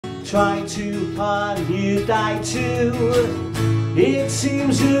try too hard and you die too. It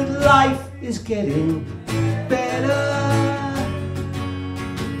seems that life is getting better.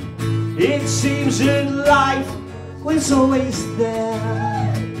 It seems that life was always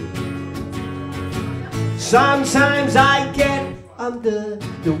there. Sometimes I get under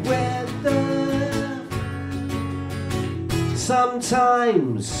the weather.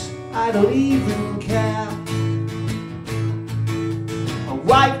 Sometimes I don't even care. I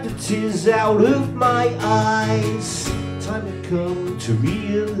wipe the tears out of my eyes. Time had come to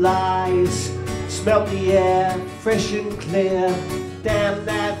realize. Smelt the air, fresh and clear. Damn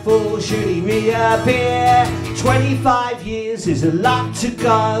that fool, should he reappear? 25 years is a lot to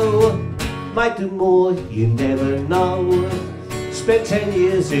go. Might do more, you never know. Spent 10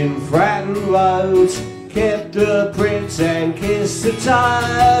 years in Fratton Road. Kept the prince and kissed the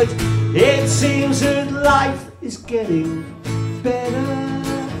toad. It seems that life is getting better.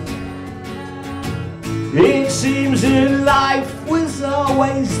 It seems that life was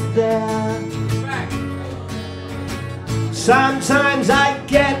always there. Sometimes I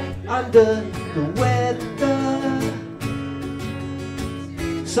get under the weather.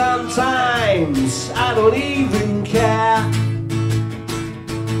 Sometimes I don't even care.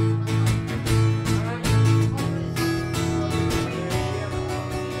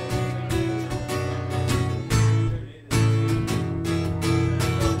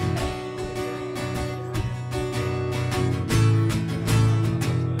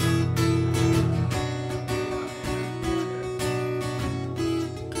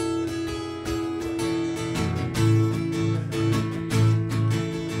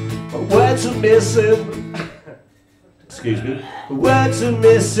 Words are missing, excuse me, words are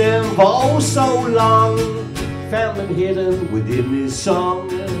missing for oh so long. Found them hidden within this song.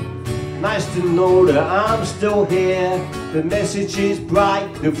 Nice to know that I'm still here. The message is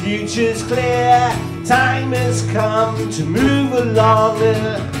bright, the future's clear. Time has come to move along.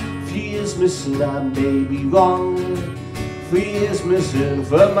 3 years missing, I may be wrong. 3 years missing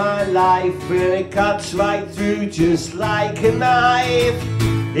for my life, and it cuts right through just like a knife.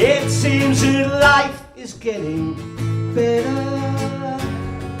 It seems that life is getting better.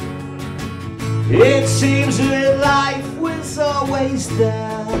 It seems that life was always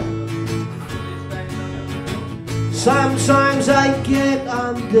there. Sometimes I get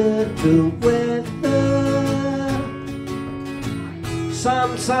under the weather.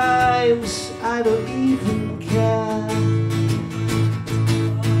 Sometimes I don't even care.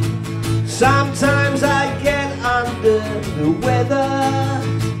 Sometimes I get under the weather.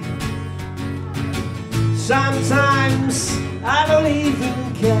 Sometimes I don't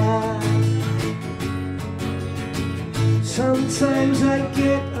even care. Sometimes I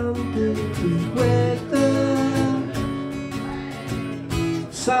get under the weather.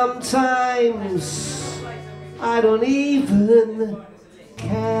 Sometimes I don't even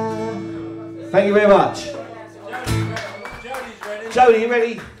care. Thank you very much. Jody, you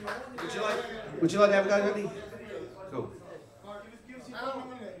ready? Would you like to have a go, Jody? Cool.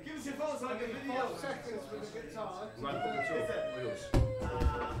 Give us your phone so I can video 5 seconds with the guitar.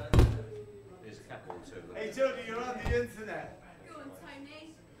 There's a cap on too. Hey Jody, you're on the internet. Go on, Tony.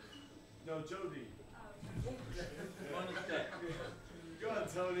 No, Jody. Go on,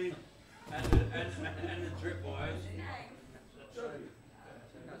 Tony. And the drip wires. Jody.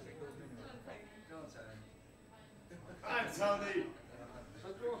 Hi, Tony.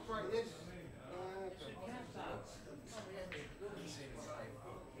 I'll draw straight this.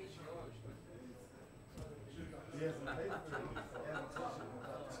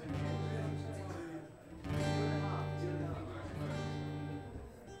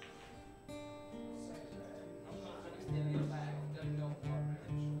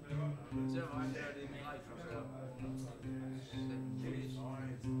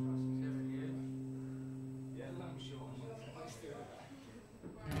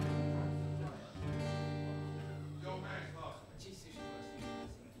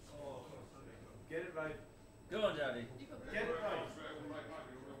 Get it right. Go on, Daddy. Get it right.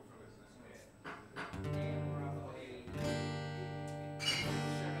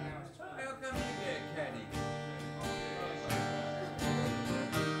 How come you get Kenny?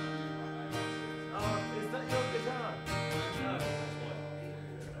 Oh, is that your guitar?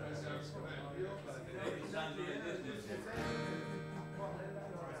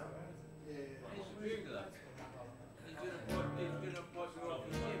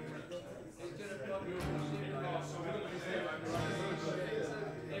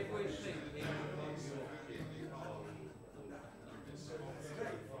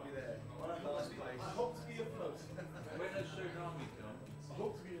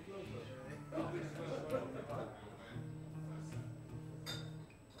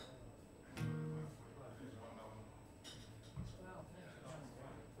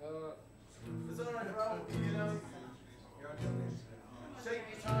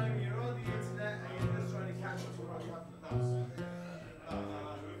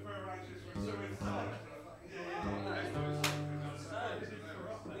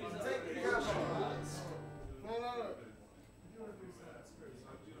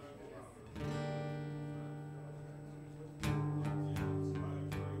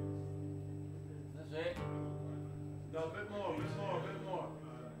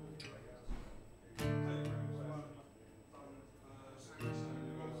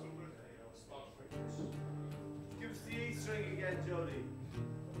 Jody.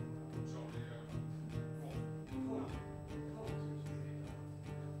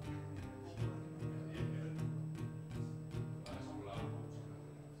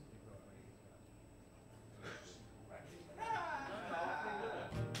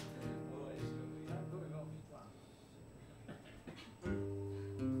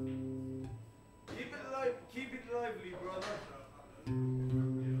 Keep it lively, brother. Do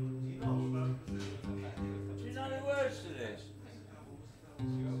you know the words to this? You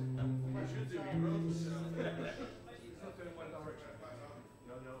should do, bro. He's not going one direction.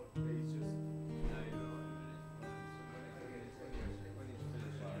 No, he's just.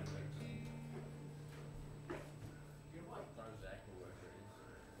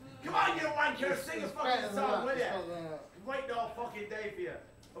 Come on, you wanker! Sing a fucking song, will ya? I'm waiting all fucking day for you.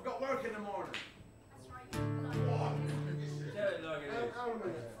 I've got work in the morning. Tell it like it is. Go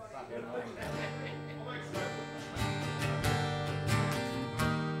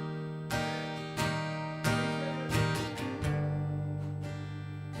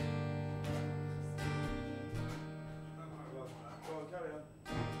on, carry on.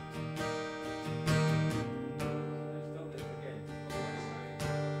 Stop this again.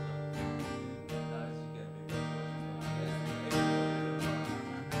 No, this is getting me.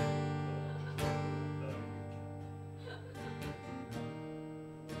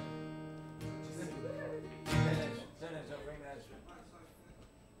 Dennis, I think that's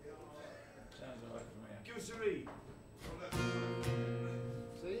sounds alright for me. Give us a read.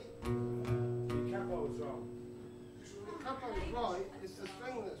 See? Your capo was wrong. The capo's right, it's the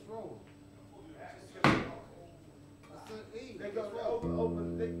string that's wrong. It's the E. They go,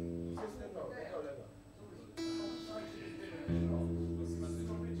 open, just let go, let go.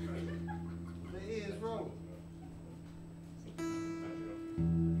 The E is wrong.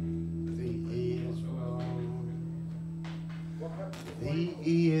 The E is wrong. What happened? The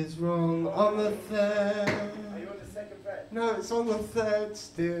E is wrong on the third. Are you on the second fret? No, it's on the third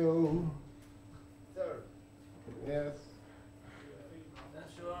still. Third. Yes.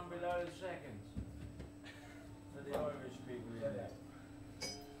 That's the one below the seconds. For the Irish people in there.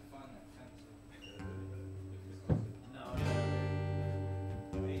 No,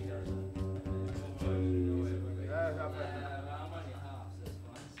 he doesn't.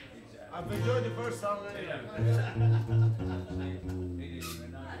 I've enjoyed the first song anyway. He didn't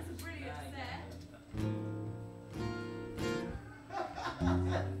even know. That's a brilliant set.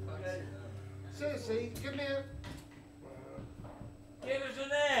 Seriously, give me a... Give us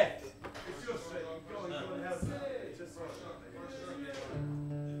an F! It's just, go on, help me. It's just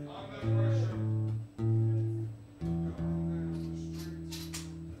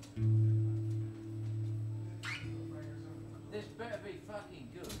This better be fucking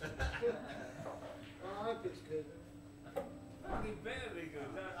good. I hope it's good. Fucking better be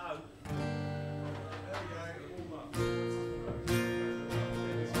good, don't hope.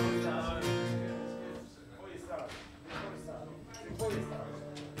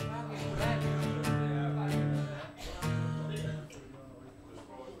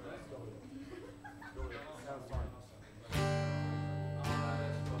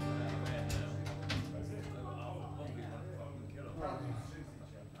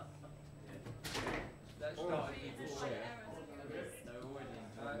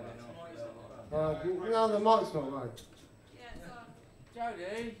 No, the mic's not right. Yeah, it's on.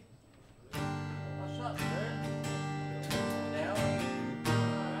 Jodie, what's up, sir? Now?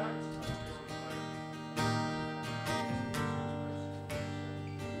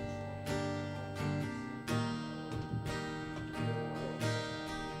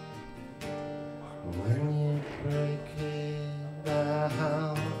 When you break it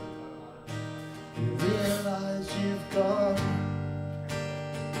down, you realize you've gone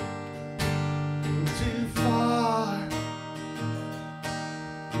too far,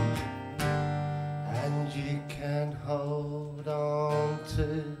 and you can hold on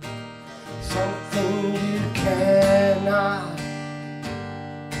to something you cannot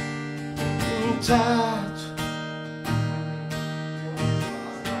touch.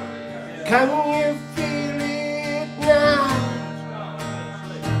 Can you feel it now?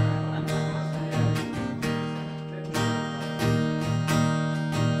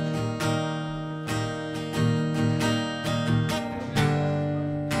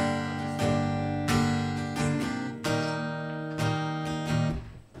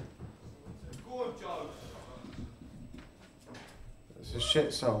 Go on, Joe. It's a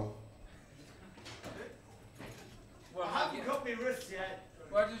shit song. I haven't cut my wrists yet.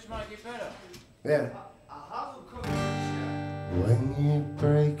 Why just make it better? Yeah. I haven't cut my wrists yet. When you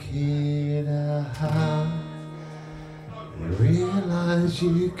break it out, you realize 'cause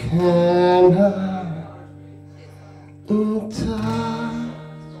you cannot touch.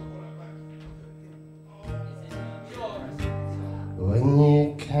 When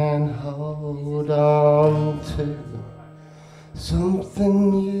you can hold on to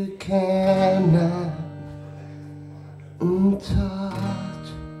something you cannot touch.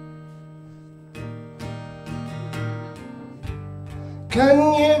 Can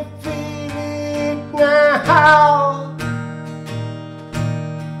you feel it now?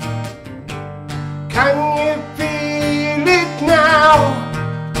 Can you feel it now?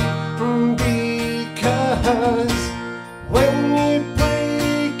 Because when you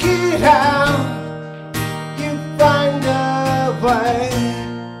break it out, you find a way.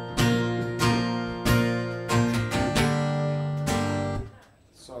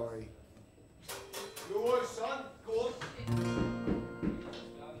 Sorry. Your voice, son. Go on.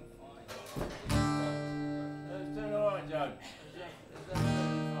 That's doing alright, Joe. That's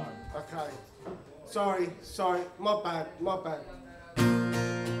fine. Okay. Sorry. My bad.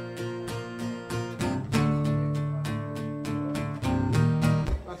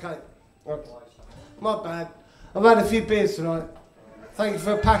 Okay. My bad. I've had a few beers tonight. Thank you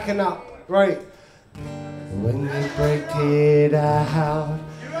for packing up. Right. When you break it out,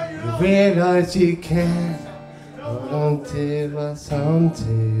 you realise you can hold on to what's on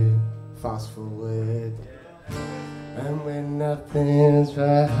to. Fast forward. And when nothing's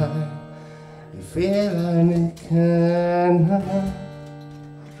right, you feel like you cannot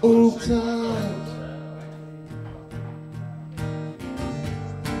touch.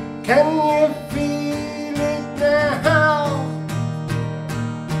 Can you feel it now?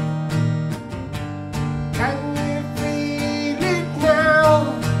 Can you feel it now?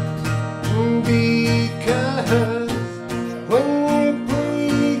 Because when you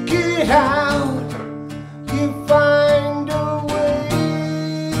break it out, you find a way.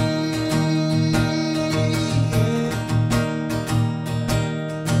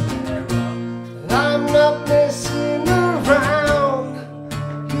 I'm not messing around.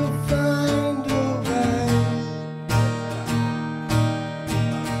 You find a way.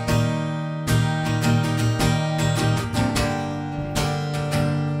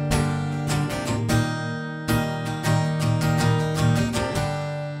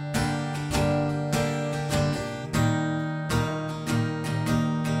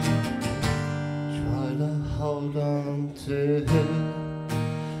 Try to hold on to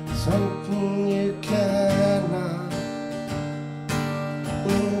something you cannot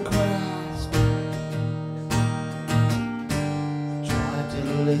grasp. Try to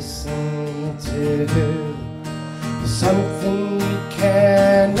listen to something you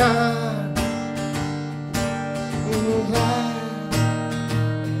cannot grasp.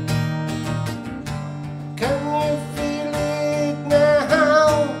 Can you feel it now?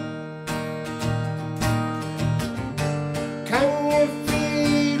 Can you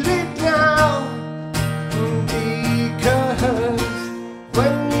feel it now? Because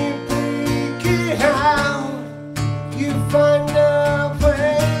when you break it out, you find a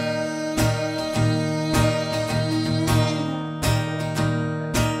way.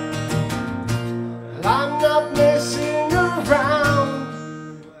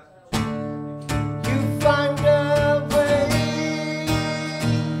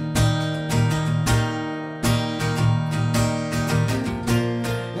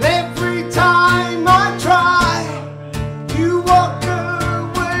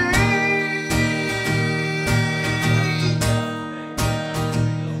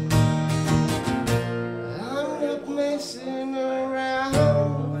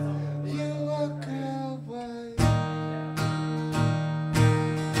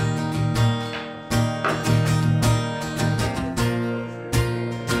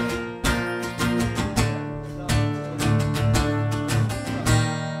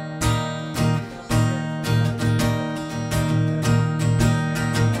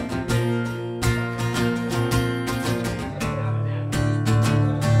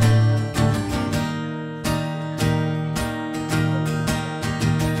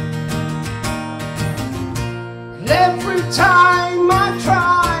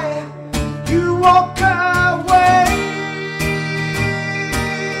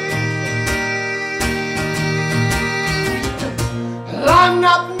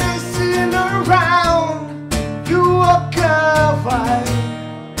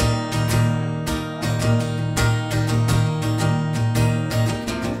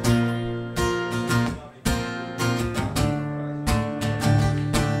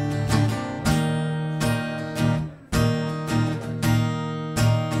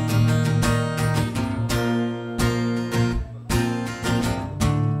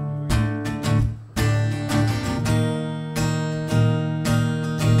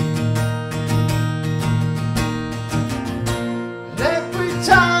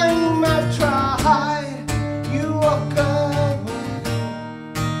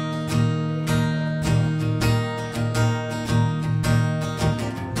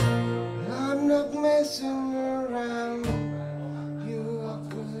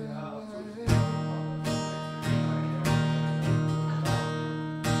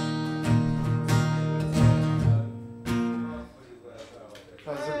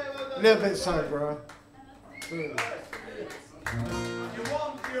 little bit sober. You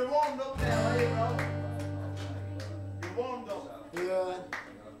warmed up now, eh, bro? You warmed up. Yeah.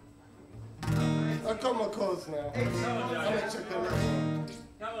 I got my calls now. I'm gonna check them out.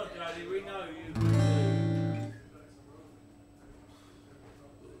 Come on, Daddy, we know you.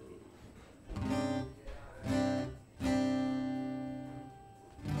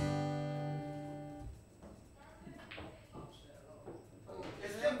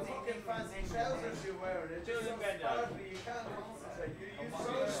 It's them fucking fancy trousers you're wearing. It's just so sparkly, you can't concentrate. You're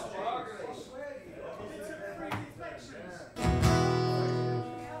so sparkly. I swear to you.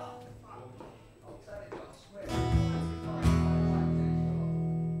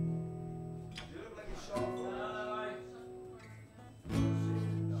 You look like a shop.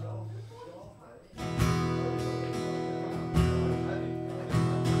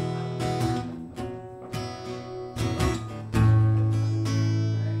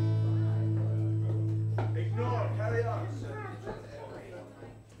 Ignore, carry on.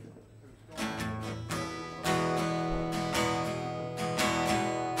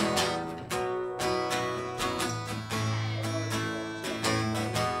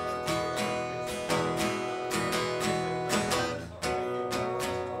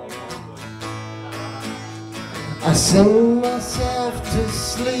 I sing myself to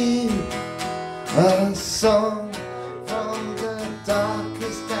sleep, a song from the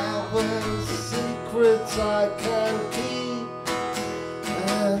darkest hours, secrets I can keep,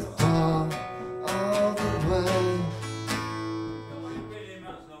 as far all the way.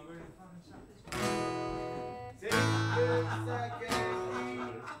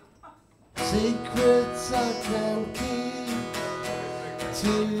 Secrets I can keep,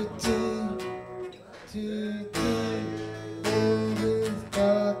 too deep, too deep in this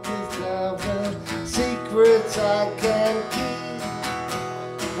darkest hour. Secrets I can keep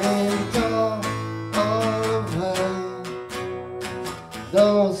and all away.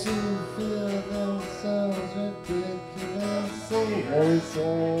 Those who feel themselves ridiculous sing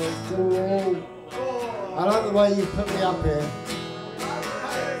themselves to me. I like the way you put me up here.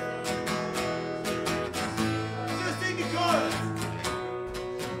 Just in the chorus.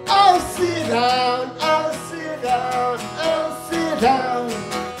 Oh, sit down, oh, sit down, oh, sit down.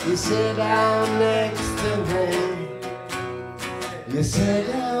 You sit down next to me. You sit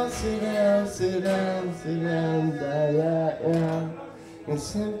down, sit down, sit down, sit down, yeah. In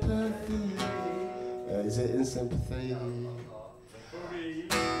sympathy. Is it in sympathy?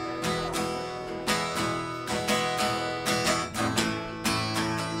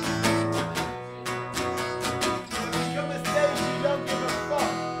 You're mistakes, you don't give a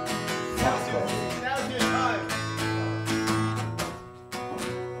fuck. Now's your time.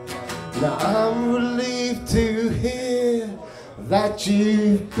 Now I'm relieved to hear that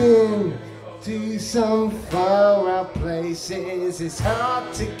you've been to some far out places. It's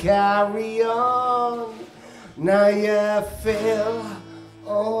hard to carry on. Now you feel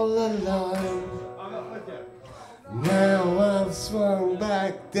all alone. Now I've swung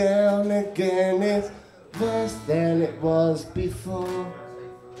back down again. It's worse than it was before.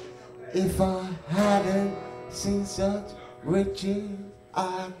 If I hadn't seen such riches,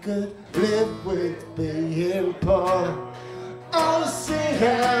 I could live with being poor. Oh, sit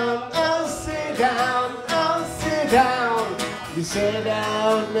down, oh, sit down, oh, sit down. You sit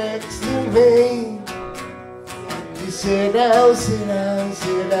down next to me. You sit down, sit down,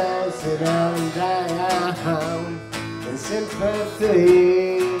 sit down, sit down, down in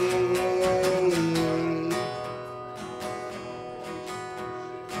sympathy.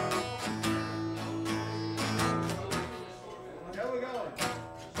 Here we go.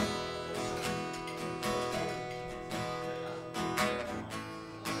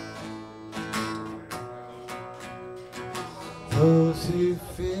 Those who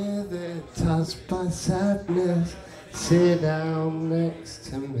fear they're touched by sadness, sit down next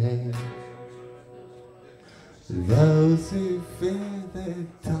to me. Those who fear they're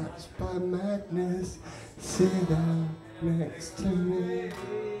touched by madness, sit down next to me.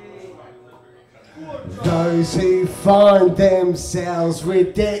 Those who find themselves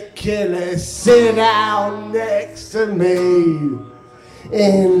ridiculous, sit down next to me.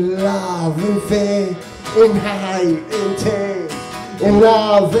 In love and fear, in hate and tears. In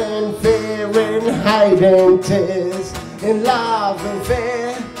love and fear, in hate and tears. In love and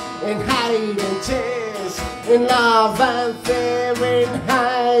fear, in hate and tears. In love and fear, in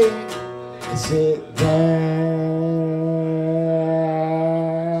hate. Sit down.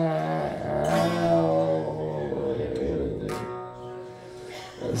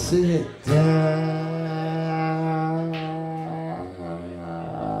 Sit down.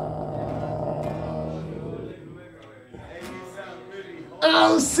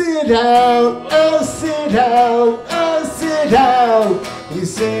 Oh, sit down, oh, sit down, oh, sit down. You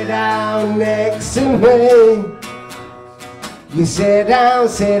sit down next to me. You sit down,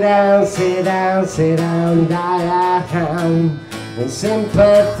 sit down, sit down, sit down, down in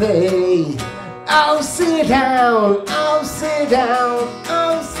sympathy. Oh, sit down, oh, sit down,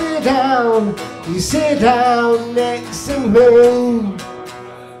 oh, sit down. You sit down next to me.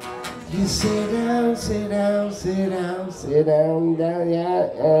 You sit down, sit down, sit down, sit down,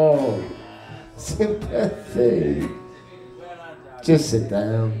 down, sympathy. Just sit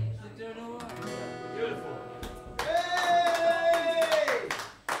down.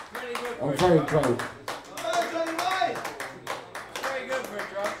 I'm very drunk. Very good for a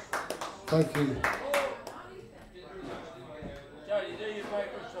drunk. Thank you. Johnny, do your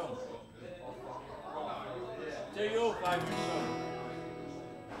favourite song. Do your favourite song.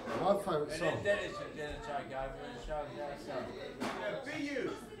 My favourite And song. then Dennis is going to take over and show that song. Be you.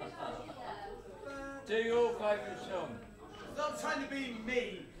 Do your favourite song. Stop trying to be me.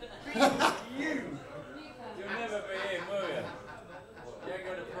 Be you. You'll never be him, will you? You ain't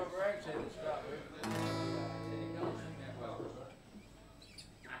got a proper accent to start with.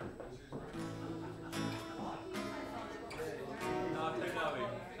 No, I do know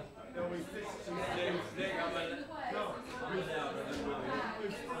him.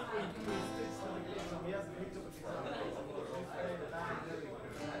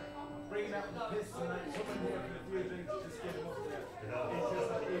 Bringing up the piss tonight, someone here for a few drinks, just get him up there. It's just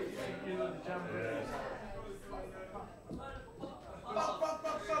like, you know, the jam.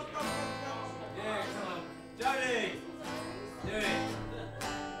 Yeah, come on. Johnny! Do it.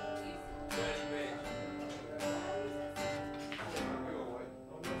 Dirty bitch.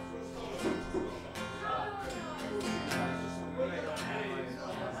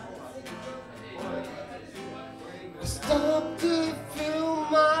 Stop to fill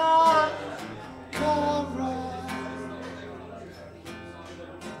my car up.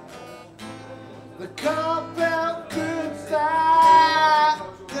 The car felt good that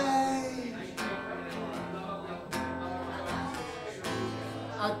day.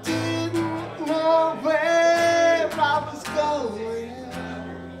 I didn't know where I was going,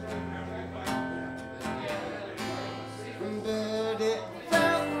 but it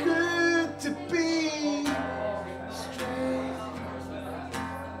felt good to be straight.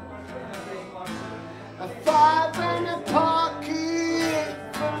 A 5 and a pocket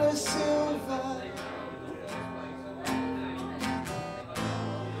full of silver.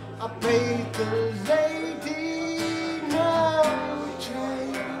 I paid the lady no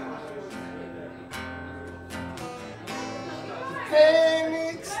change. Then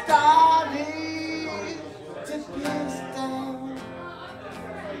it started to piss down.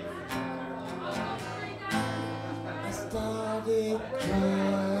 I started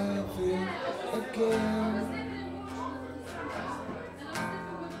driving again.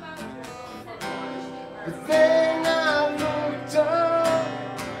 But then I looked up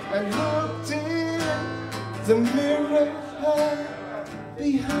and looked in the mirror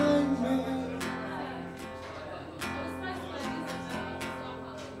behind me.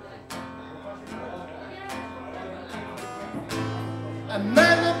 A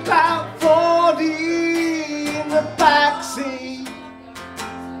man about 40 in the backseat.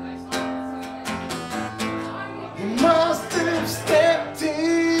 He must have stepped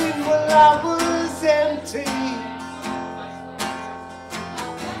in while I was empty.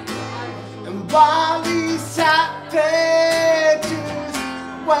 And while he sat there just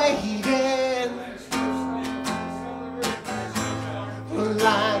waiting,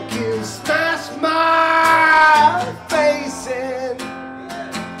 like you smashed my face in.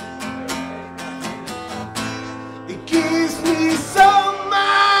 It gives me so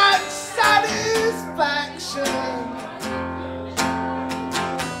much satisfaction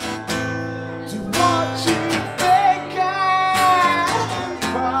to watch you beg and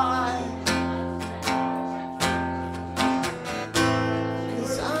cry.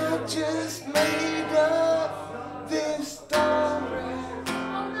 'Cause I just made up this story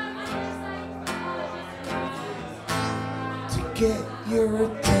to get your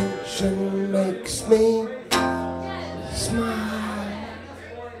attention, makes me smile.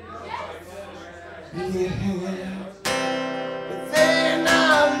 Yeah. But then I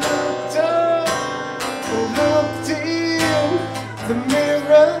looked up and looked in the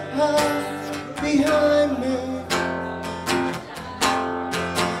mirror behind me.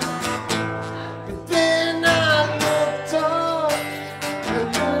 But then I looked up and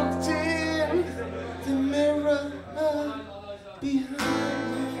looked in the mirror behind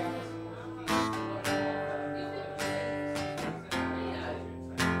me.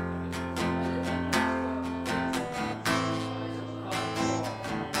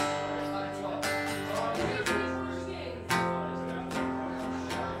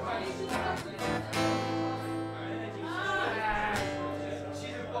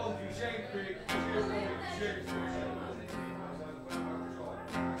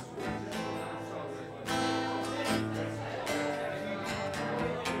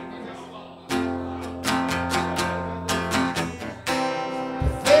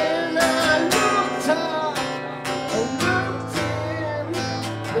 Then I looked up and looked in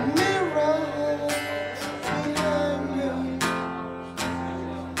the mirror behind me.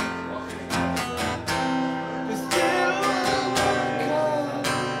 But still I woke up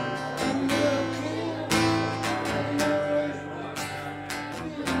and looked in the mirror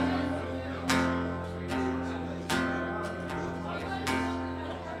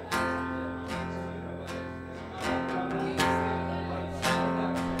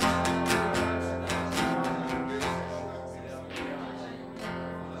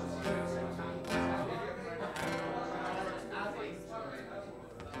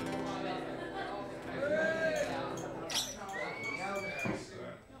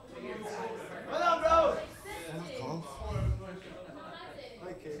Well done, bro.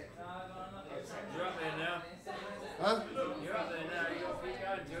 Thank you. You're up there now. Huh? You're up there now. You're keep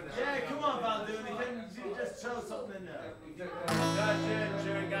going to Yeah, come on, Baldoon. You can just throw something in there.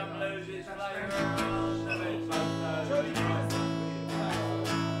 chewing gum loses flavour.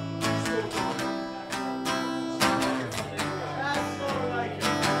 That's more like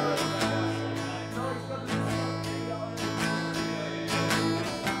it.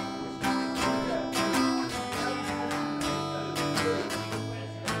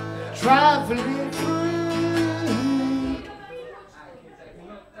 Traveling through.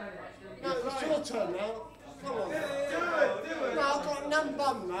 No, it's your turn now. Come on. Do it. No, I've got a numb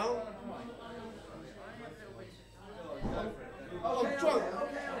bum now. I'm drunk.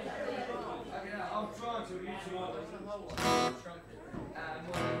 I'm trying to reach you.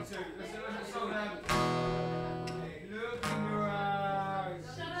 Let's slow down. Look in your eyes.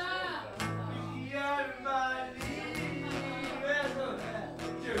 Shut up! You're my lead.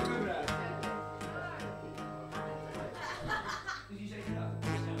 Dude, do that. Did you shake it up?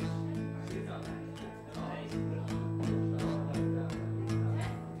 Shake it up.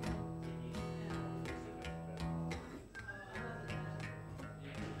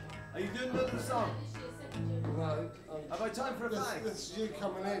 Are you doing another song? No, Have I time for a this, bag? this is you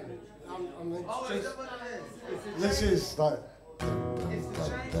coming in. I'm Oh, is just, that what it is? this is like. It's the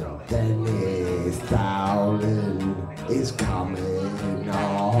change of it. Dennis Dowling is coming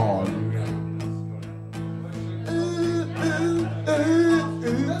on.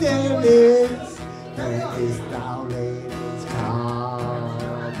 Dennis Dowling is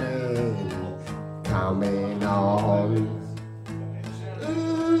coming on.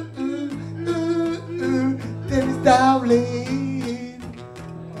 Dennis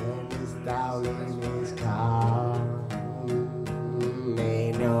Dowling is coming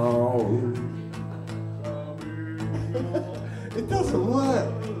on. It doesn't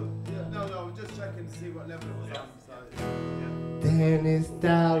work. No, I'm just checking to see what level it was on. So. Dennis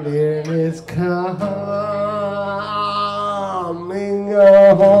Dowling is coming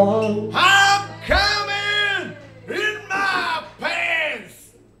on. I'm coming in my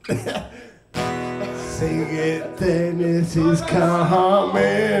pants. Sing it, Dennis is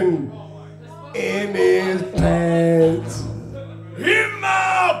coming in his pants. In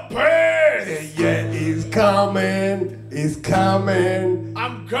my pants. Yeah, he's coming, he's coming.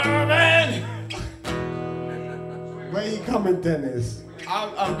 I'm coming. Where you coming, Dennis?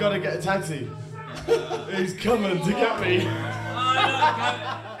 I've got to get a taxi. He's coming to get me.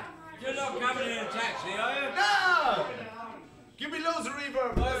 You're not coming in a taxi, are you? No! Give me loads of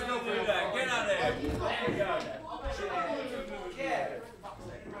reverb. Let's go do that. Get out there. There you go.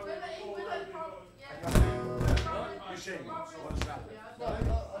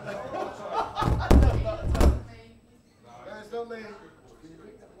 That's not me.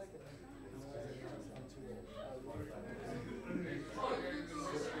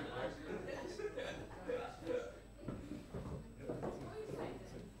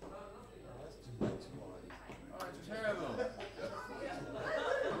 Terrible.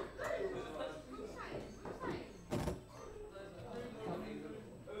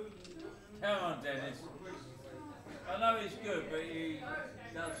 Come on, Dennis. I know he's good, but he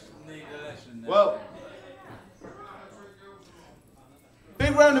does need a lesson. Well,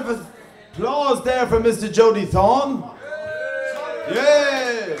 big round of applause there for Mr. Jody Thorne.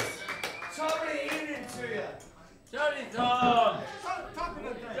 Yes. Sorry, evening to you. Jody Tom!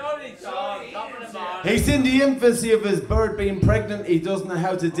 Jody Tom, top of the morning. He's in the infancy of his bird being pregnant. He doesn't know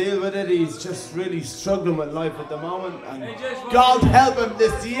how to deal with it. He's just really struggling with life at the moment. And He just wants God to- help him,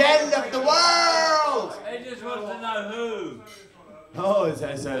 this is the end of the world. He just wants to know who. Oh, it's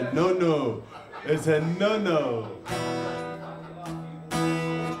a no-no. It's a no-no.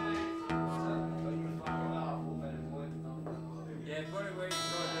 Yeah, put it where you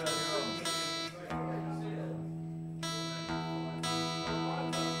got it earlier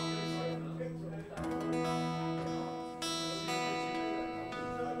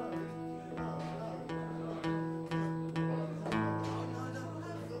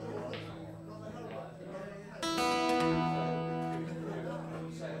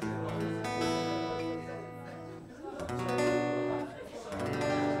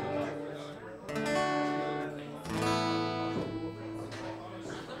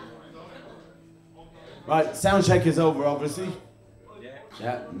Right, sound check is over, obviously.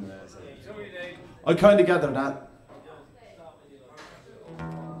 Yeah. Sorry, Dave. I kind of gathered that.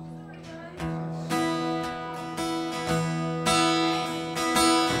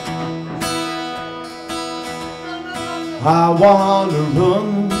 I want to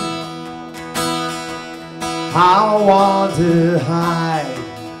run. I want to hide.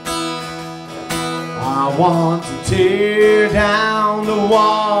 I want to tear down the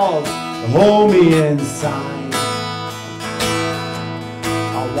walls, hold me inside.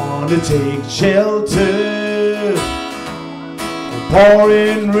 I want to take shelter from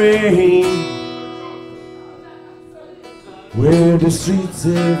pouring rain, where the streets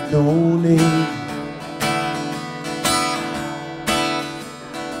have no name.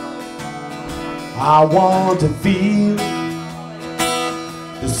 I want to feel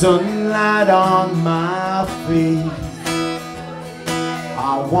the sunlight on my face.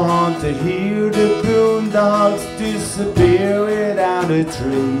 I want to hear the boondocks disappear without a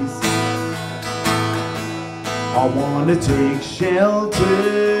trace. I want to take shelter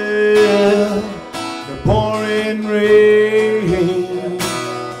the pouring rain,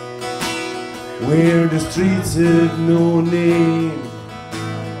 where the streets have no name.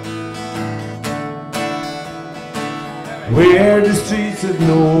 Where the streets have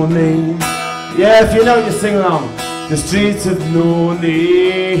no name. Yeah, if you know, you sing along. The streets have no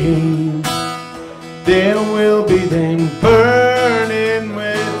name. There will be them burning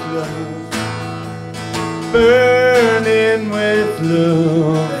with love, burning with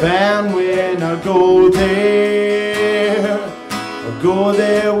love. And when I go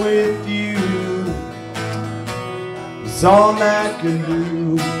there with you. It's all I can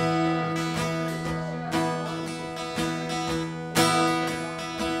do.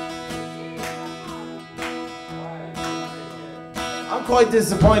 I'm quite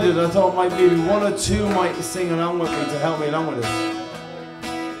disappointed. I thought maybe one or two might sing along with me to help me along with it.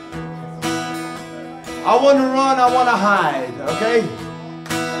 I want to run, I want to hide, okay?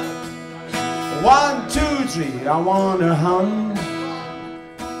 1, 2, 3, I want to hum.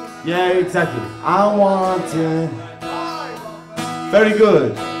 Yeah, exactly. I want to. Very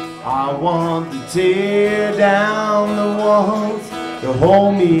good. I want to tear down the walls to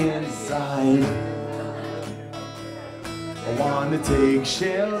hold me inside. I want to take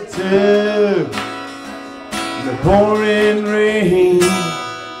shelter in the pouring rain,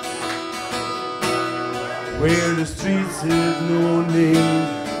 where the streets have no name.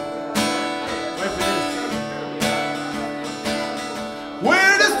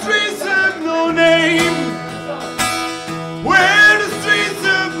 Where the streets have no name. Where the streets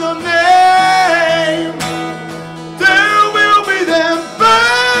have no name. There will be them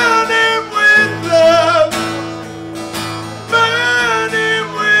burning with love. Burning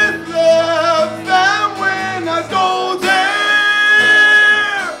with love. And when I go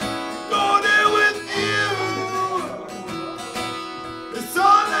there with you. It's all I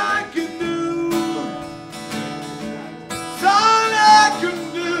can do. It's all I can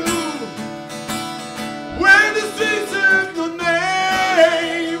do. Where the streets have no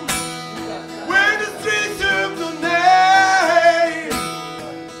name. Where the streets have no name.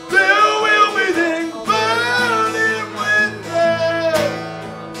 There will be them burning with love.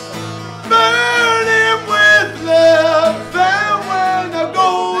 Burning with love. And when I go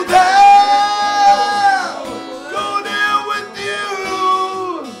there with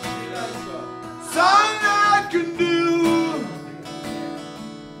you. It's all I can do.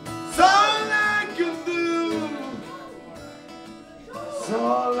 It's all I can do. It's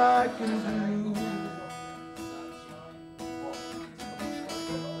all I can do.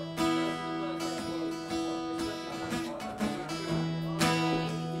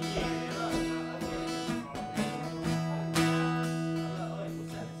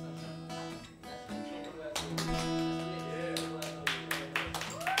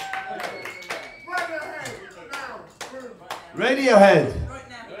 Radiohead.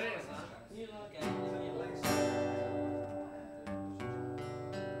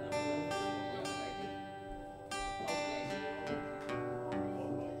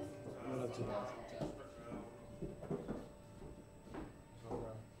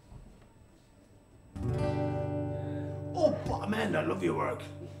 man, I love your work.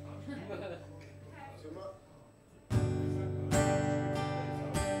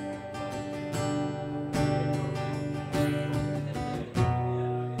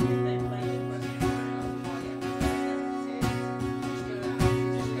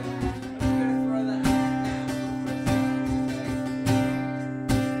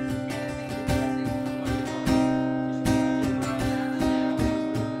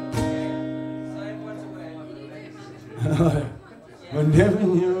 Whenever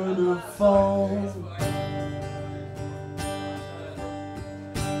you're on the phone,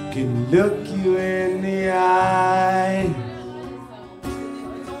 can look you in the eye.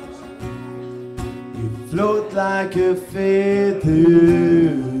 You float like a feather.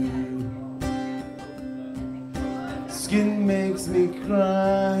 Skin makes me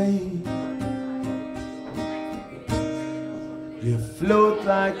cry. You float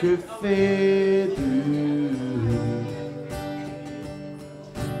like a feather.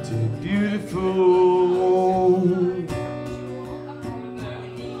 Beautiful.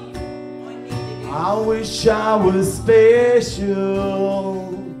 I wish I was special.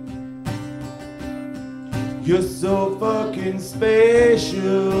 You're so fucking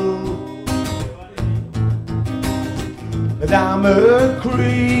special. But I'm a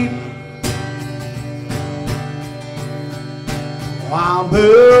creep. I'm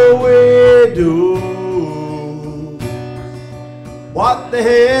a widow. What the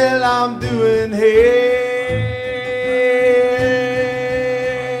hell I'm doing here?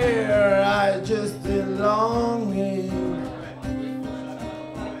 I just belong here.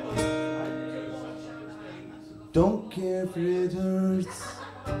 Don't care if it hurts.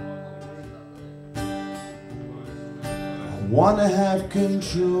 I wanna have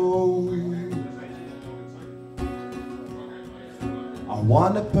control. I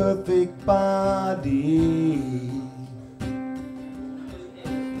want a perfect body.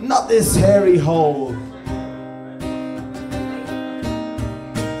 Not this hairy hole.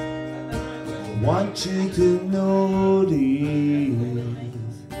 I want you to notice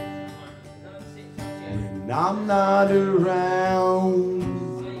when I'm not around.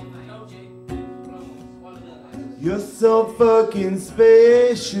 You're so fucking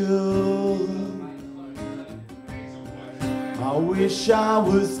special. I wish I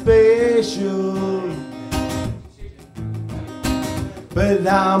was special. But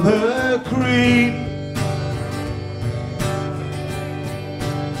I'm a creep.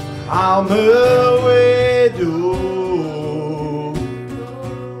 I'm a widow.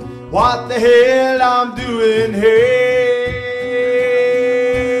 What the hell I'm doing here?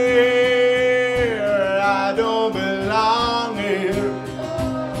 I don't belong here.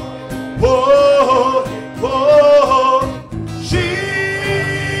 Whoa, whoa. She's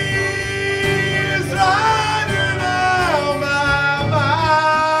running out my mind.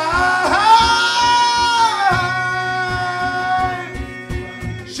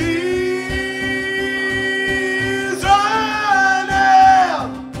 She's running.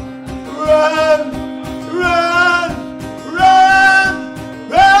 Run, run, run,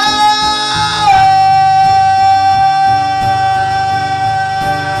 run.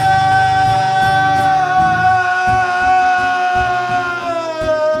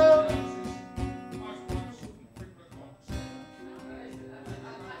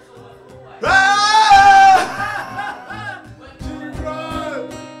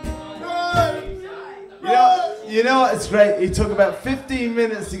 You know what? It's great. He took about 15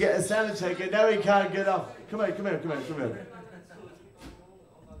 minutes to get a sound check, and now he can't get off. Come here, come here, come here, come here.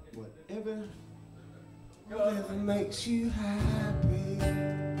 Whatever makes you happy,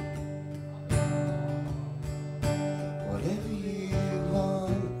 whatever you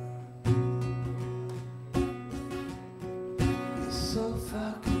want, you're so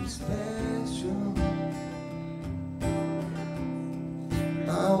fucking special.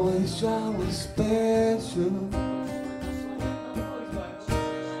 I wish I was special,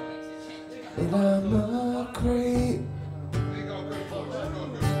 but I'm a creep.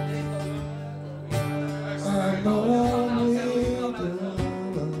 I'm a widow.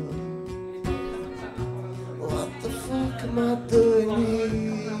 What the fuck am I doing here?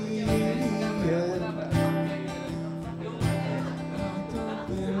 I don't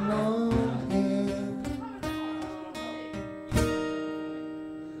belong here.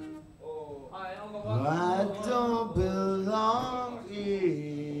 I don't belong here.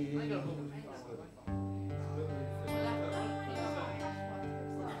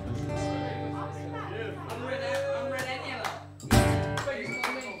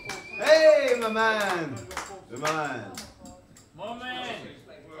 Hey, my man. The man. My man.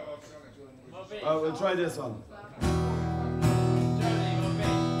 Oh, we'll try this one.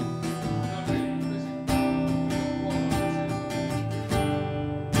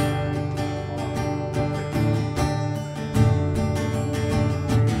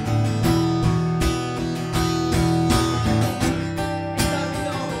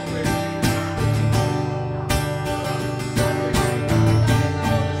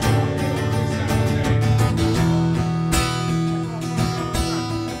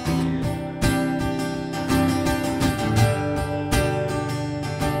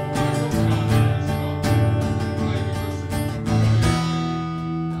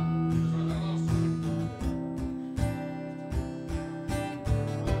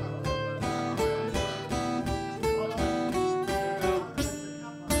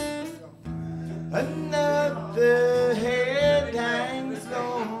 Another head hangs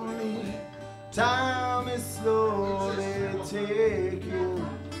lonely. Time is slowly taking.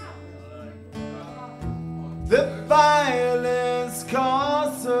 The violence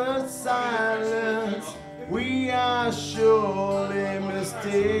causes silence. We are surely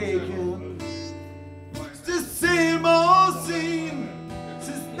mistaken. It's the same old scene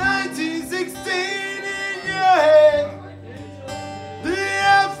since 1916 in your head. They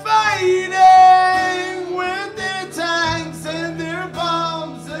are fighting with their tanks and their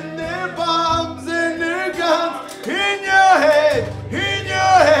bombs and their bombs and their guns. In your head, in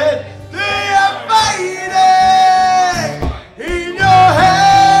your head, they are fighting. In your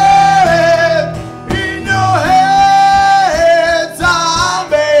head, in your head,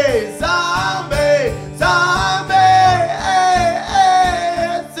 zombie, zombie, zombie.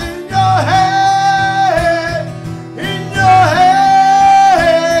 It's in your head, in your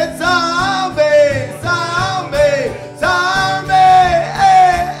head, zombie, zombie, zombie.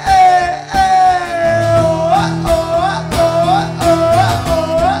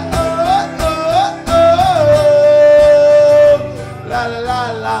 La la la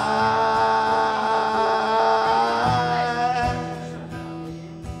la.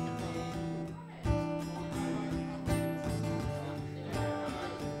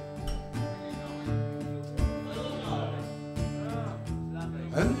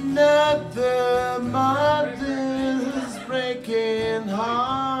 Another mother's breaking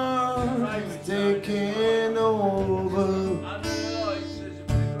heart is taking over.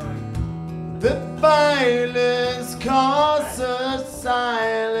 The violence causes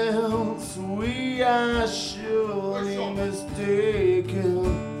silence. We are surely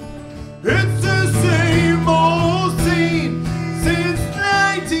mistaken. It's the same old scene since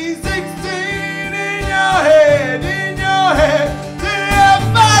 1916 in your head, in your head. They are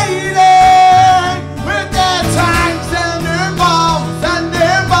fighting with their tanks and their bombs and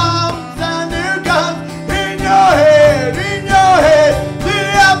their bombs and their guns. In your head, in your head. They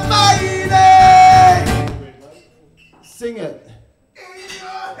are fighting. Sing it.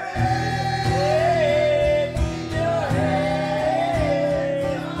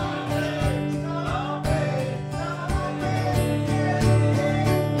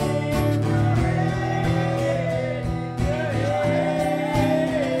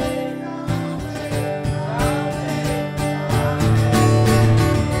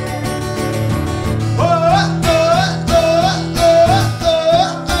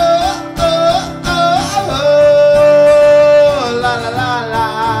 La la la la.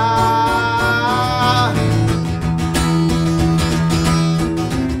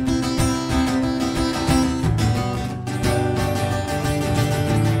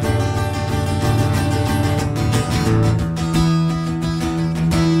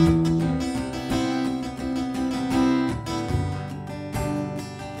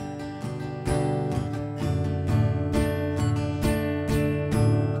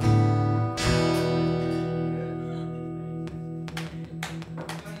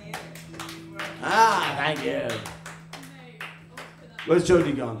 Ah, thank you. Where's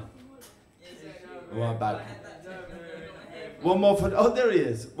Jody gone? Oh, I'm back. One more for. Oh, there he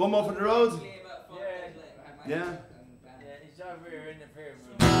is. One more for the road. Yeah. Yeah, he's over here in the pyramid.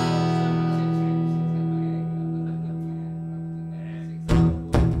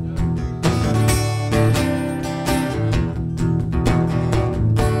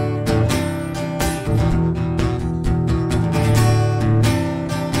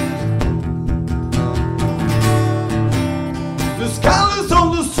 There's colors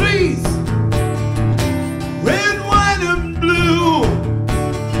on the streets, red, white, and blue.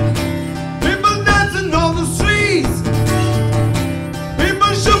 People dancing on the streets,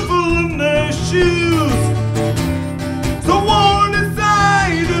 people shuffling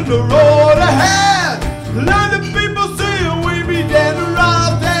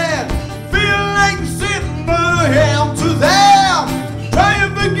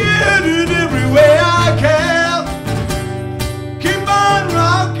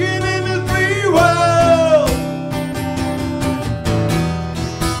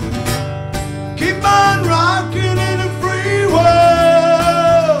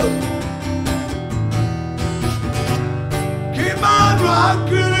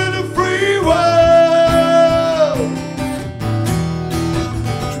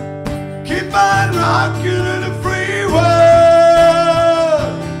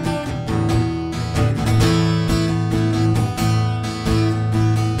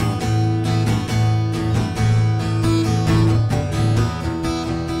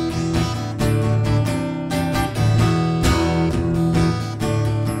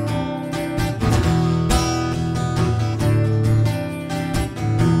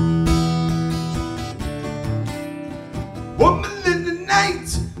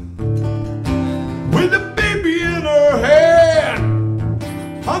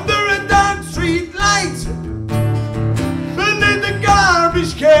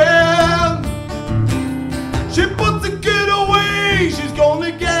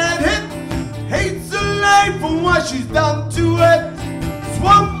she's done to it. It's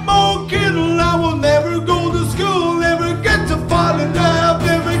one more kiddo, I will never go to school, never get to fall in love,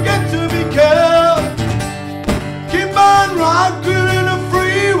 never get to be cool. Keep on rocking in a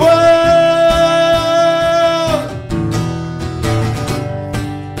free world.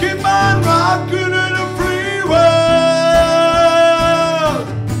 Keep on rocking in a free world.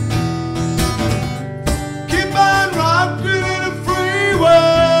 Keep on rocking in a free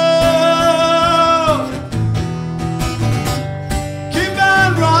world. Keep on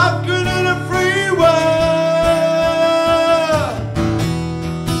rocking in a free world.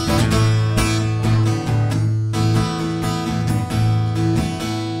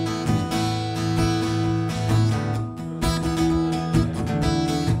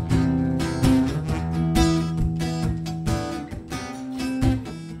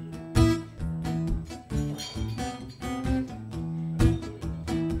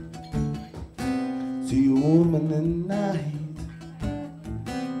 See a woman at night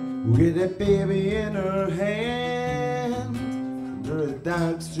with a baby in her hand under a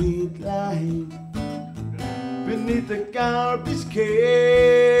dark street light beneath the garbage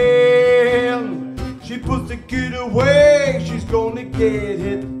can. She puts the kid away, she's gonna get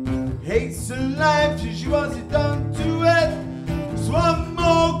hit. Hates her life, she wants it done to it. So one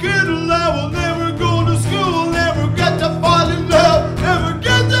more kid, I will never go to school, never get to fall in love, never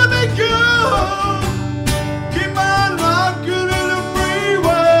get to be cool. Keep on rocking in a free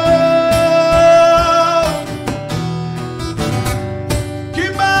world.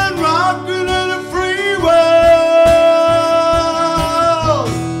 Keep on rocking in a free world.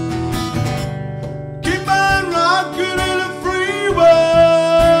 Keep on rocking in a free world.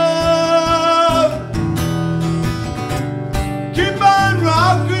 Keep on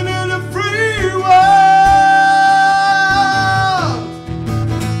rocking in a free world.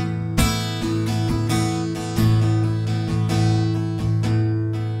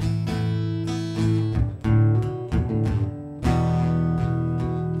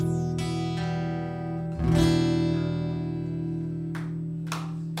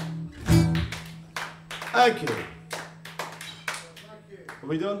 Okay. Are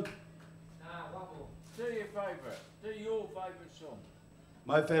we done? Do your favourite. Do your favourite song.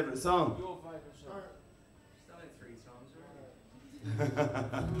 My favourite song. Your favourite song.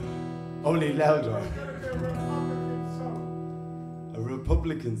 Only louder. Gotta be a Republican song. A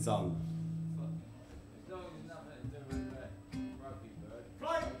Republican song. As long as it's nothing to do with Rugby Bird.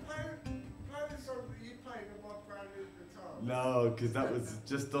 Play the song that you played on my brand new guitar. No, because that was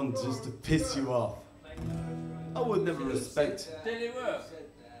just done just to piss you off. I would never respect. Did it work?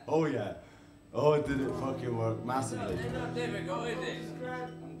 Oh yeah. Oh, did it fucking work massively. It's not difficult, is it?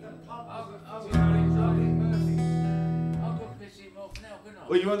 I'll go piss him off now, can I?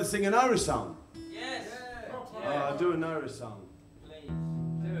 Well, you want to sing an Irish song? Yes. Oh, I'll do an Irish song. Please,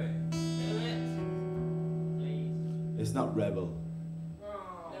 do it. Do it. Please. It's not Rebel. No,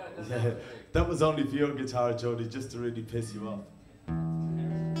 it doesn't Yeah, have to be. that was only for your guitar, Jody, just to really piss you off. He's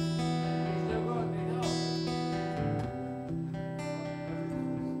still got it up.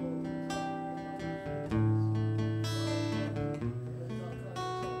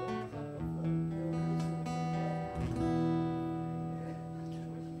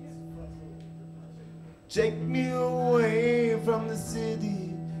 Take me away from the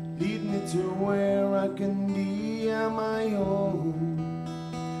city, lead me to where I can be on my own.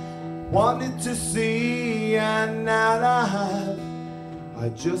 Wanted to see and now I have, I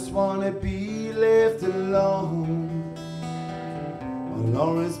just wanna be left alone. I'll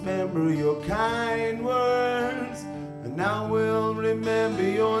always remember your kind words, and I will remember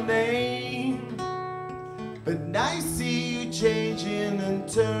your name. But I see you changing and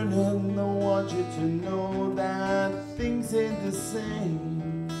turning. I want you to know that things ain't the same.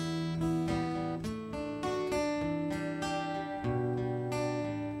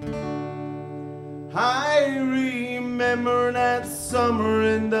 I remember that summer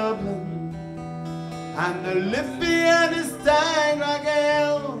in Dublin, and the Liffey and his stag like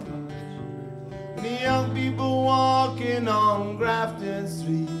hell, and the young people walking on Grafton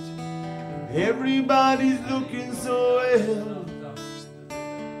Street. Everybody's looking so ill.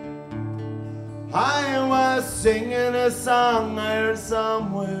 I was singing a song I heard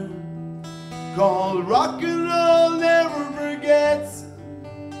somewhere called Rock and Roll Never Forgets.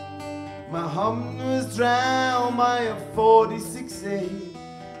 My hum was drowned by a 46A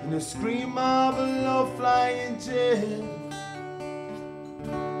and a scream of a low-flying jet.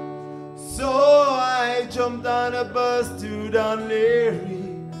 So I jumped on a bus to Dunleary,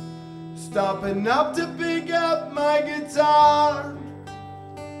 stopping up to pick up my guitar.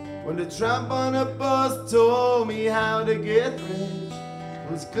 When the tramp on the bus told me how to get rich, I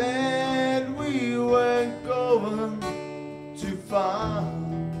was glad we weren't going too far.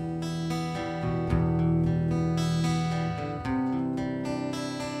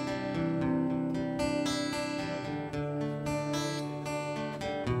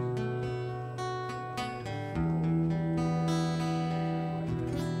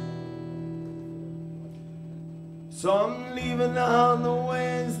 So I'm leaving on the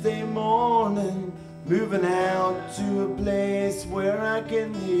Wednesday morning, moving out to a place where I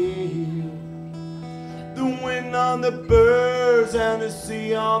can hear the wind on the birds and the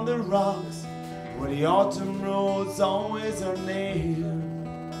sea on the rocks, where the autumn roads always are near.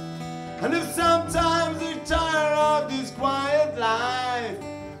 And if sometimes I tire of this quiet life,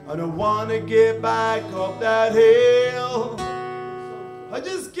 I don't want to get back up that hill, I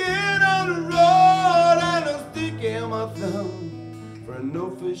just get on the road and I'll stick in my thumb, for I know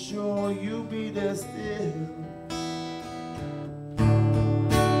for sure you'll be there still.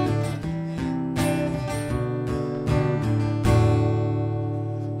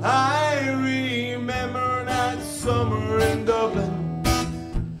 I remember that summer in Dublin,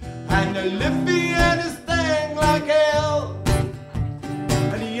 and the Liffey and it stank like hell,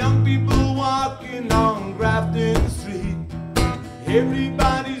 and the young people walking on Grafton Street,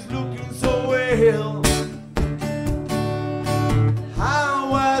 everybody's looking so well. I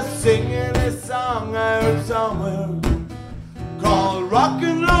was singing a song I heard somewhere called Rock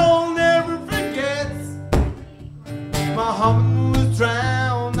and Roll Never Forgets. My hum was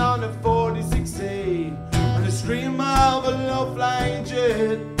drowned on the 46A on the scream of a low-flying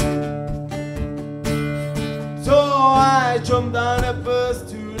jet. So I jumped on a bus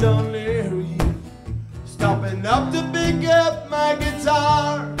to Dunleary, stopping up to pick up my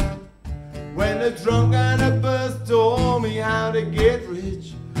guitar, when the drunk on the bus told me how to get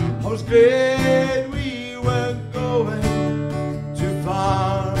rich. I was glad we weren't going too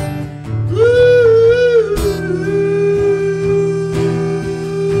far. Ooh,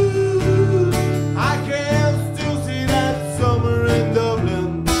 I can still see that summer in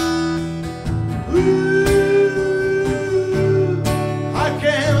Dublin. Ooh, I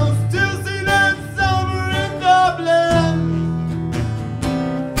can still see that summer in Dublin.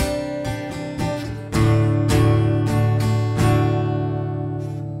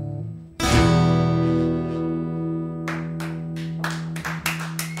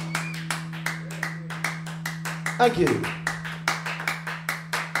 Thank you.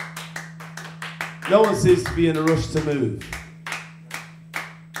 No one seems to be in a rush to move. Keep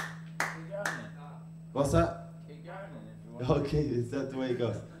going then. What's that? Keep going then if you want. Okay, is that the way it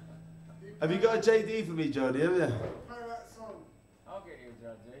goes? Have you got a JD for me, Jody? Have you? Play that song. I'll get you a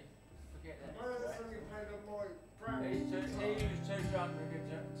JD. Forget that. Play that song you played on my brand. He was too drunk to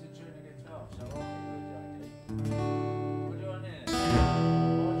tune a guitar, so I'll get you a JD. What do you want in it?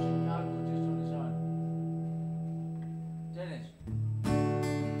 Watch it, no, just on its own. Dennis. You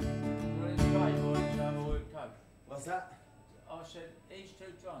want it straight or want it to have a word coke? What's that? I said, he's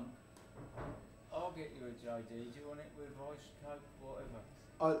too drunk. I'll get you a JD. Do you want it with ice, coke, whatever?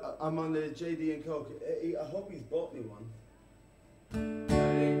 I'm on the JD and Coke. I hope he's bought me one.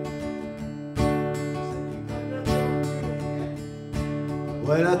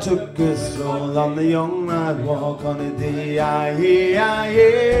 When I took a stroll on the young man walk on the D-I-E-I-E,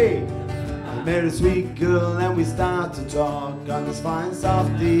 I met a sweet girl and we start to talk on this fine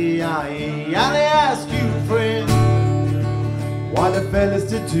soft D-I-E. And I ask you, friend, what the fellas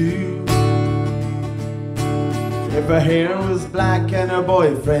to do if her hair was black and her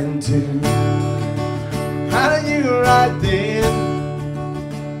boyfriend too? How do you right then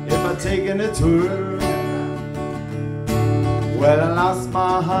if I taken a tour? Well, I lost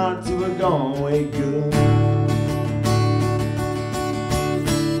my heart to a Galway girl.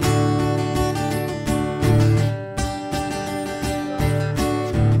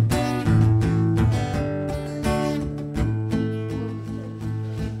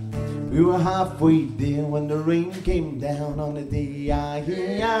 We were halfway there when the rain came down on the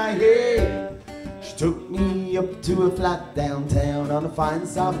D-I-E-I-E. She took me up to a flat downtown on a fine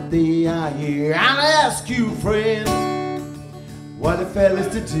soft D-I-E. And I ask you, friend, what the fellas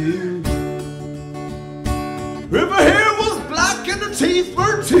to do if her hair was black and her teeth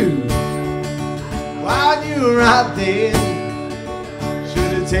were too? While you were out there,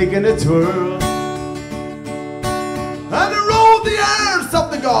 should have taken a twirl and rolled the arms of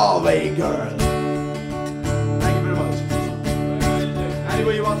the Galway girl. Thank you very much. Any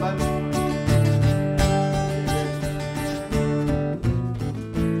way you want, man.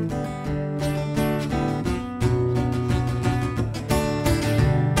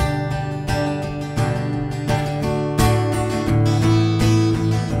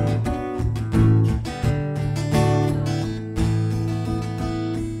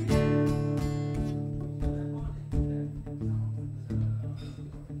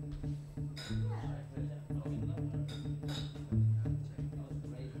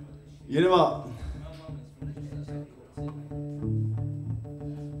 You know what?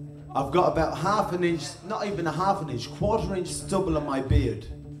 I've got about half an inch, not even a half an inch, quarter-inch stubble on my beard.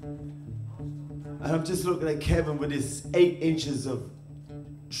 And I'm just looking at Kevin with his 8 inches of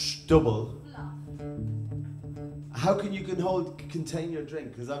stubble. How can you contain your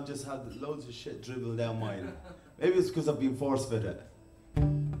drink? Because I've just had loads of shit dribble down mine. Maybe it's because I've been force-fed it.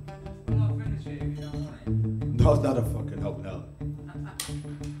 No, not a fucking hope, no.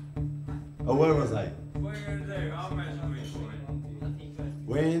 Oh, where was I? What are you going to do? I'll measure it for you.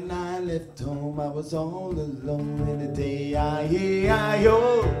 When I left home, I was all alone in the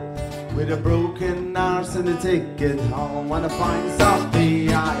day-I-E-I-O. With a broken arse and a ticket home. Wanna find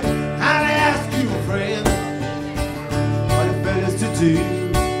softly I and I ask you, friend, what it betters to do.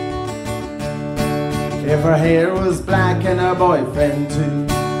 If her hair was black and her boyfriend too.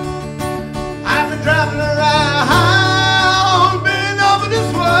 I've been traveling around, been over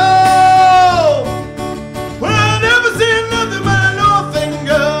this world. Well, I never seen nothing but an orphan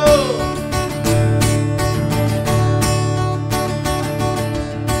girl.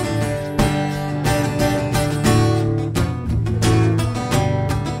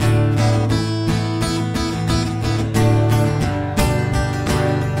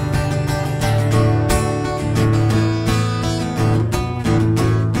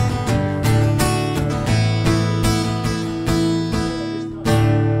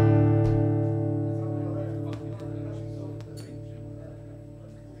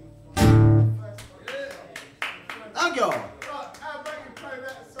 Thank you. Right, how about you play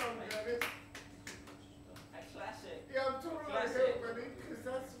that song, Dennis? A classic. Yeah, I'm talking like hillbilly, because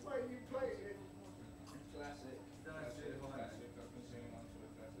that's the way you played it. Classic.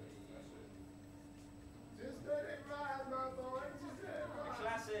 Just let it ride, my boy. Just let it A ride.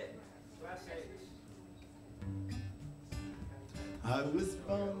 classic. Classics. I was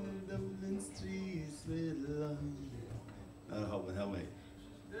born in Dublin streets with love. That'll help me, help me.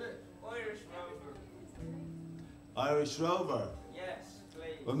 Irish Rover. Irish Rover. Yes,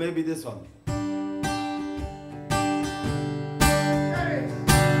 please. Well, maybe this one.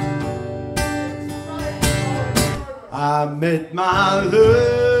 I met my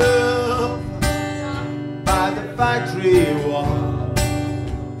love by the factory wall.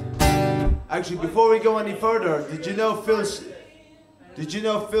 Actually, before we go any further, did you know Phil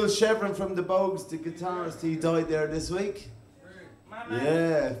Chevron from the Bogues, the guitarist, he died there this week?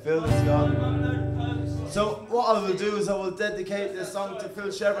 Yeah, Phil is gone. So what I will do is I will dedicate this song to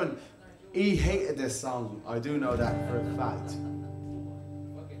Phil Chevron. He hated this song. I do know that for a fact.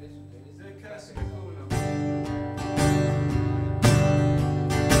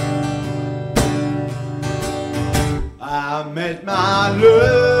 I met my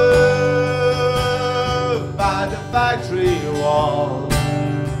love by the factory wall.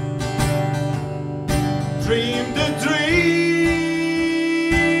 Dreamed a dream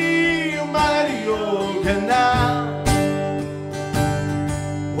by the old canal.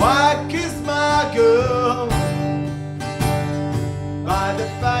 Why kiss my girl by the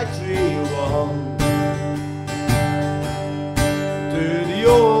factory wall? Dirty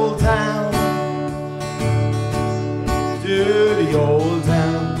old town, dirty old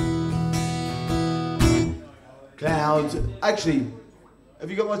town. Clouds. Actually, have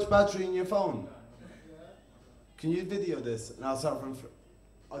you got much battery in your phone? Can you video this? And I'll start from.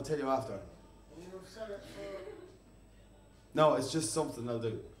 I'll tell you after. No, it's just something I'll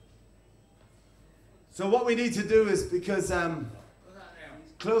do. So what we need to do is, because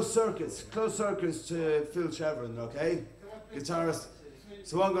close circuits to Phil Chevron, okay, guitarist.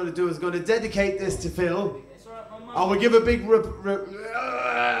 So what I'm going to do is going to dedicate this to Phil. I will give a big My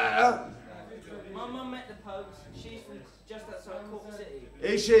mum met the Pogues. She's from just outside Cork City.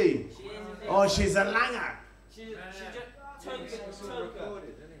 Is she? She is. Oh, she's a langer. She just Toker.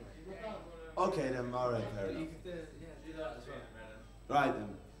 Okay then, alright, fair enough. Right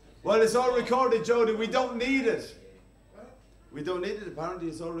then. Well, it's all recorded, Jody. We don't need it. We don't need it, apparently.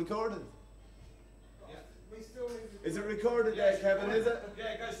 It's all recorded. Is it recorded there, Kevin? Is it?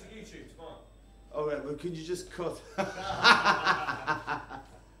 Yeah, it goes to YouTube tomorrow. Alright, well, could you just cut?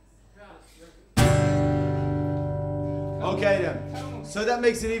 Okay then. So that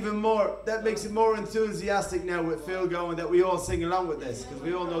makes it even more, that makes it more enthusiastic now with Phil going that we all sing along with this, because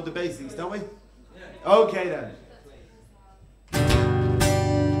we all know the basics, don't we? Okay then.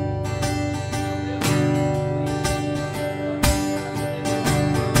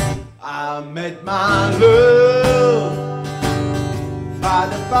 I met my love by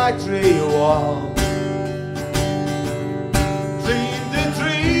the factory wall. Dreamed a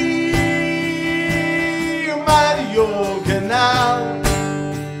dream by the old canal.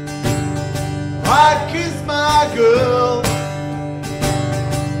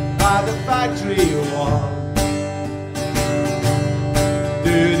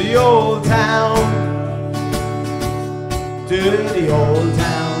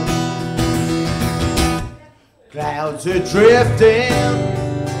 Clouds are drifting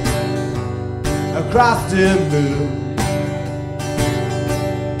across the moon.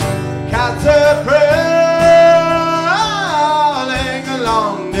 Cats are prowling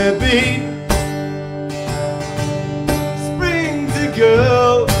along the beat. Springs a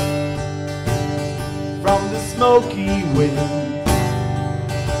girl from the smoky wind.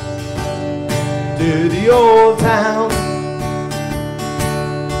 Dirty old town,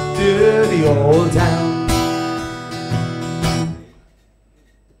 dirty old town.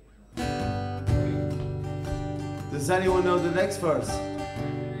 Does anyone know the next verse?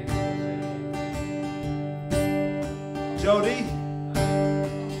 Jody,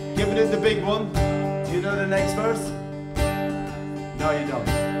 giving it the big one. Do you know the next verse? No, you don't.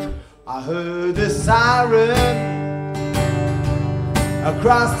 I heard a siren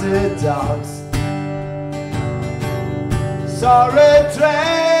across the docks. Saw a train,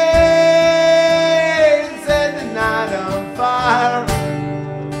 set the night on fire.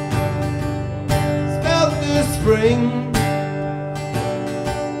 Smelled the spring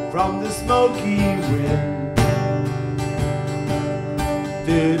from the smoky wind.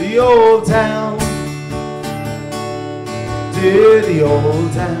 Dirty old town, dirty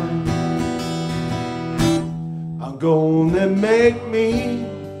old town. I'm gonna make me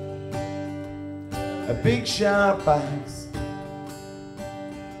a big sharp axe,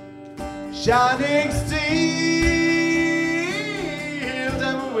 shining steel,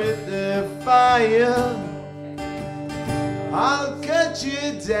 done with the fire. I'll cut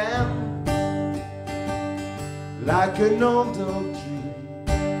you down like an old oak tree.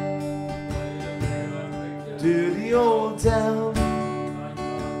 Dirty old town,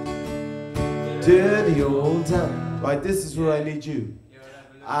 dirty old town. Right, this is where I need you.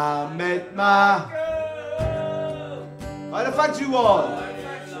 I met my... Why the fuck you all?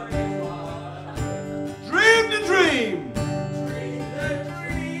 Dream the dream.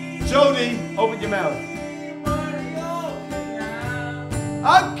 Jody, open your mouth.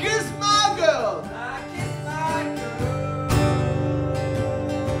 I kiss my girl.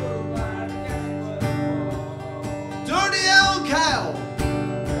 Dirty old cow.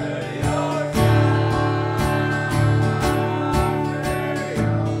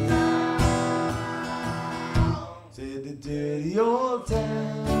 Dirty old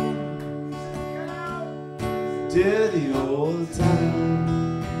town, dirty old town.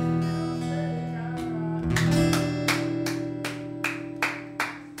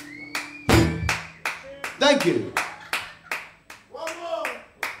 Thank you. One more.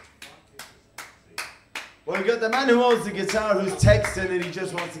 Well, we got the man who owns the guitar who's texting and he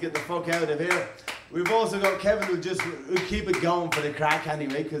just wants to get the fuck out of here. We've also got Kevin who'll keep it going for the crack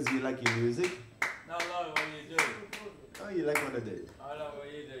anyway because you like your music. No, what you do. Oh, you like what I did? I know what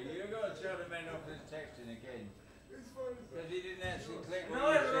you do. You've got to tell the man off his texting again. Because he didn't actually click what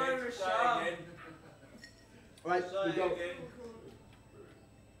No, you it's over said. Say shot. again. Right, Say we it go. again.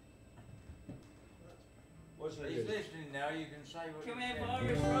 What's He's listening now, you can say what Can we you have said.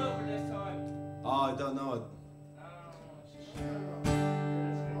 Irish Rover this time? Oh, I don't know it.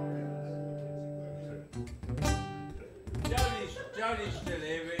 Jody's still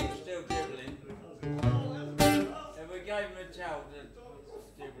here, but he's still dribbling. And we gave him a towel to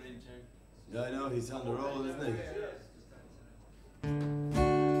dribble into. Yeah, I know, he's on the roll, isn't he?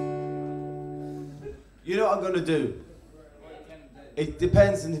 You know what I'm gonna do? It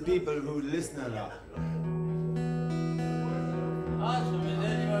depends on the people who listen or not. Ask them, is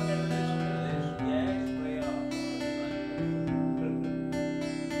anyone going to listen to this? Yes, we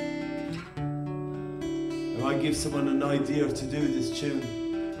are. I might give someone an idea to do this tune.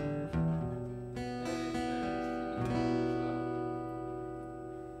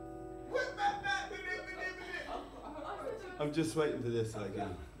 I'm just waiting for this, like.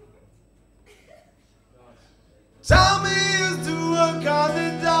 Tommy used to work on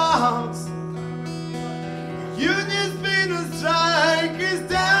the docks. Union's been a strike, he's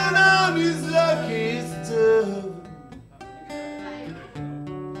down on his lucky stuff.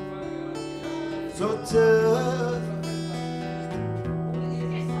 So tough.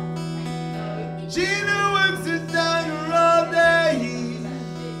 Gina works at diner all day,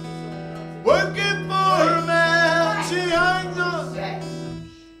 working for her man. She hangs on.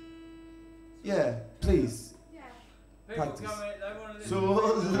 Yeah, please. People Practice. come in, they want to So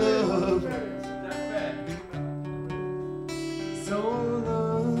listen love, to this. Is that fair? so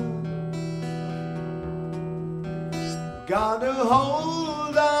love. Gotta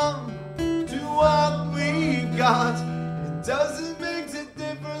hold on to what we've got. It doesn't make a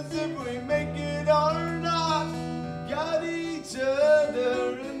difference if we make it or not. Got each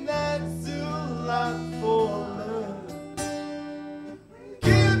other and that's a lot for love.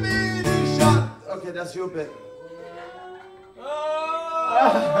 that's your bit.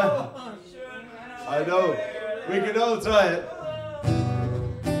 Oh! I know. We can all try it.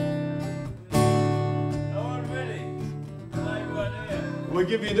 We'll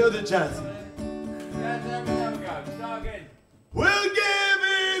give you another chance. We'll give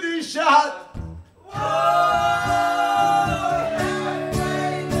it a shot.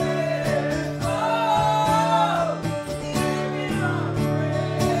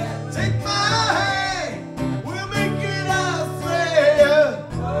 Take my hand, we'll make it our swear.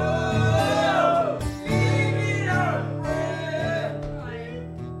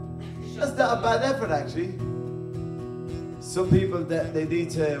 That's not a bad effort, actually. Some people that they need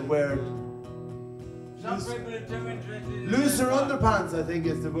to wear looser underpants, I think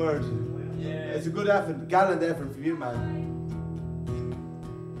is the word. Yeah. It's a good effort, gallant effort for you, man.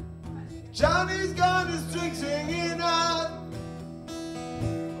 Johnny's got his string singing on.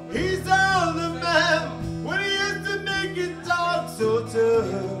 He's all the man when he used to make it talk so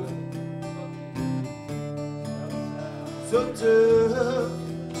tough. So tough.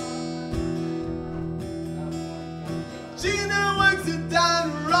 Gina works it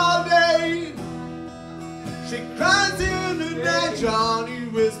down all day. She cries in the night. Johnny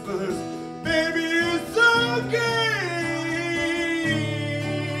whispers, baby, it's okay.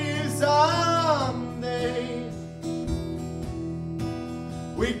 Someday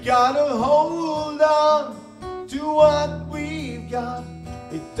we gotta hold on to what we've got.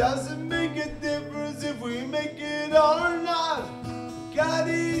 It doesn't make a difference if we make it or not. Got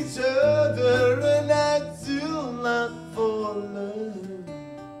each other and that's still not for love.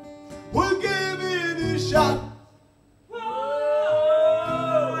 We'll give it a shot. Whoa,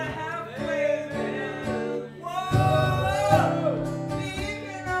 I have faith in you. Whoa,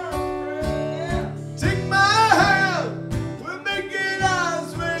 leaving on prayer. Take my hand, we'll make it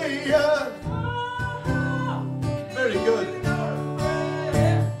ours way. Very good.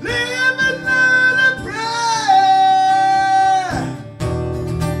 Live another prayer.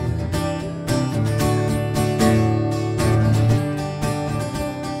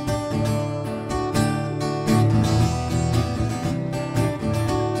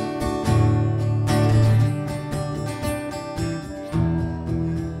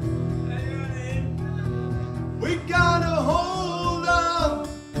 We gotta hold on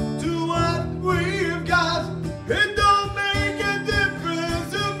to what we've got. It don't make a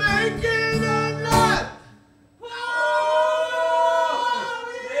difference to make it or not.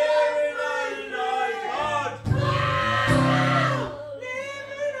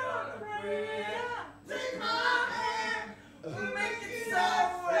 Take my hand, we'll make it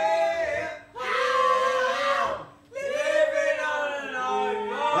so way.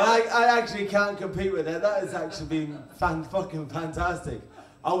 I actually can't compete with that. That has actually been fucking fantastic.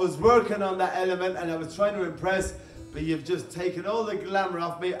 I was working on that element and I was trying to impress, but you've just taken all the glamour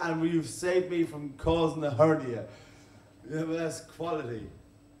off me and you've saved me from causing a hernia. Yeah, but that's quality.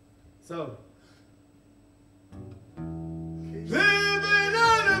 So, living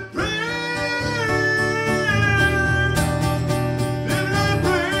on a prayer. Living on a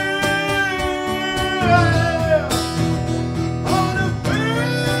prayer. On a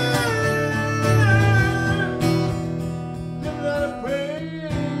prayer. Living on a prayer.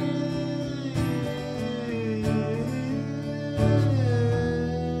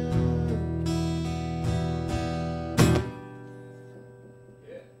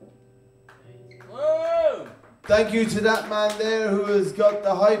 Whoa! Thank you to that man there who has got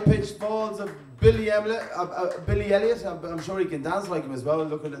the high-pitched falls of Billy Elliot. I'm sure he can dance like him as well,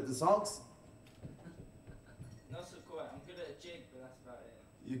 looking at the songs. Not so quite. I'm good at a jig, but that's about it.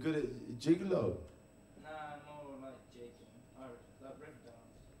 You're good at gigolo. Nah, more like jigging. Or like river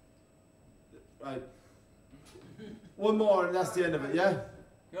dance. Right. One more and that's the end of it, yeah?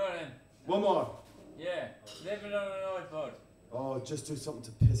 Go on then. One more. Yeah. Living on an iPod. Oh, just do something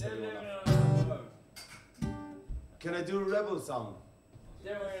to piss Living everyone off. on an iPod. Can I do a rebel song? Do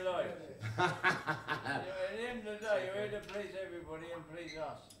what you like. At the end of the day, you're here to please everybody and please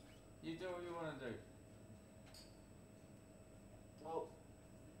us. You do what you want to do. Well,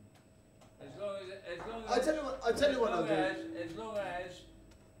 As long as I tell you what I'll do. As long as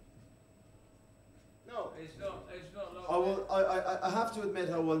No. it's not like I will. I have to admit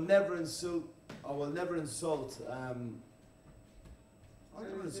I will never insult. I will never insult. I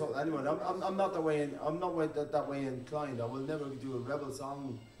never insult anyone. I'm not that way. I'm not that way inclined. I will never do a rebel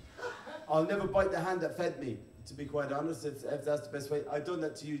song. I'll never bite the hand that fed me. To be quite honest, if that's the best way. I done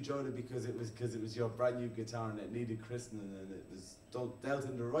that to you, Joda, because it was your brand new guitar and it needed christening and it was dealt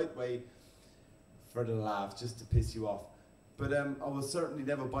in the right way for the laugh, just to piss you off. But I will certainly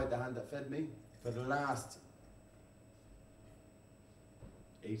never bite the hand that fed me. for the last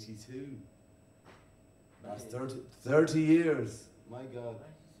 82, last 30 years. My God. 92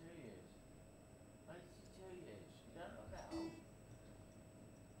 years. 92 years. You don't look that old.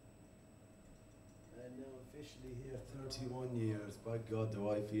 And now officially here 31 years. By God, do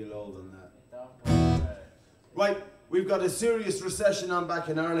I feel old on that. It don't work. Right, we've got a serious recession on back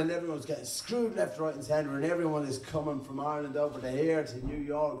in Ireland. Everyone's getting screwed left, right and centre, and everyone is coming from Ireland over to here, to New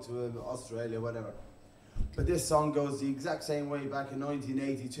York, to Australia, whatever. But this song goes the exact same way back in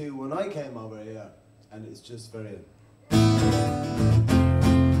 1982 when I came over here, and it's just very...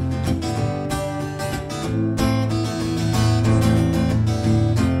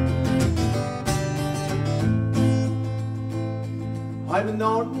 I'm an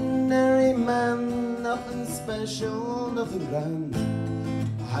ordinary man, nothing special, nothing grand.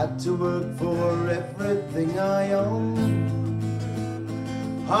 I had to work for everything I own.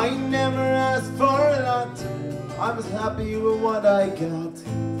 I never asked for a lot, I was happy with what I got.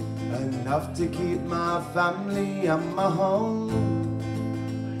 Enough to keep my family and my home.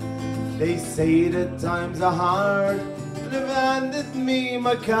 They say that times are hard, but they've handed me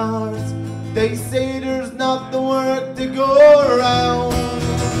my cards. They say there's not the work to go around.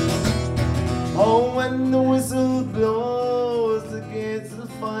 Oh, when the whistle blows, the gates will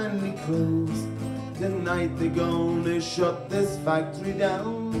finally close. Tonight they're gonna shut this factory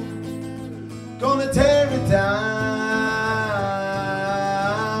down. Gonna tear it down.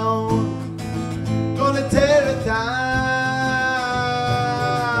 Gonna tear it down.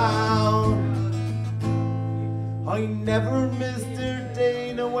 I never missed a day,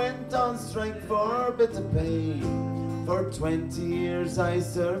 and I went on strike for better pay. For 20 years I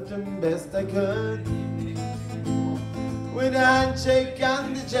served them best I could. With a handshake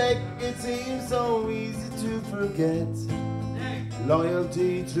and a check, it seems so easy to forget.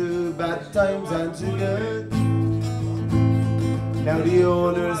 Loyalty through bad times and through good. Now the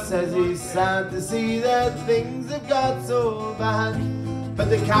owner says he's sad to see that things have got so bad, but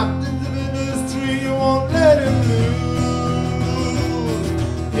the captains of industry won't let him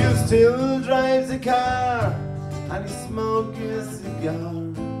lose. He still drives a car and he smokes a cigar,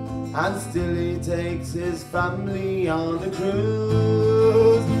 and still he takes his family on a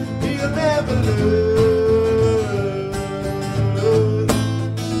cruise. He'll never lose.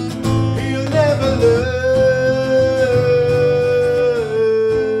 He'll never lose.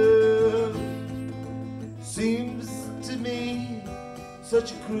 Seems to me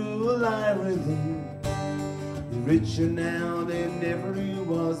such a cruel irony. The rich are now than ever he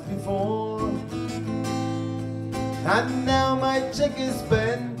was before. And now my check is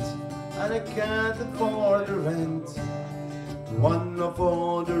spent, and I can't afford the rent. One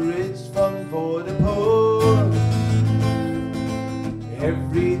for the rich, one for the poor.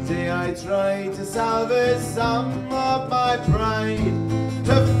 Every day I try to salvage some of my pride,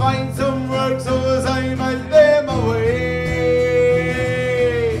 to find some work so as I might pay my way.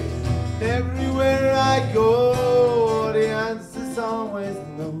 Everywhere I go, the answer's always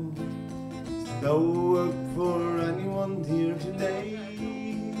no. There's no work for anyone here today.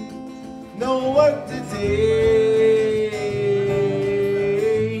 No work today.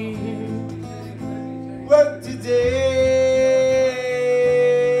 Work today.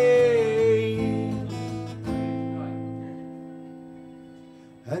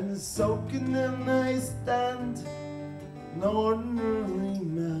 And soaking in I stand, an ordinary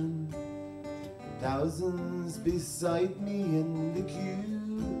man. Thousands beside me in the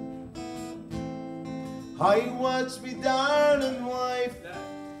queue. I watch me darling wife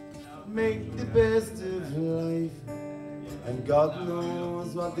make the best of life, and God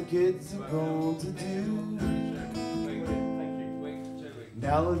knows what the kids are going to do.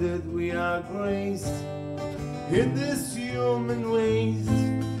 Now that we are graced in this human waste,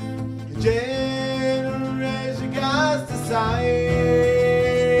 the generation got to decide.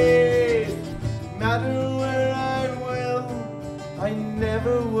 Matter where I will, I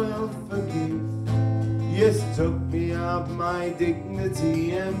never will forgive. You took me of my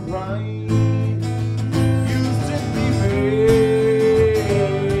dignity and pride. You stripped me bare,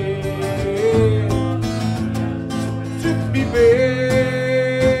 stripped me bare.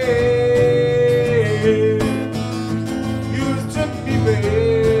 You stripped me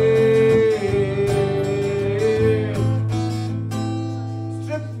bare,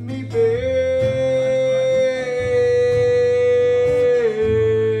 stripped me bare.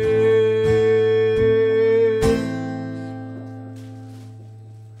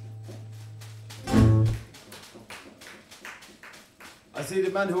 I see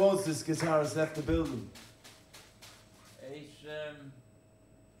the man who owns this guitar has left the building. He's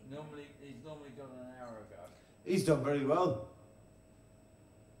He's normally gone an hour ago. He's done very well.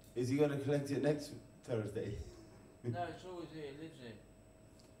 Is he going to collect it next Thursday? No, it's always here, it lives here.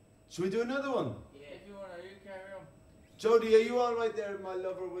 Should we do another one? Yeah. If you want to, you carry on. Jody, are you all right there, my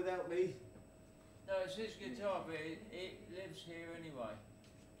lover, without me? No, it's his guitar, but it lives here anyway.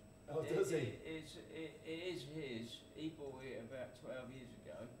 Oh, does he? It is his. He bought it about 12 years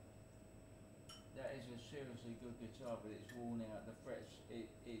ago. That is a seriously good guitar, but it's worn out. The frets,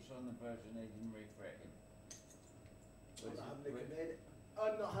 it's on the version they didn't refret it.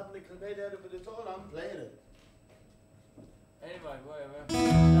 I'm not having a clip out of it at all. I'm playing it. Anyway, whatever.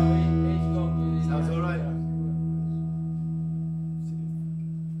 No, he's gone with his Sounds all right. guitar.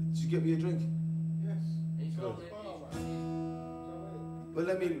 Did you get me a drink? Yes. He's Good. gone with Well,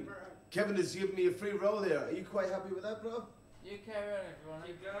 I mean, Kevin has given me a free roll here. Are you quite happy with that, bro? You carry on if you want to.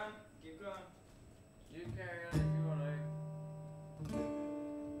 Keep going, keep going. You carry on if you want to.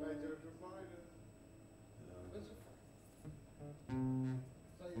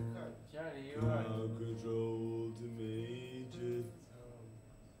 Charlie, you alright? Control to Major.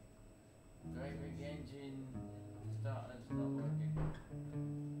 Great big engine starter's not working.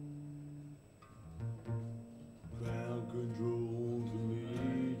 Ground control to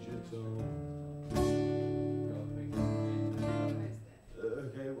Major Tom. Got a big engine.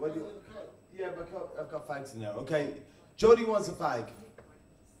 Okay, what do you... Yeah, I've got fags in there. Okay, Jody wants a fag.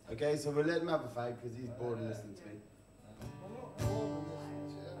 Okay, so we'll let him have a fag because he's bored of listening to me.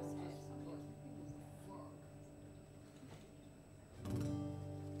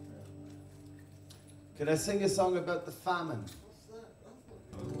 Can I sing a song about the famine?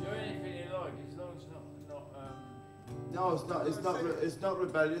 Do anything you like, as long as not No, it's not. It's not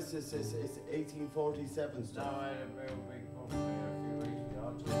rebellious. It's 1847 no, stuff. I had a real big problem here a few weeks ago.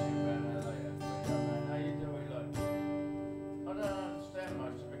 I'll talk to you about that later. Man, how you doing? Like, I don't understand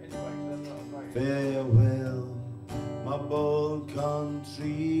much of it anyway, because I'm not a great. Farewell, my bold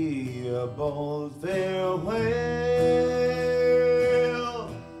country, a bold farewell.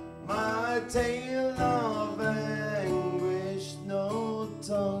 My tale of anguish no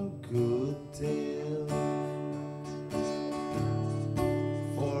tongue could tell.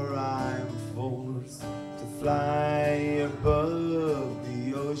 For I'm forced to fly above the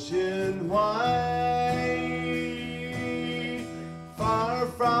ocean wide, far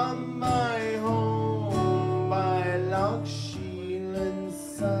from my home by Loch Shielan's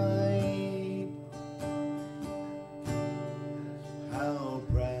side. How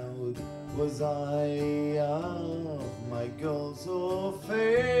proud was I of my girl so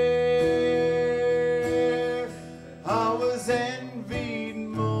fair. I was envied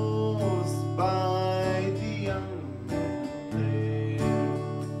most by the young men there.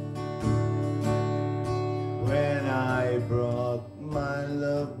 When I brought my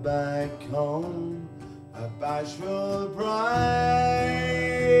love back home, a bashful bride,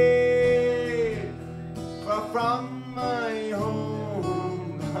 far from my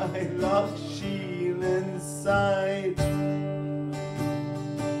home, my Loch Shielan's side.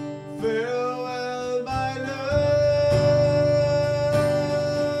 Farewell, my love,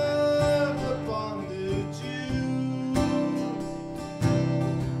 upon the dew.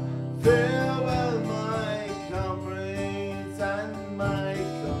 Farewell, my comrades and my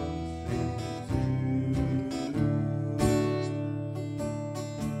country too.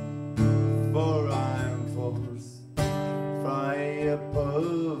 For I'm forced fly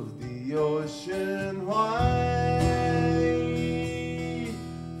above the ocean wide,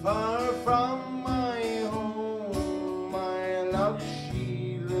 far from my home, my Loch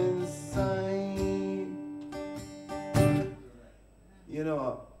Shielan's side. You know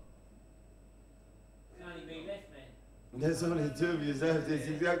what? Can only be left, man. There's only two of you left, it's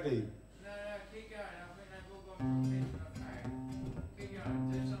exactly. No, keep going. I think they've all gone from this one. Keep going.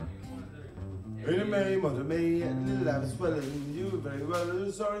 Do something you want to do. Rena Mary, Mother May, and little love swelling, you very well,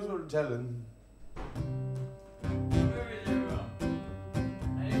 the stories were telling. Where is everyone?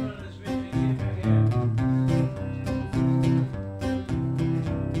 Anyone that's listening, get back here.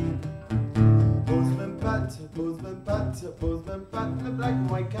 Postman Pat, Postman Pat, Postman Pat, the black and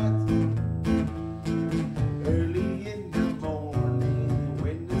white cat. Early in the morning,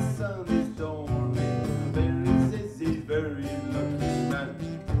 when the sun is dawning, Mary says he's very lucky man.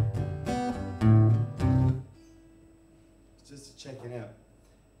 Just checking out.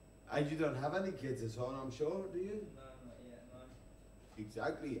 And you don't have any kids at all, I'm sure, do you? No, not yet, no.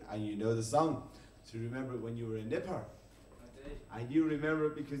 Exactly, and you know the song. So remember it when you were a nipper. I did. And you remember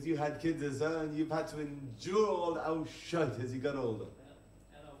it because you had kids as well, and you've had to endure all the shite as you got older.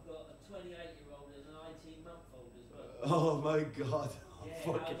 And I've got a 28-year-old and an 18-month-old as well. Oh my God. Yeah.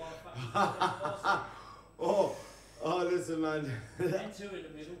 fucking. How Oh, listen, man. and two in the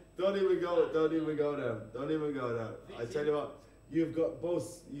middle. Don't even go there. Don't even go there. I tell you what, you've got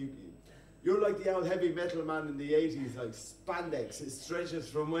both. You're like the old heavy metal man in the 80s, like spandex. It stretches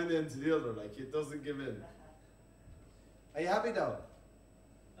from one end to the other, like it doesn't give in. Are you happy though?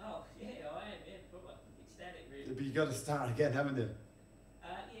 Oh, yeah, I am, yeah, proper ecstatic, really. But you got to start again, haven't you?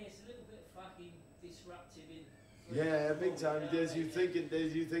 Yeah, it's a little bit fucking disruptive in. Yeah, big time. There's you thinking,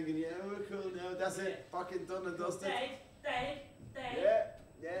 yeah, we're cool now. That's it. Fucking done and dusted. Dave.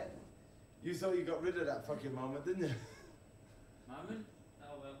 Yeah. You thought you got rid of that fucking moment, didn't you? Moment?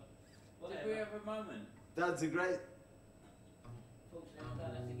 Oh, well. Did we have a moment? That's a great. Fortunately, I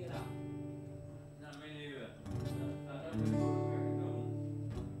don't have to get up. No, me neither. I don't have to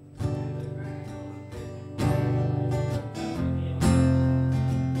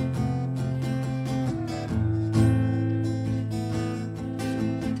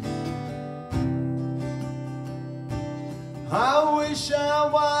I wish I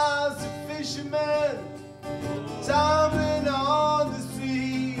was a fisherman, tumbling on the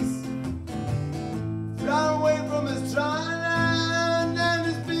seas, far away from his dry land and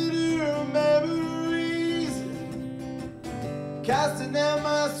his bitter memories, casting out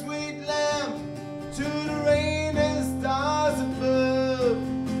my sweet lamp to the rain and stars above.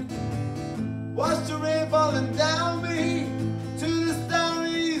 Watch the rain falling down me to the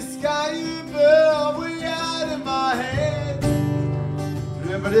starry sky above. We out in my head.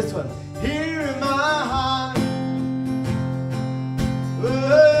 Remember this one? Here in my heart.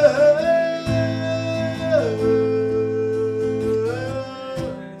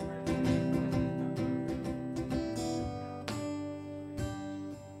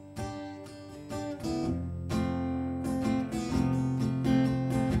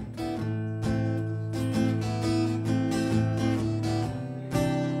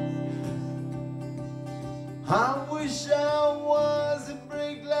 I wish I was a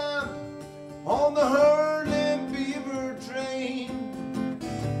brake lamp on the hurling beaver train,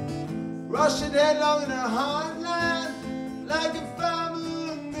 rushing headlong in a heartland like a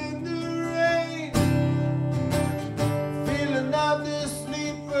famine in the rain, feeling out the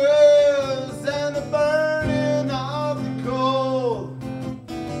sleepers and the burning of the cold.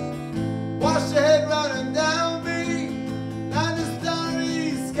 Wash the head running down me like the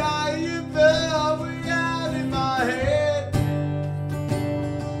starry sky above. We out in my head,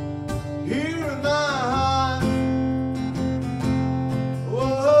 here in my heart.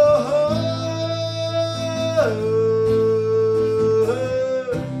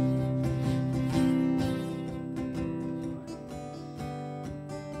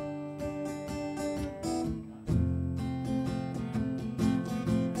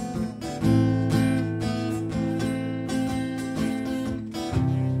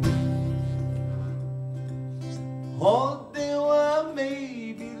 All day while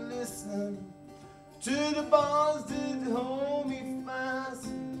maybe listen to the bonds that hold me fast,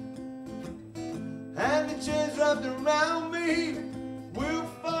 and the chains wrapped around me will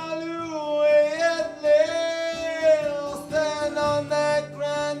follow away at last. I'll stand on that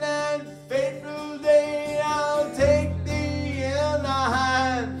grand and fateful day. I'll take thee in the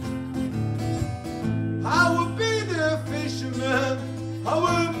hand. I will be the fisherman. I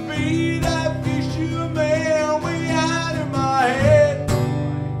will be that fisherman. We out in my head,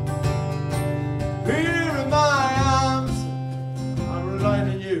 here in my arms. I'm relying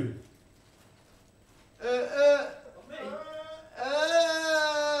on you.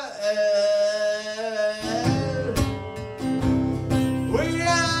 We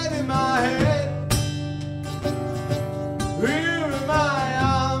out in my head, here in my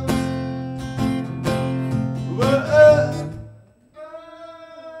arms.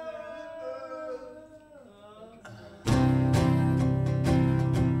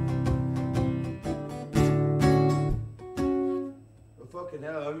 Fucking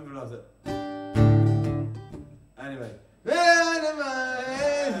hell, I don't even know it. Anyway. Out in my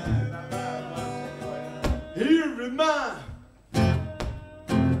head, here in my.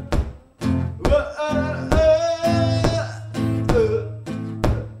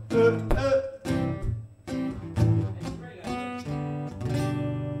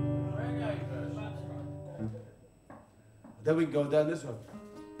 Then we can go down this one.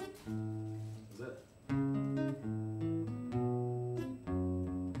 That's it.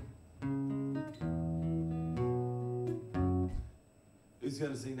 Who's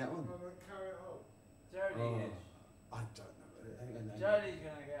going to sing that one? Jody Oh, is. I don't know. Hang on. Jody's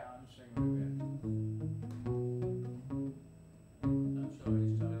gonna get on and sing with you. I'm sure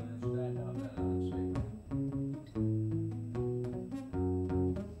he's trying to stand up there and sing.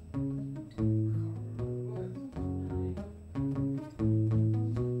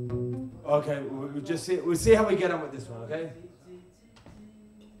 Okay, we'll see how we get on with this one, okay?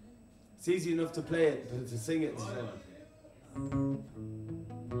 It's easy enough to play it, but to sing it,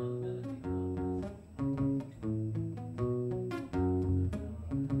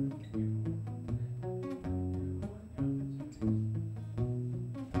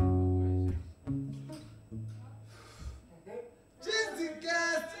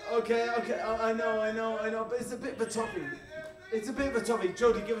 Okay, I know, but it's a bit of a toughie. It's a bit of a toughie.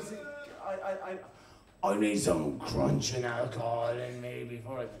 Jody, give us I need some crunching alcohol in me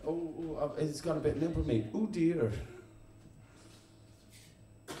before I... Oh, it's got a bit limp for me. Oh dear.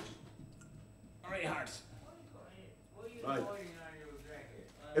 Very hard. Right.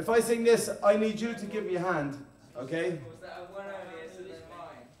 If I sing this, I need you to give me a hand, okay?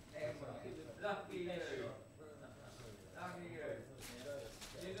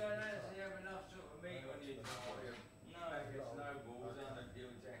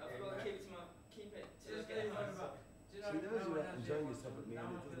 She knows you're enjoying yourself with me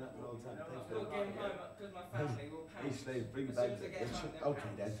and it doesn't happen all the time. Thanks very much. Because my family will pounce. Hey, Slade, bring it back. Okay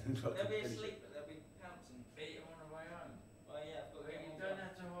then. They'll be asleep, but they'll be pouncing. Beat him on the way home. Oh yeah, I've got But you don't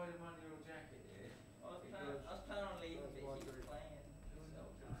have to hide him under your jacket, yeah? I was planning on leaving, but he keeps playing.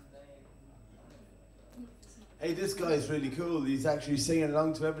 Hey, this guy's really cool. He's actually singing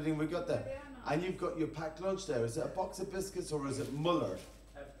along to everything we got there. And you've got your packed lunch there. Is it a box of biscuits or is it Muller?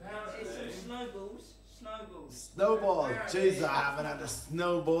 It's some snowballs. Snowball. Jeez, I haven't had a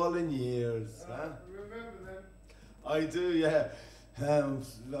snowball in years. Huh? Remember them? I do, yeah.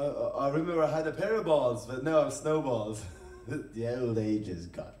 I remember I had a pair of balls, but now I'm snowballs. The old age has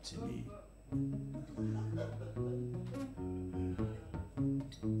got to me.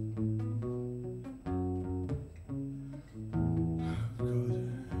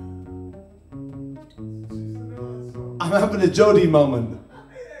 I'm having a Jody moment.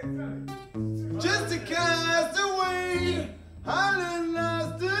 Just a castaway, island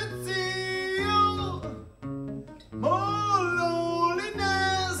lost at sea. More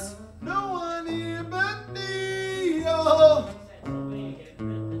loneliness, no one here but thee.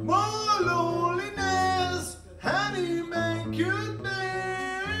 More loneliness, any man could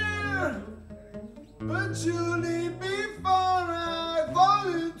bear. But surely before I fall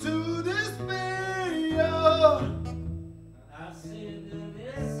into despair.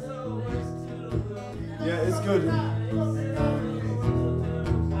 Yeah, it's good.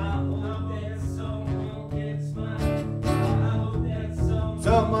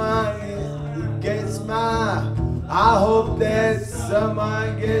 Someone gets my. I hope that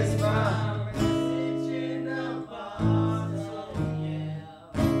someone gets my.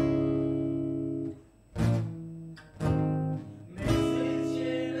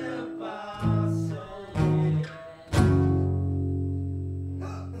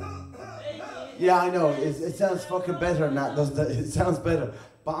 Yeah, I know. It sounds fucking better than that, doesn't it? It sounds better.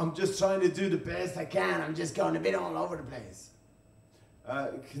 But I'm just trying to do the best I can. I'm just going a bit all over the place.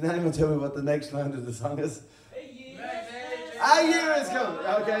 Can anyone tell me what the next line of the song is? A year is coming.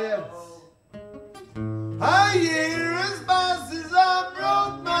 Okay, yeah. A year has passed since I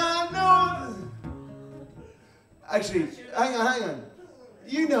broke my nose. Actually, hang on.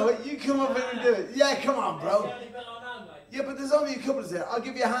 You know it. You come up here and do it. Yeah, come on, bro. Yeah, but there's only a couple there. I'll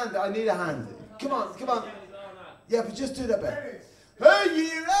give you a hand. I need a hand. Come on. Yeah, but just do that bit. A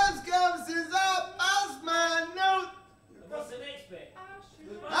year has come since I passed my note. What's the next bit?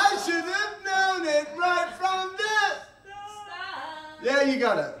 I should have known it right from the... Yeah, you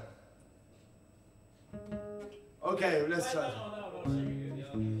got it. Okay, let's try.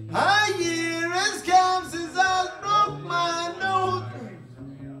 A year has come since I broke my note.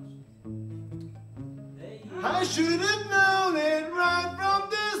 I should have known it right from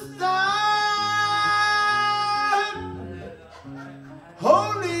the start.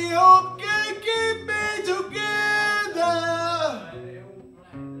 Only hope can keep me together.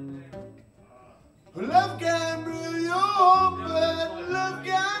 Love can bring your hope, but love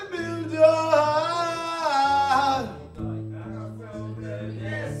can build your heart.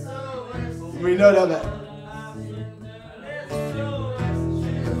 We know that, man.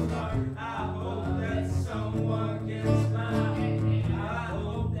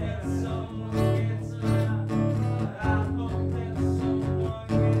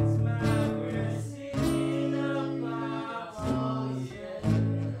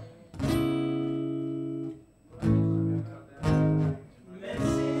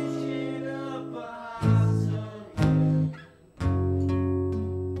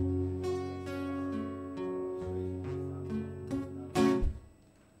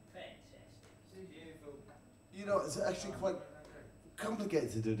 It's actually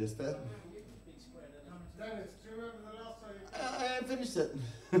complicated to do this, Ben. Dennis, do you remember the last time you... I finished it.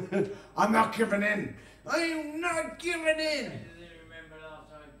 I'm not giving in. I'm not giving in. I didn't remember last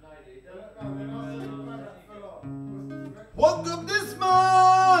time I played it. No, the last time you played that full on was... Woke up this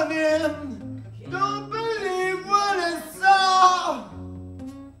morning, don't believe what I saw.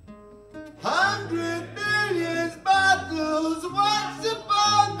 100 million bottles washed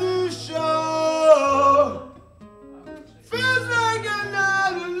upon the shore. Feels like I'm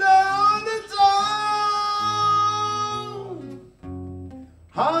not alone at all.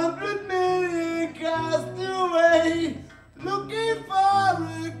 100 million cast away, looking for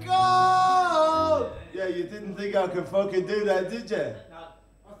a goal. Yeah, you didn't think I could fucking do that, did you?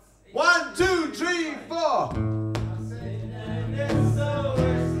 1, 2, 3, 4.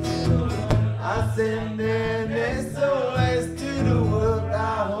 I send an SOS to the world. I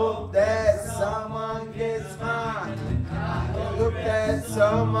hope that someone gets mine. I hope that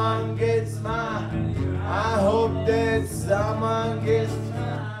someone gets mine. I hope that someone gets mine.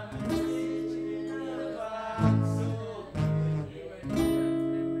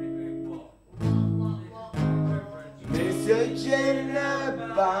 Message in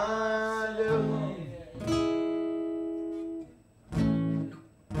a bottle.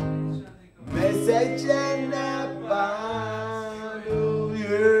 Message in a bottle,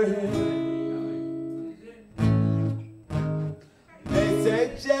 yeah.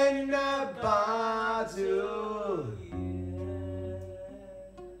 Message in a bottle.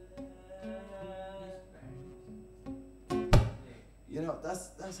 You know,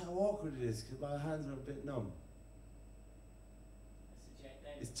 that's how awkward it is, because my hands are a bit numb.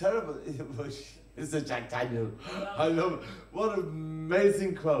 It's terrible. It's a Jack Daniel. I love it. What an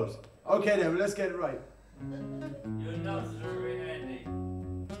amazing quote. Okay then, let's get it right. Your nose are very handy.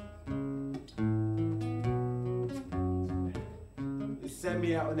 Send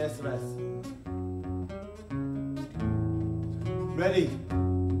me out an SMS. Ready?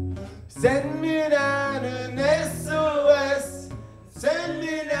 Send me down an SOS. Send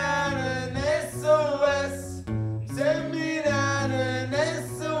me down an SOS. Send me down an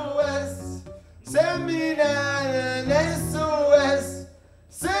SOS. Send me down an SOS.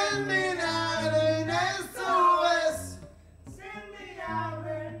 Send me down an SOS. Send me out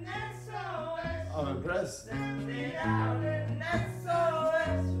an SOS. I'm impressed. Send me out an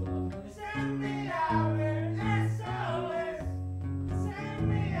SOS. Send me out an SOS. Send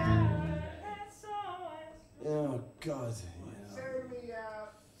me out an SOS. Oh God. Send me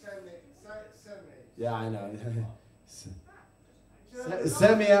out, send me. Yeah, I know.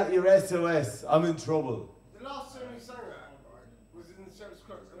 Send me out your SOS. I'm in trouble. The last time you sang that was in the show's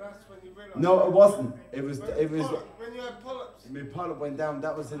script, and that's when you realised... No, it wasn't. It was. When you had polyps. My polyp went down.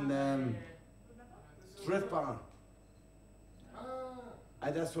 That was in Thrift Barn. Ah.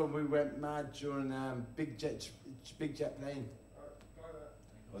 And that's when we went mad during big jet plane.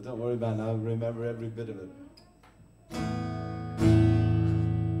 Well, don't worry about it. I'll remember every bit of it.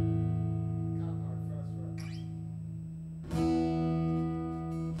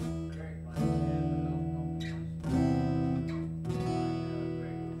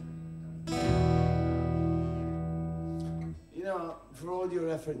 You know, for all your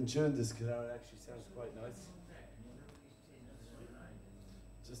effort in tuning this guitar, it actually sounds quite nice.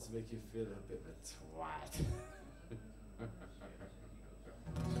 Just to make you feel a bit of a twat.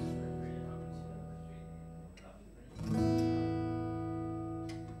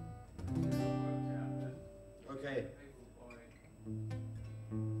 Okay.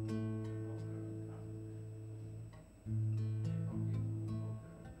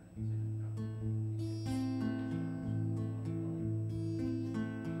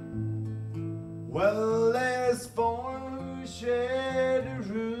 Well, there's 4 shared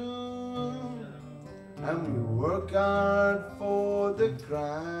room, and we work hard for the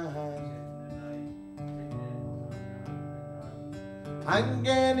grind. I'm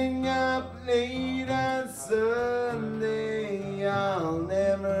getting up late on Sunday, I'll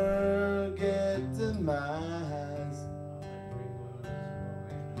never get to Mass.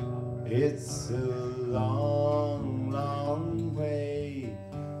 It's a long, long way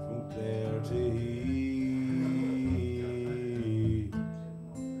from Clare to here.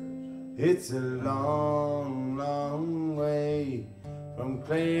 It's a long, long way from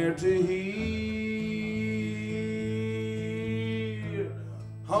Clare to here.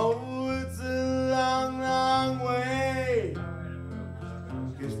 Oh, it's a long, long way.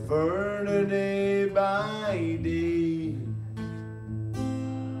 Gets further day by day.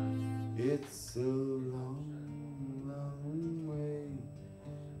 It's a long, long way.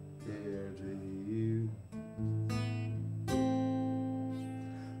 'Clare to you.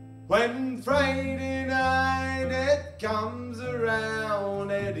 When Friday night it comes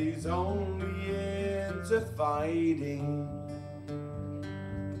around and he's only into fighting,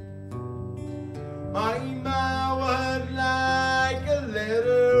 my ma would like a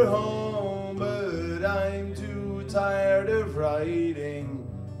letter home, but I'm too tired of writing.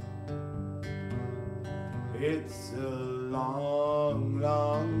 It's a long,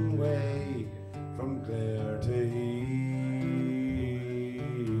 long way from Clare to here.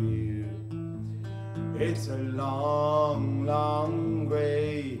 It's a long, long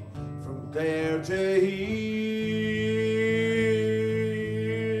way from Clare to here.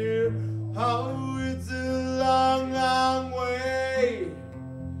 Oh, it's a long, long way.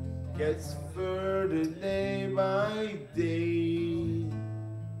 Gets further day by day.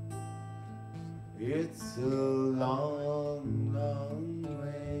 It's a long, long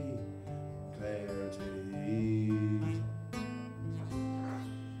way, Clare to here.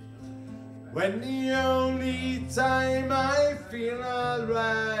 When the only time I feel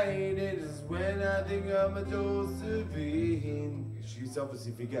alright is when I think of my Josephine. She's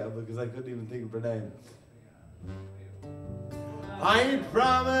obviously forgettable because I couldn't even think of her name. I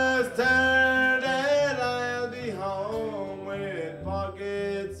promised her that I'll be home with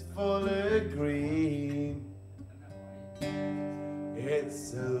pockets full of green.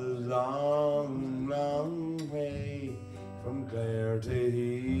 It's a long, long way from Clare to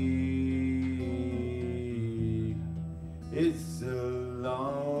here. It's a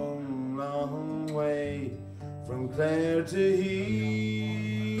long, long way from Clare to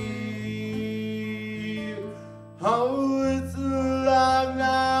here. Oh, it's a long,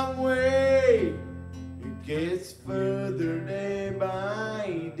 long way. It gets further day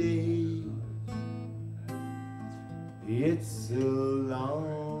by day. It's a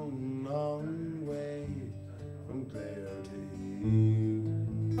long, long way from Clare to here.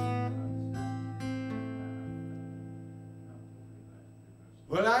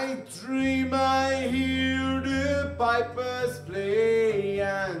 Well, I dream I hear the pipers play,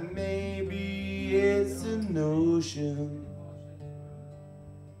 and maybe it's a notion.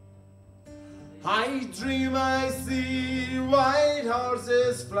 I dream I see white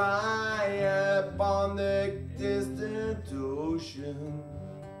horses fly upon the distant ocean.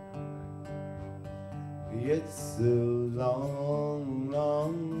 It's a long,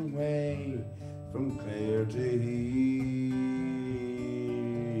 long way from Clare to here.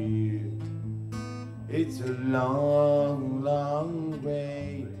 It's a long, long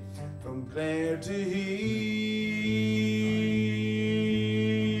way from Clare to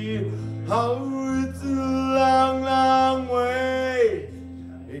here. Oh, it's a long, long way.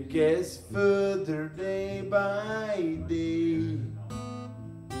 It gets further day by day.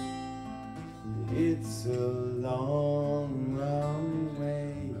 It's a long, long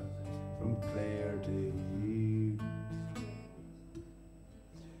way from Clare to here.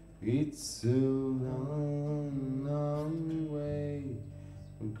 It's a long, long way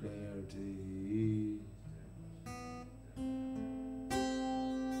from Clare to here.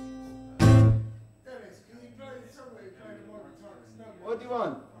 Dennis, can you play the song that you played on my guitar? What do you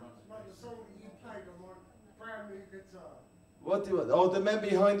want? Like the song that you played on my brand new guitar. What do you want? Oh, the man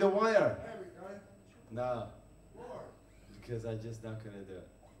behind the wire. There we go. No, Why? because I'm just not gonna do it.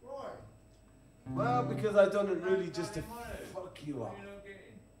 Why? Well, because I done it really just to fuck you up.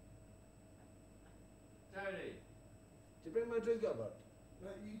 Tony, Did you bring my drink over?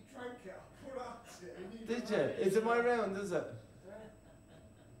 Like you drank it, I put up to it. And you Did you? Is it my round, is it?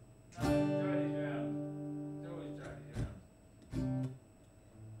 Tony's round. It's always Tony's round.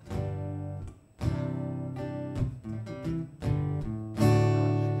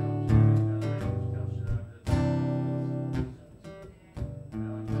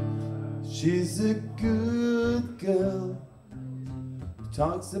 She's a good girl,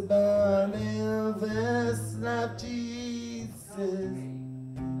 talks about Elvis, love Jesus,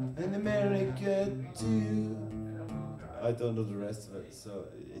 and America too. I don't know the rest of it, so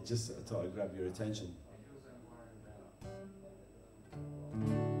it just I thought I'd grab your attention.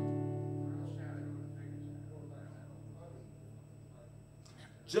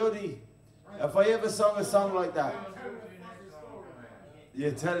 Jody, if I ever sung a song like that,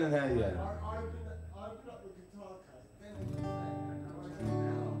 you're telling her, yeah. I opened up the guitar case, then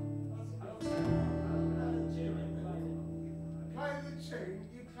play the tune,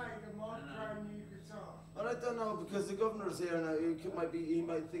 you played on my brand new guitar. Well, I don't know because the governor's here now. He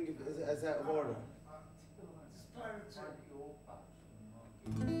might think of it as out of order. Just play the tune.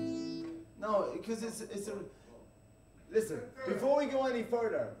 No, because it's a. Listen, before we go any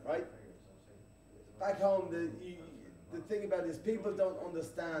further, right? Back home, the thing about it is people don't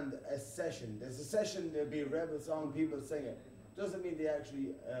understand a session. There's a session, there'll be a rebel song, people sing it. Doesn't mean they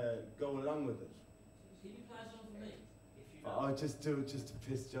actually go along with it. Can you play a song for me? If you I just do it just to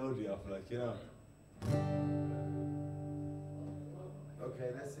piss Jodie off, like, you know.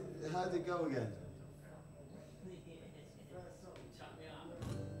 Okay, let's see. How'd it go again? Chuck me up.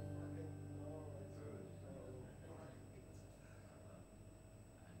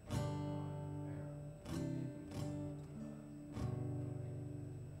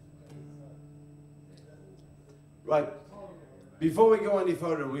 Right. Before we go any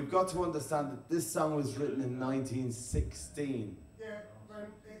further, we've got to understand that this song was written in 1916. Yeah, when it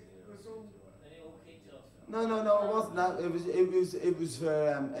was all. Then it all kicked off. No, it wasn't that. It was for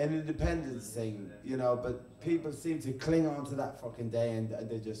an independence thing, you know. But people seem to cling on to that fucking day, and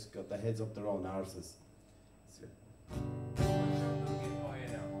they just got their heads up their own arses.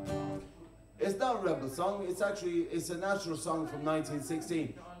 It's not a rebel song. It's a natural song from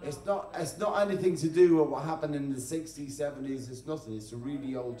 1916. It's not anything to do with what happened in the 60s, 70s. It's nothing. It's a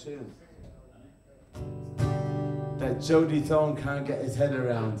really old tune that Jodie Thorne can't get his head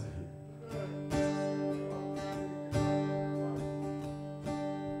around.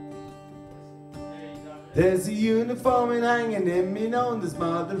 There's a uniform hanging in me known as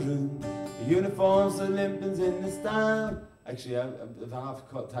mother room. A uniform so limping's in the style. Actually, if I have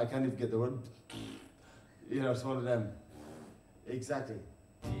cut, I can't even get the word. You know, it's one of them. Exactly.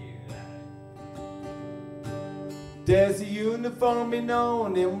 There's a uniform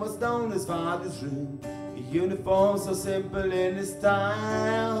known in what's known as father's room. A uniform so simple in its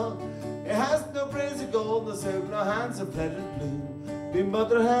style. It has no praise of gold, no silk, no hands of pleasant blue. My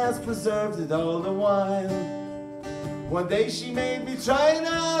mother has preserved it all the while. One day she made me try it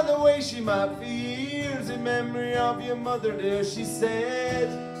out the way she might for years. In memory of your mother dear, she said.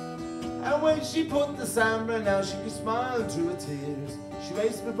 And when she put the samba, now she could smile through her tears. She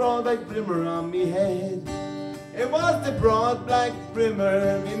raised me broad black brimmer on me head. It was the broad black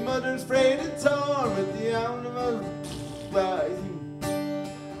brimmer, me mother's frayed and torn with the animal.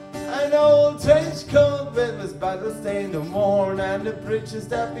 An old trench coat that was battle stained and worn, and the breeches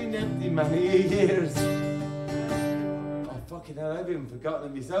that been empty many years. Oh fucking hell, I've even forgotten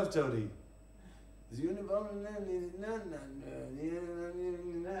it myself, Jodie.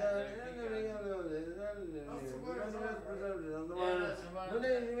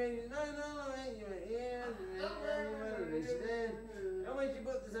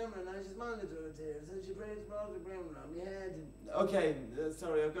 Okay,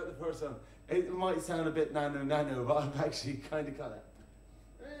 sorry, I've got the first one. It might sound a bit nano, but I've actually kind of got it.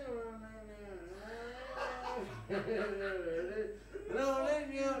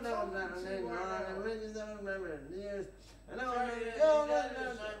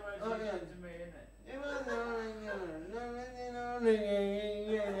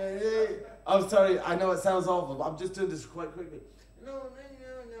 I'm sorry, I know it sounds awful, but I'm just doing this quite quickly.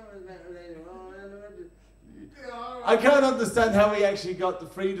 I can't understand how we actually got the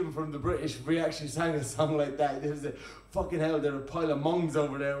freedom from the British if we actually sang a song like that. There's a fucking hell, there are a pile of Mongs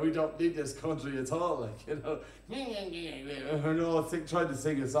over there. We don't need this country at all, like, you know. We're all trying to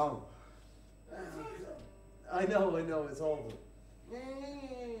sing a song. I know, it's awful.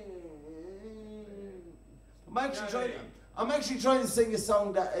 I'm actually trying to sing a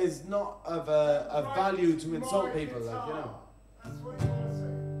song that is not of a value to insult people, like, you know. That's what you want to say.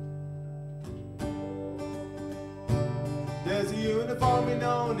 There's a uniform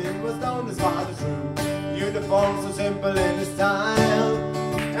known, it was known as father's room. Uniform so simple in its style.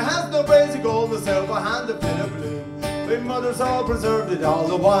 It has no brazen of gold, no silver hand of pin of bloom. My mother's all preserved it all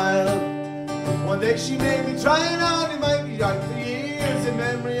the while. One day she made me try it out, it might be right for years. In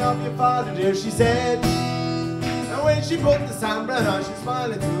memory of your father dear, she said. And when she put the samba on, she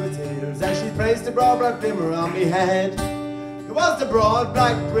smiled into her tears as she placed the broad black brimmer on me head. It was the broad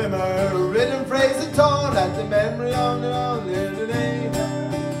black brimmer, written phrase and torn at the memory of the little name.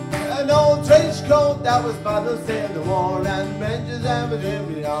 An old trench coat that was battle stained and worn, and benches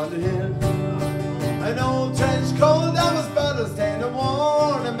evidently on the hill. An old trench coat that was battle stained and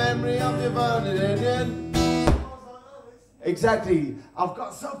worn, a memory of the violent Indian. Exactly. I've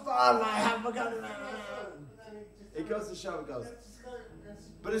got so far and I have forgotten. It goes to show it goes.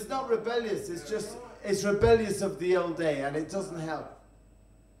 But it's not rebellious, it's rebellious of the old day, and it doesn't help.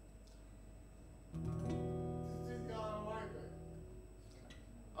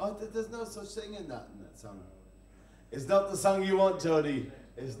 Oh, there's no such thing in that song. It's not the song you want, Jodie.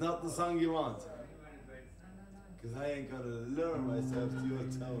 It's not the song you want. Because I ain't gonna lure myself to your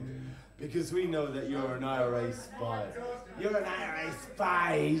tone. Because we know that you're an IRA spy. You're an IRA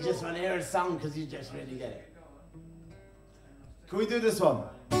spy. You just want to hear a song because you just really get it. Can we do this one?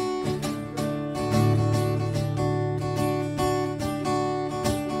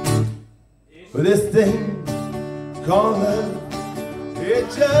 But this thing called love, it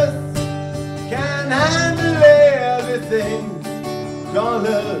just can't handle everything called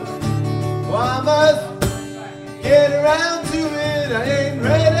love. Oh, I must get around to it, I ain't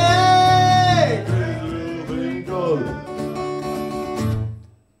ready. Crazy little thing called love.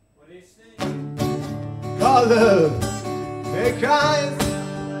 Called love, it cries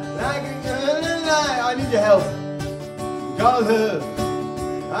like a girl in night. I need your help. Called love,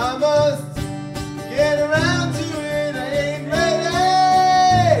 I must get around to it, I ain't ready.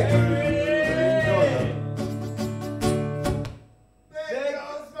 There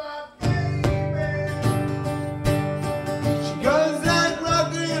goes my baby. She goes like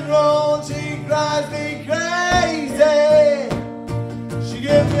rock and roll, she drives me crazy. She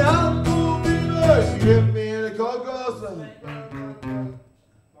gives me humble fever, she gives me the cocoa sun.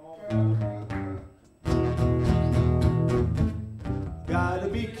 Gotta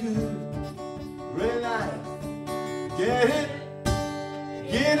be cool. Relax, get it,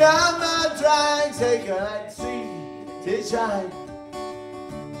 get out my drag, take a night seat, hitchhike,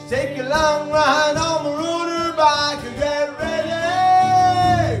 take a long ride on the rotor bike and get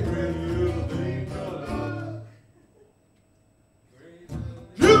ready. Crazy little thing called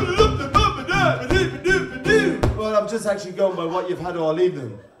love. Well, I'm just actually going by what you've had all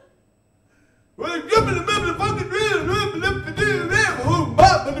evening. Well,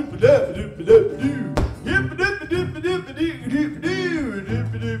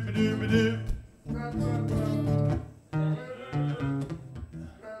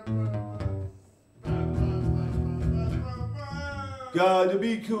 gotta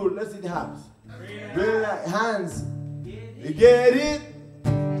be cool. Let's see the hands. Relax, hands. You get it?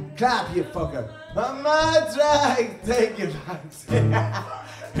 Clap, you fucker. On my track, take it back.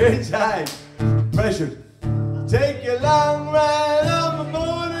 Good time. Pressure. Take a long ride on the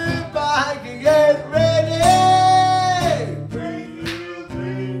motorbike and get ready. Crazy little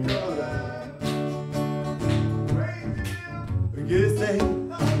thing called love. We get a thing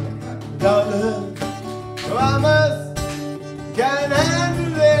called love. So I must can't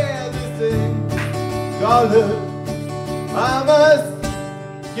handle this thing called love. I must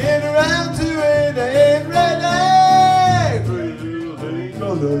get around to it, I ain't ready. Crazy little thing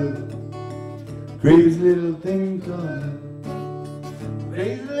called love. Crazy little thing called love.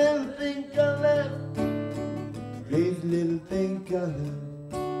 Crazy little thing called love. Crazy little thing called love.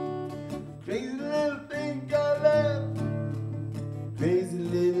 Crazy little thing called love. Crazy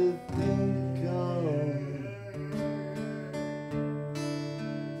little thing called love.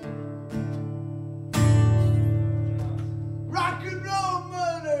 Rock and roll,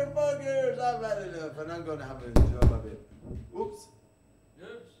 motherfuckers! I've had enough, and I'm gonna have an enjoy my bit. Whoops.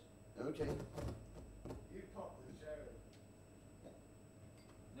 Oops. Okay. You pop the cherry.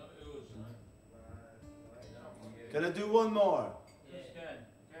 Not yours, no. Can I do one more? Yes, can.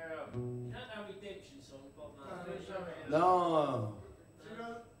 Carry on. You don't know redemption song, Bob Marley. Do something. No.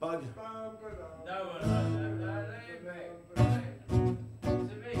 Bug. No one knows that. No, leave it.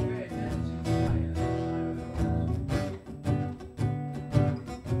 To be fair, that's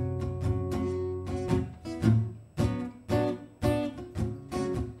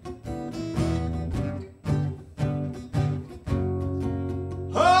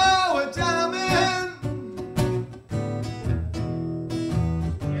Oh, we're jamming.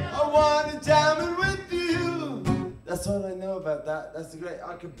 I wanna jam it with you. That's all I know about that. That's the great.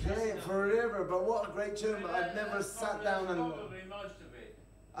 I could play it forever, but what a great tune. I've never sat down and. probably most of it.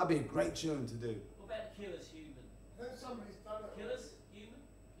 That'd be a great tune to do. What about Killers, Human? Then somebody's done it. Killers, Human?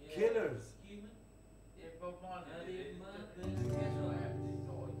 Yeah. Killers. Human? Yeah, Bob Marley How do did you it. mind Guess what happened? He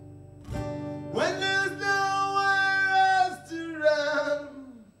died. When there's nowhere else to run,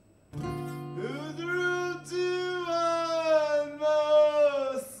 who's through to one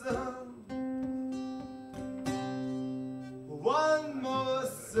more song? One more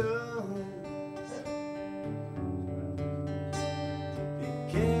song. You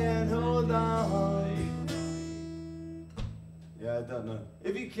can't hold on. Yeah, I don't know.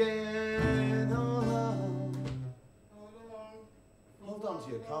 If you can't hold on, hold on to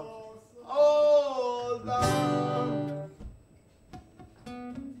your cock. Hold on.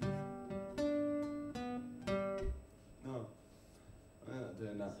 No, I'm not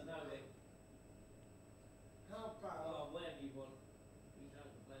doing that. So no, then. How about Oh, whatever you want. We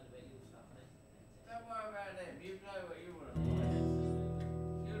don't complain about your stuff, mate. Don't worry about them. You play what you want to play.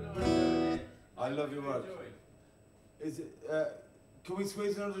 You're the one doing it. I love your work. Enjoy. Is it? Can we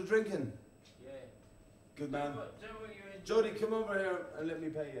squeeze another drink in? Yeah. Good man. Do what you Jody, come over here and let me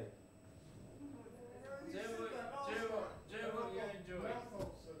pay you. Do what you enjoy.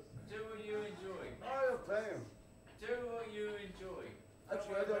 Do what you enjoy. I'll pay him. Do what you enjoy.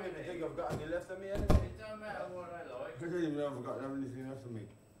 Actually, I don't even think I've got any left of me anyway. It don't matter what I like. I don't even know if I've got anything left of me.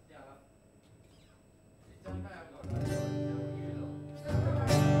 Yeah. It don't matter what I like. Do what you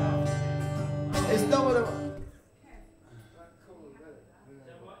like. It's not what I want.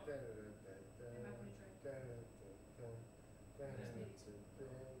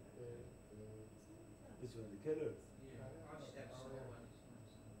 Which one, the killer?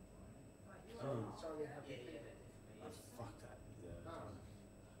 Fuck that. Yeah.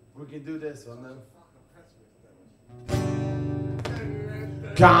 We can do this one then.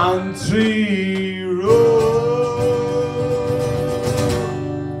 Country road,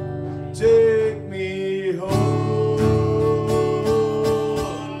 take me home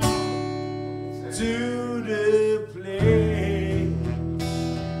to the place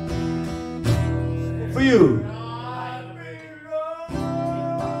for you.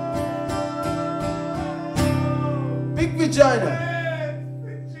 Big vagina.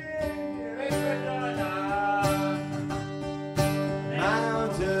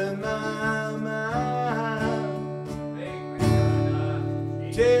 Mountain mama,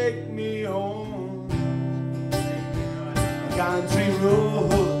 take me home. Country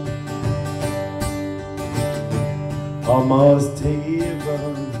road, almost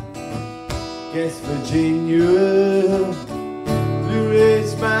heaven. Guess Virginia, Blue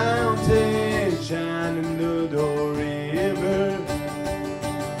Ridge Mountain, shining the river.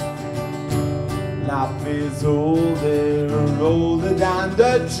 Life is older, older than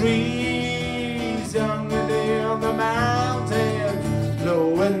the trees, younger than the mountains,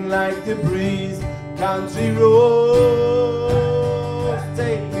 blowing like the breeze. Country roads,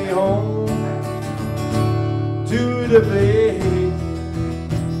 take me home to the place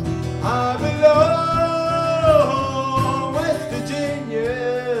I belong. West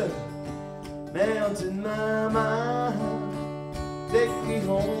Virginia, mountain mama, take me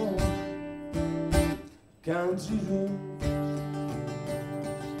home. Country road,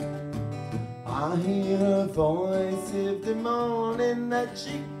 I hear her voice every morning that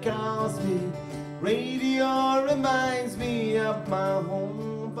she calls me. Radio reminds me of my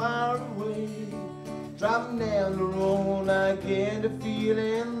home far away. Driving down the road, I get a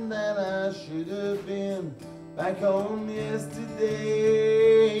feeling that I should have been back home yesterday.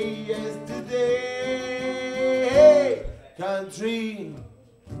 Yesterday, country.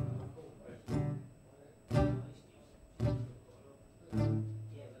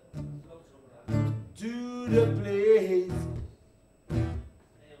 To the place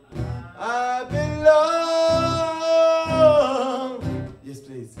I belong. Yes,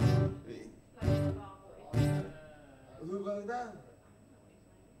 please. Who goes down?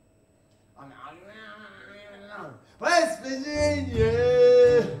 West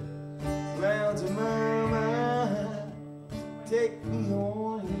Virginia, mountain mama, take me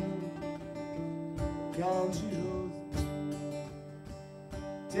home. Country roads,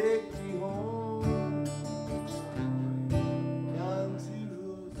 take me home. Country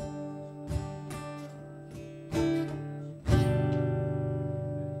roads.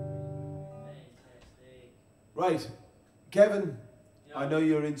 Right, Kevin, I know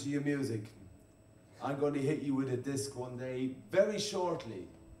you're into your music. I'm going to hit you with a disc one day, very shortly.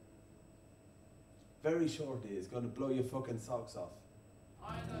 Very shortly. It's going to blow your fucking socks off.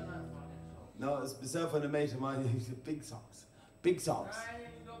 I don't know fucking socks. No, it's myself and a mate of mine. He's big socks. Big socks. I ain't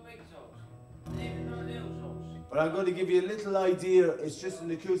even got big socks. I ain't even got little socks. But I'm going to give you a little idea. It's just an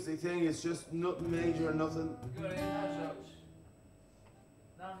acoustic thing. It's just nothing major or nothing. You got no socks.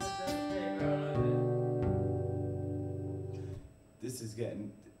 Nothing to say, girl, This is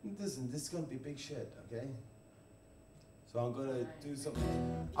getting. This is going to be big shit, okay? So I'm going to do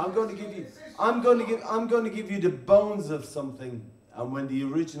something. I'm going to give you the bones of something, and when the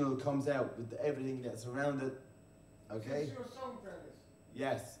original comes out with everything that's around it, okay? Is this your song, Dennis?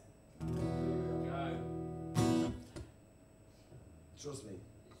 Yes. Go. Trust me.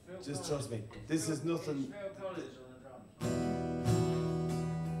 It's Phil Just Collins. trust me. This is nothing. It's Phil Collins on the drums.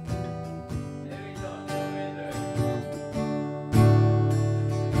 Every time, every day.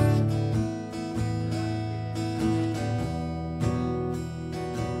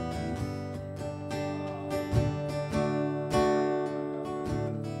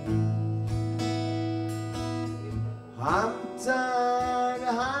 I'm tired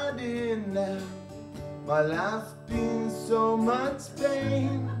of hiding now. My life's been so much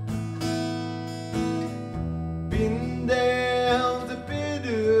pain. Been down the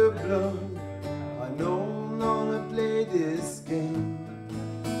bitter blood. I know not to play this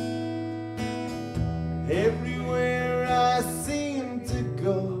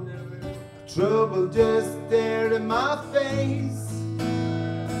Trouble just stared in my face.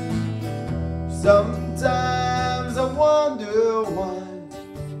 Sometimes I wonder why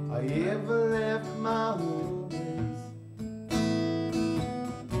I ever left my home place.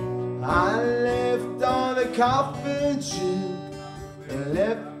 I left on a coffin ship and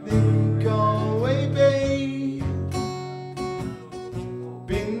left in Galway Bay.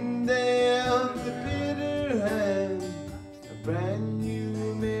 Been down the bitter hand, a brand new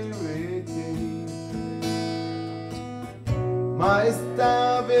American. My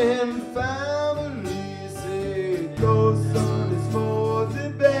starving family said your son is for the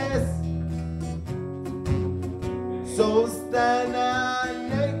best. So stand on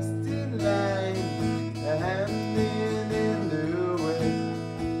next in line, a hand in the west.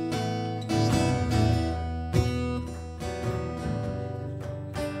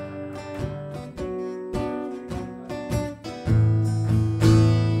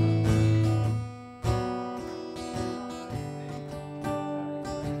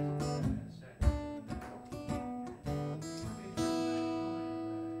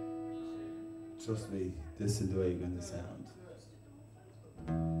 Trust me, this is the way you're gonna sound.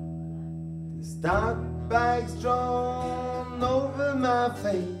 The stock bag's drawn over my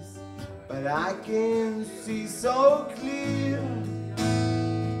face, but I can see so clear.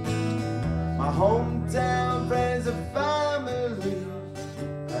 My hometown friends and family,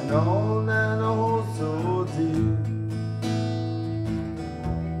 and all that I hold so dear.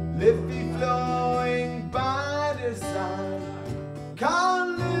 Liffey flowing by their side,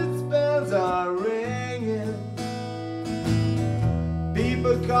 countless bells are ringing.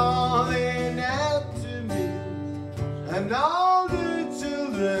 People calling out to me, and all the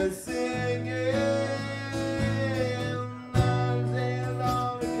children singing. I'm sailing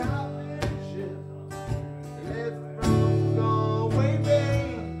on a coffin ship, left from Galway Bay.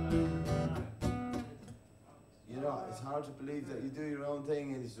 You know, it's hard to believe that you do your own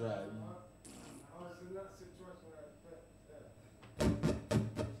thing in Israel.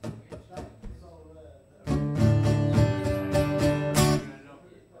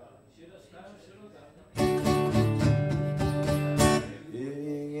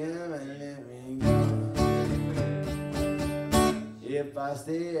 If I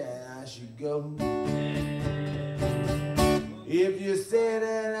stay, I should go. If you say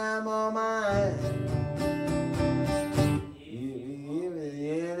that I'm on mine, give me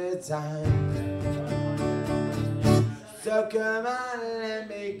any time. So come on, let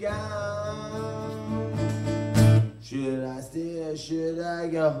me go. Should I stay or should I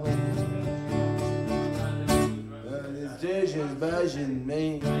go? This dish is buzzing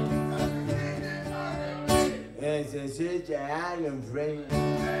me. It's a shit you I'm free.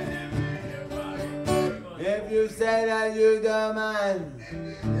 If you say that you don't mind,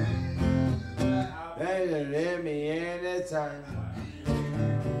 then you leave me anytime.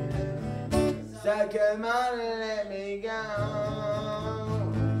 So come on and let me go.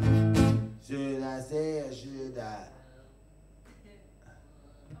 Should I stay or should I?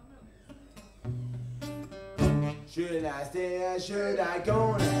 Should I stay or should I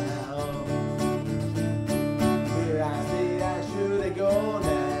go now? Should I stay or should I go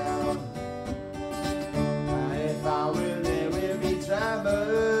now? And if I will, there will be trouble.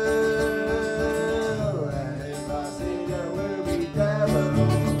 And if I say there will be trouble,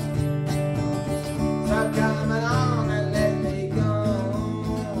 so come along and let me go.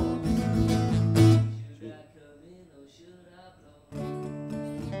 Should I come in or should I blow?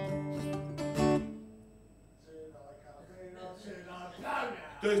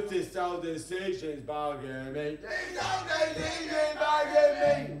 This is how the decisions bargain me. This is how the decisions bargain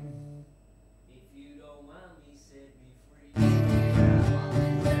me. If you don't mind me, set me free.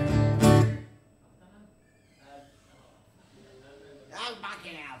 I'm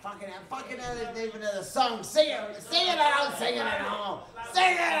fucking out is the name of the song. Sing it out, sing it at home. Sing it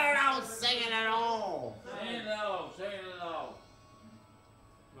out, sing it at home. Sing it all, sing it all.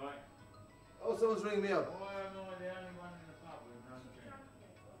 Right. Oh, someone's ringing me up. Why am I the only one in the pub with no drink?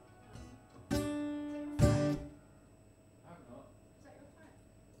 I'm not.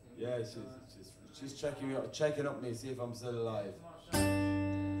 Yeah, she's checking me out, checking up me, see if I'm still alive.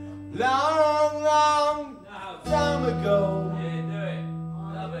 Long, long time ago. Yeah, do it.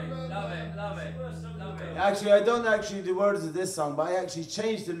 Love it, love it, love it, love it. Actually, I don't actually the words of this song, but I actually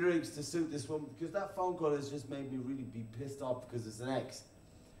changed the lyrics to suit this one because that phone call has just made me really be pissed off because it's an ex.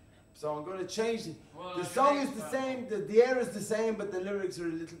 So I'm going to change it. Well, The like song an is ex, the but- same, the air is the same, but the lyrics are a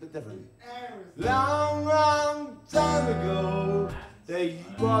little bit different. Long, long time ago, there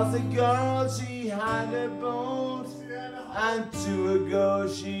was a girl, she had a boat, and to a girl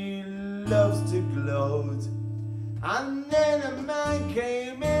she loves to gloat. And then a man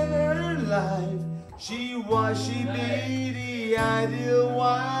came in her life. She be the ideal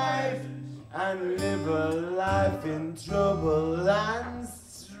wife, and live a life in trouble and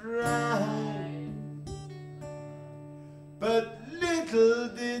strife. But little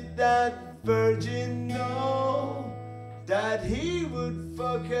did that virgin know that he would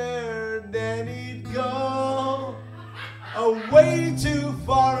fuck her, then he'd go away to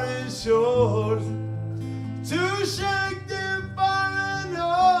foreign shores to shake them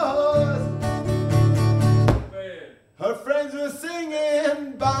foreigners. Her friends were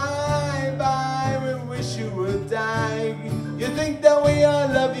singing, bye bye, we wish you would die. You think that we all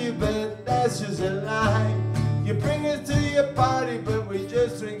love you, but that's just a lie. You bring us to your party, but we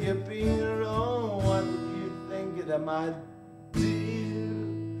just drink your beer. Oh, what do you think of my dear?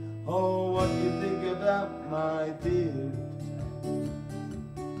 Oh, what do you think about my dear?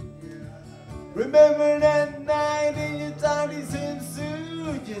 Remember that night in your tiny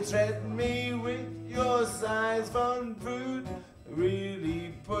swimsuit, you threatened me with your size fun fruit.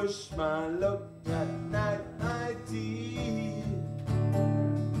 Really pushed my luck that night, my dear.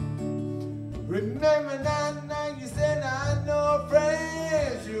 Remember that night you said I had no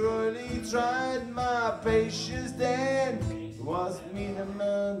friends. You only tried my patience then. It was me the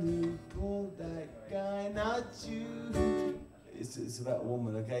man who pulled that guy, not you. It's about a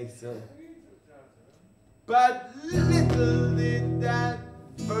woman, okay, so. But little did that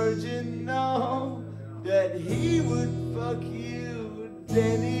virgin know that he would fuck you,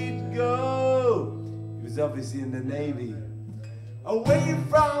 then he'd go. He was obviously in the Navy. Away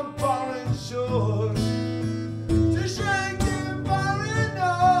from foreign shores to shake them foreign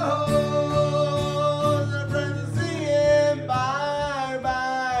doors. Our friends are singing, bye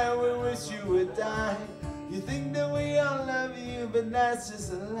bye, we wish you would die. You think that we all love you, but that's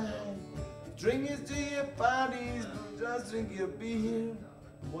just a lie. Drink us to your parties, but just drink your beer.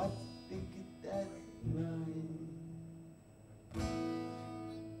 What think of that line?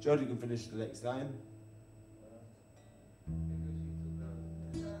 Jody can finish the next line.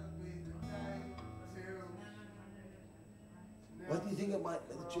 What do you think of my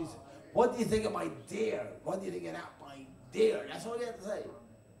Jesus? What do you think of my dear? What do you think of that, my dear? That's all you have to say.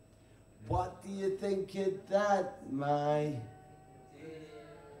 What do you think of that, my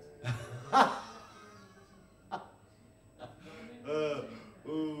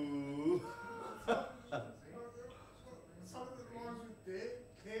ooh. Something that rhymes with dick,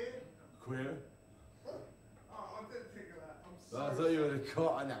 kid. Queer? Oh, I didn't think of that. I'm I sorry. thought you would have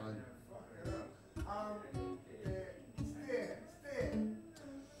caught on that one.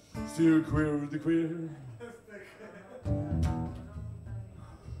 Still queer of the queer.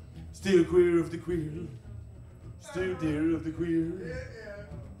 Still queer of the queer. Still dear of the queer.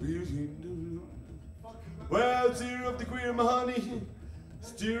 Well, steer of the queer, my honey.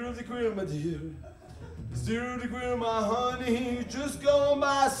 Steer of the queer, my dear. Steer of the queer, my honey. Just go and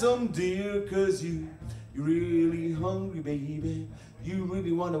buy some deer, 'cause you're really hungry, baby. You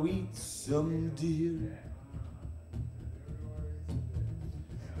really want to eat some deer.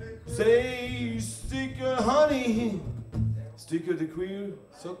 Say, stick of honey. Stick of the queer,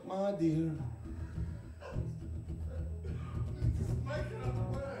 suck my dear.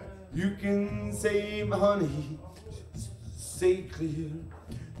 You can say, my honey, say clear.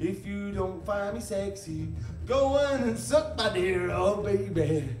 If you don't find me sexy, go on and suck my dear, oh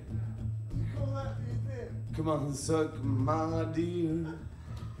baby. Come on, suck my dear.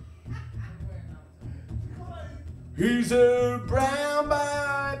 He's a brown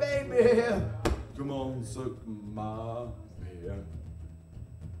boy, baby. Come on, suck my beer.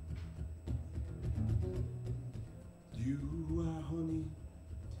 You are honey.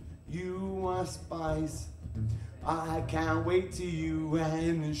 You are spice. I can't wait till you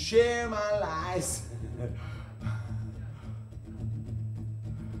and share my lies.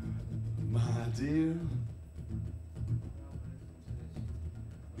 My dear,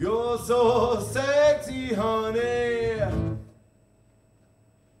 you're so sexy, honey.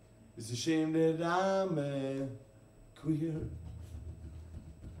 It's a shame that I'm a queer.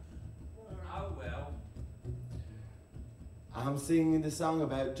 Oh well. I'm singing the song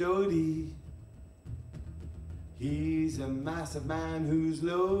about Jody. He's a massive man who's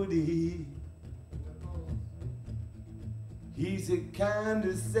loady. He's a kind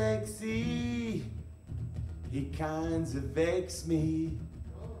of sexy. He kinds of vex me.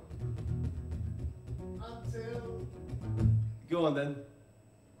 Until Go on then.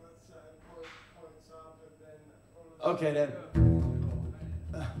 points up and then. Okay then.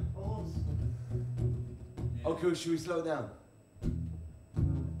 Pause. Okay, should we slow down?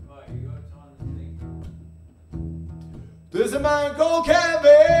 Right, you got There's a man called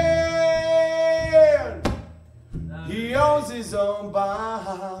Kevin. He owns his own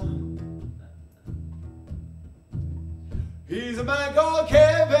bar. He's a man called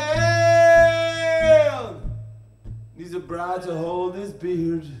Kevin. Needs a bride to hold his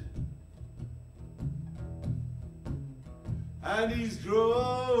beard. And he's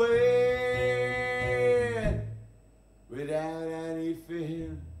growing without any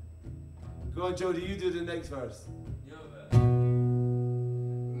fear. Go on, Jody, you do the next verse.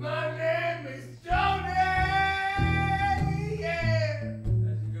 My name is Jody. Yeah.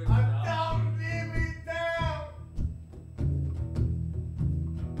 I'm down, leave me down.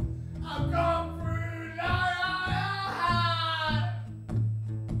 I've gone through life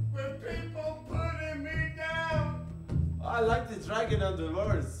with people putting me down. I like the dragging on the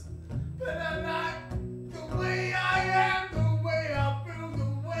words. But I like the way I am, the way I feel,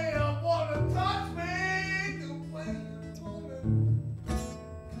 the way I wanna touch me, the way I wanna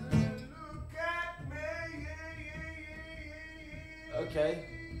look at me. Okay.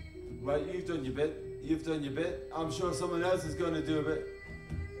 Right, you've done your bit. You've done your bit. I'm sure someone else is going to do a bit.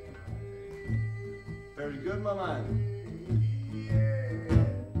 Very good, my man.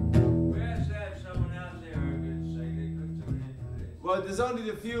 We have to have someone else there who could say they could tune into this. Well, there's only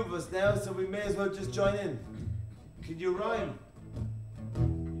a few of us now, so we may as well just join in. Can you rhyme?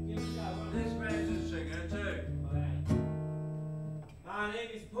 This man's a singer too. My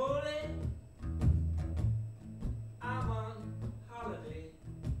name is Paulie. I'm on holiday.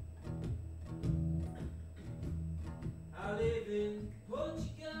 I live in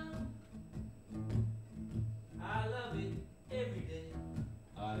Portugal. I love it every day.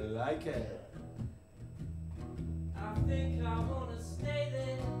 I like it. I think I wanna stay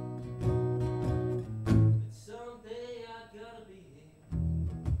there. But someday I gotta be here.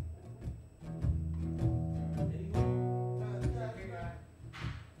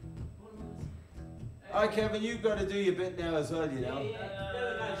 All right, Kevin, you've got to do your bit now as well, you know.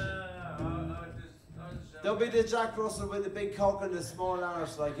 Don't be the Jack Russell with the big cock and the small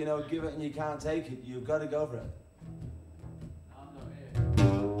arse, like, you know, give it and you can't take it. You've got to go for it. I'm not here.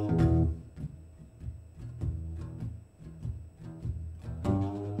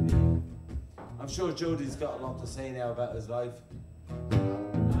 I'm sure Jody's got a lot to say now about his life. Oh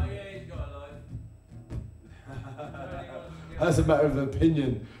yeah, he's got a life. That's a matter of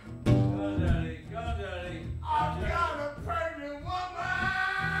opinion. Go on, Daddy. Go on, Daddy. I've got a pregnant woman.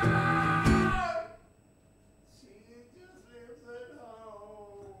 She just lives at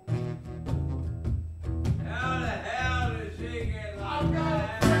home. How the hell did she get like I've got a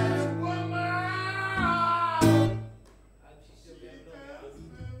that? pregnant woman. She just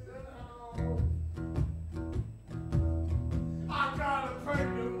lives at home. I've got a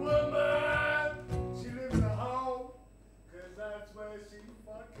pregnant woman. She lives at home. 'Cause that's where she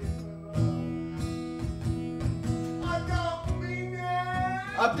fucking belongs. I don't mean it.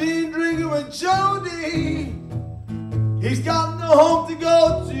 I've been drinking with Jody. He's got no home to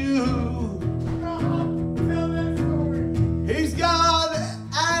go to. Tell that story. He's got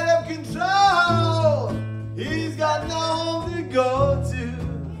out of control. He's got no home to go to.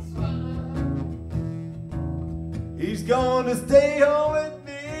 He's gonna stay home with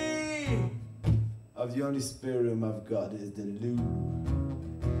me. Of the only spare room I've got is the loo.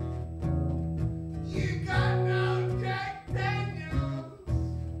 You got no Jack Daniels.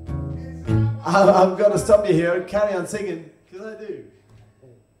 I'm gonna stop you here and carry on singing, because I do.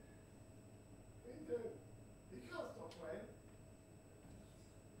 You can't stop playing.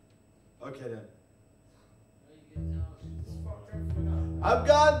 Okay then. It's fucked everything up. I've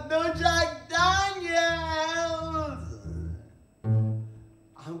got no Jack Daniels.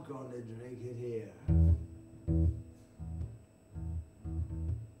 I'm gonna drink it here.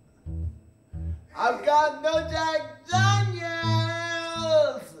 I've got no Jack Daniels.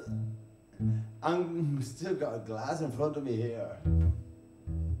 I'm still got a glass in front of me here.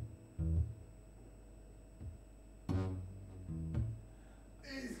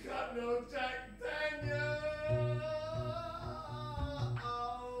 He's got no Jack Daniels.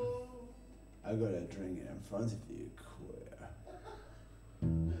 I got a drink in front of you, queer.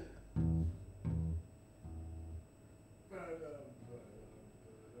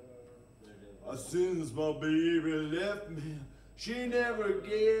 Since my baby left me, she never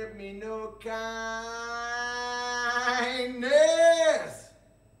gave me no kindness.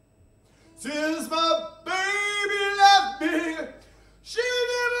 Since my baby left me, she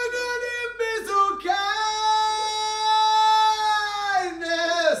never gave me so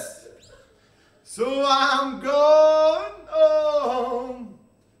kindness. So I'm going home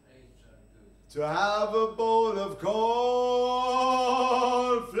to have a bowl of cornflakes.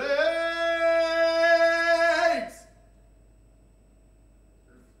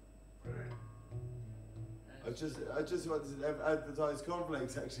 I just wanted to advertise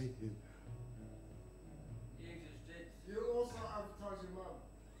cornflakes actually. You just did. You also advertise your mum.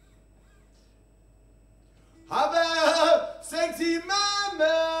 Have a sexy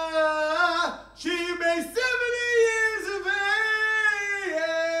mama. She may 70 years of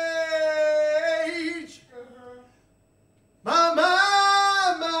age. My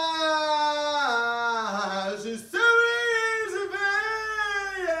mama, she's 70 years of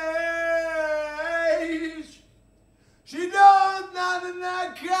age. She knows none of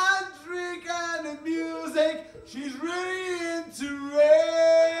that country kind of music. She's really into rage.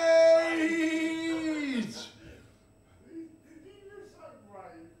 You're so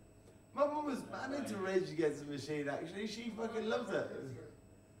brave. My mum was mad into Rage Against the Machine actually. She fucking loves it. I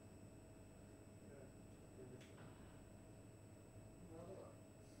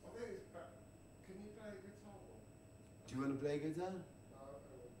think it's better. Can you play guitar? Do you want to play guitar? No,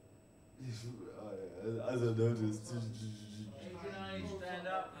 As I noticed. You can only stand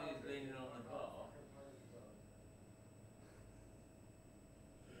up when he's leaning on the bar.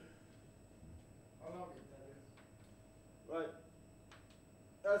 I love it, Dennis. Right.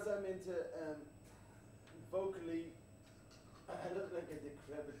 As I'm into vocally, I look like a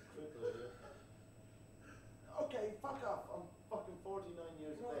decrepit cripple here. Okay, fuck off. I'm fucking 49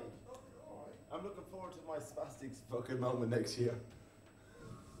 years of age. Alright. I'm looking forward to my spastics fucking moment next year.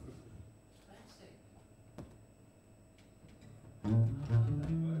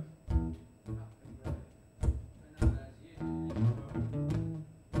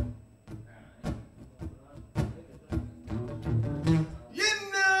 You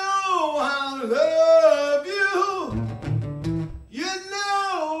know I love you. You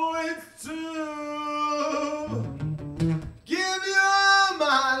know it's true. Give you all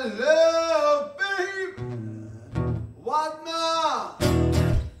my love, baby. What more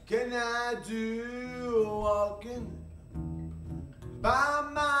can I do? Walking by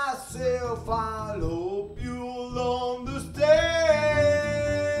myself, I hope you'll understand.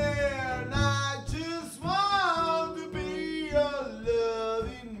 I just want to be a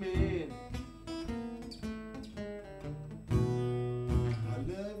loving man. I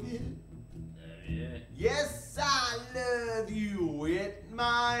love you. Yeah. Yes, I love you with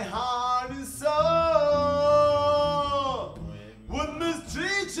my heart and soul. Wouldn't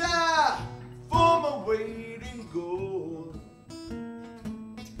mistreat ya for my weight in gold.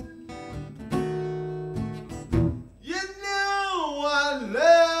 You know I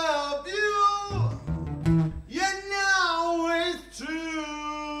love you. You know it's true.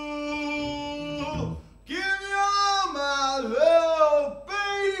 Give you all my love,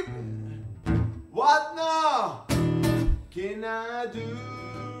 baby. What now can I do?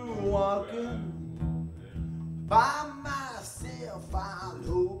 Walking by myself, I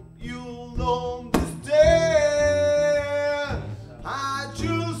hope you'll understand. I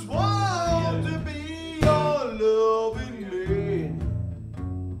just want to be your loving man.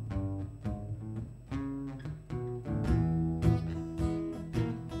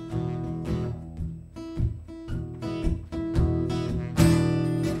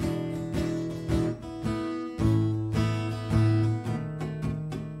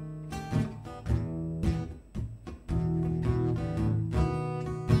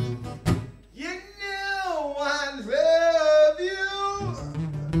 You know I love you.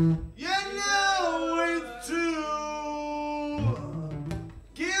 You know it's true.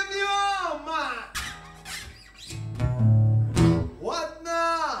 Give you all my. What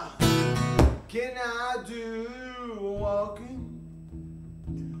now can I do? Walking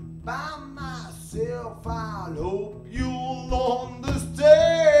by myself, I hope you'll understand.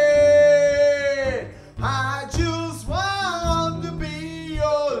 I just want to be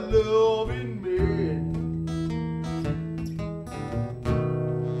your loving man.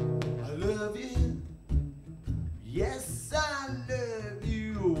 I love you. Yes, I love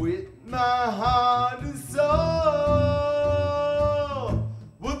you with my heart and soul.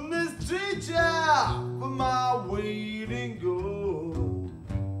 Wouldn't mistreat ya for my weight in gold.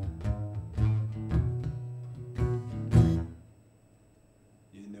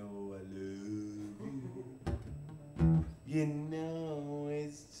 You know I love you. You know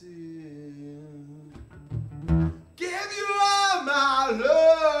it's true. Give you all my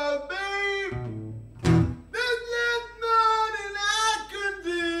love, babe. There's nothing I can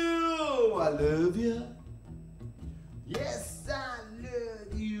do. I love you. Yes, I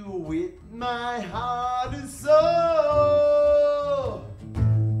love you with my heart and soul.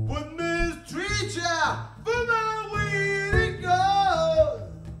 Wouldn't mistreat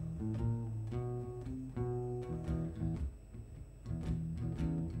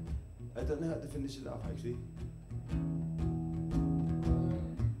finish it off actually.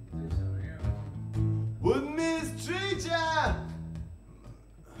 Do something else. Would mistreat ya,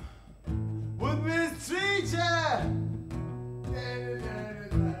 would mistreat ya.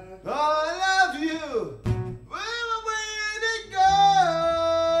 Oh, I love you. Well, where it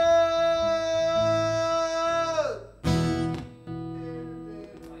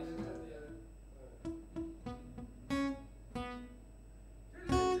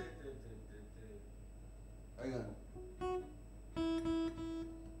Hang on.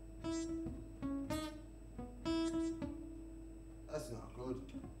 That's not good.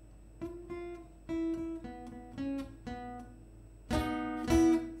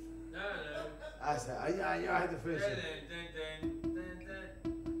 That's it. I had to finish it.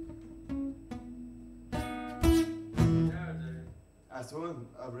 That's the one.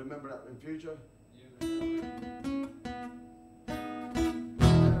 I'll remember that in future.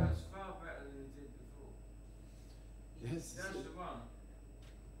 That's far better than it did before. Yes. That's the one.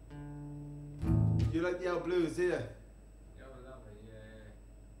 You like the old blues, do you? Yeah, I love it, yeah.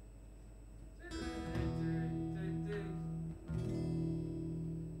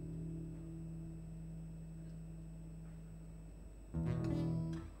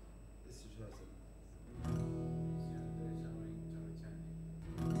 This is just He's gonna do something Titanic.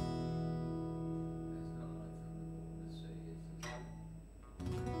 That's not like from the bottom of the sea, is it?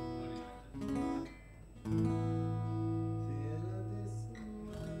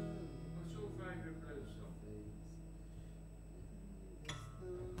 What's your favourite blues song?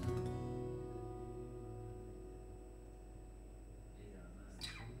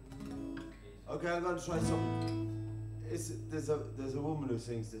 Okay, I'm gonna try something. There's a woman who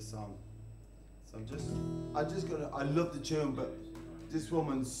sings this song. So I'm just gonna, I love the tune, but this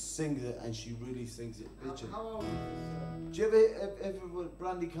woman sings it and she really sings it bitchin'. How old is this? Do you ever with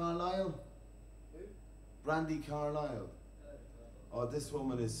Brandy Carlisle? Who? Brandy Carlisle. Oh, this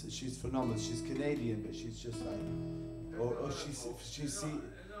woman she's phenomenal. She's Canadian, but she's just like, she's It's not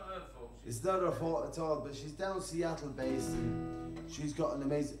her fault. it's not her fault at all, but she's down Seattle based and she's got an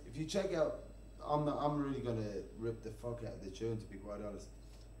amazing, if you check out, I'm really gonna rip the fuck out of the tune, to be quite honest.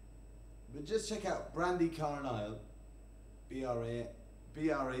 But just check out Brandy Carlisle, B-R-A-N-D-I,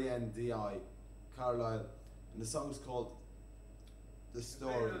 Carlisle, and the song's called The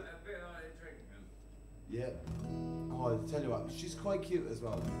Story. A bit like a drink, man. Yeah. Oh, I'll tell you what, she's quite cute as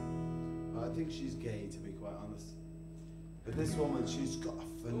well. I think she's gay, to be quite honest. But this woman, she's got a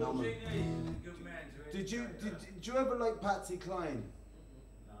phenomenal. All she needs is a good man to Did you entertain did you ever like Patsy Cline?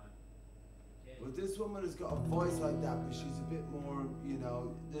 her. No. Well, this woman has got a voice like that, but she's a bit more, you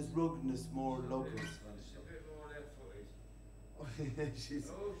know, there's ruggedness, more locals. She's a bit more left-footed. She's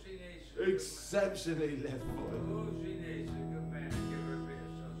All she needs is a good exceptionally left-footed. man. All she needs is a good man to give her a bit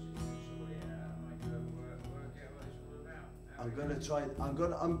of sausage and sort it out and make her work out what it's all about. I'm gonna try.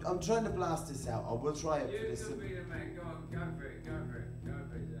 I'm trying to blast this out. I will try it for You this. could be the man. Go on, go for it, go for it, go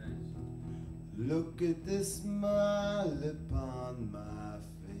for it, Dennis. Look at the smile upon my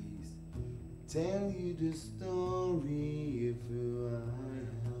face. Tell you the story of who I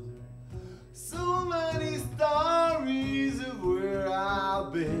am. So many stories of where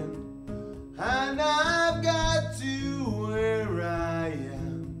I've been, and I've got to where I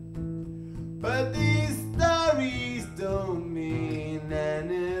am. But these stories don't mean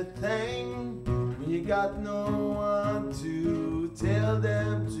anything when you got no one to tell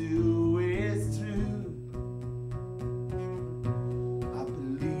them to. It's true. I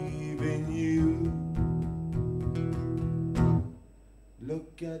believe in you.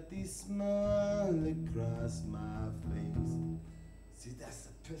 Look at the smile across my face. See, that's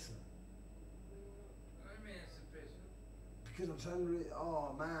the pisser. What do you mean it's a pistol? Because I'm trying to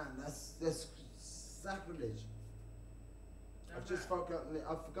oh man, that's sacrilege. I've just forgotten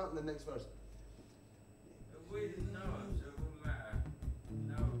I've forgotten the next verse. We didn't know him, so it wouldn't matter.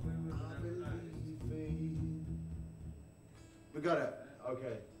 No, we wouldn't I have noticed. believe we got it.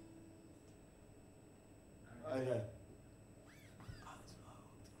 Okay. Okay.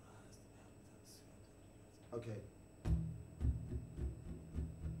 Okay.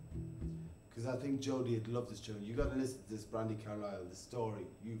 Because I think Jodie would love this tune. You got to listen to this Brandy Carlisle, the story.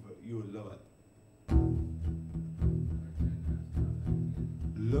 You will love it.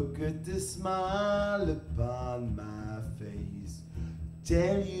 Look at the smile upon my face.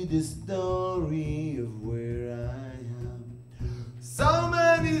 Tell you the story of where I am. So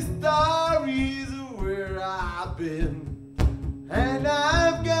many stories of where I've been, and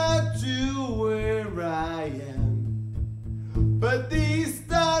I've got to where I am. But these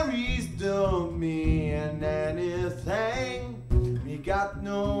stories don't mean anything. Me got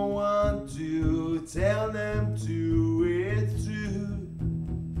no one to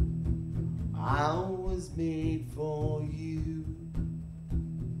I was made for you.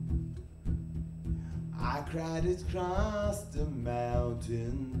 I cried across the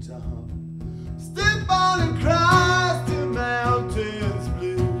mountain top. Step on across the mountains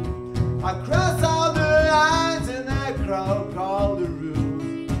blue. I crossed all the lines and I crossed all the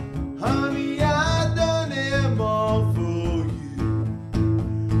rules. Honey, I done them all for you.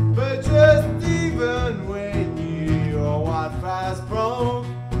 But just even when you're what fast broke,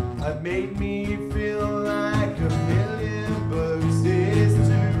 it made me feel like $1 million bucks is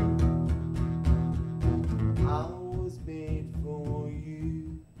true. I was made for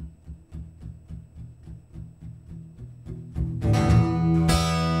you.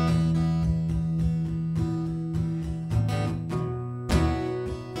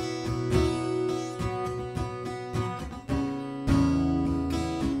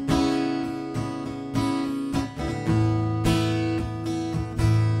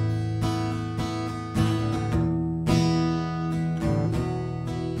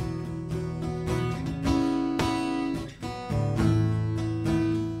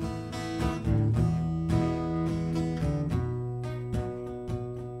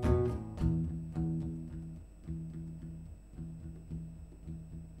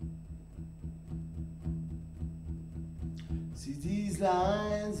 See these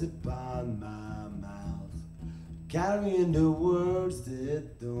lines upon my mouth, carrying the words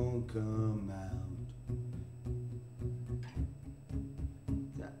that don't come out.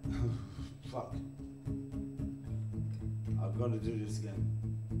 Fuck. I'm gonna do this again.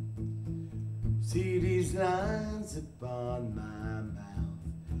 See these lines upon my mouth,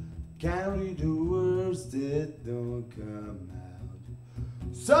 carry the words that don't come out.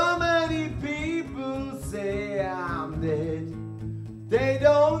 So many people say I'm dead. They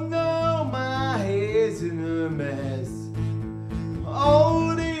don't know my head's in a mess.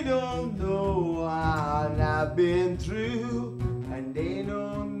 Oh, they don't know what I've been through. And they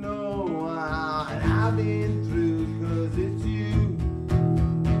don't know what I've been through. 'Cause it's you.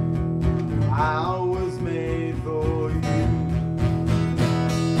 I was made for you.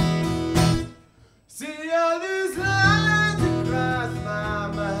 See all these lines across my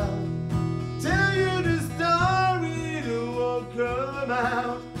mouth, tell you the story that won't come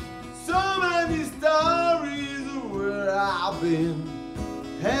out. So many stories of where I've been,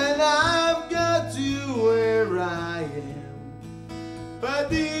 and I've got you where I am. But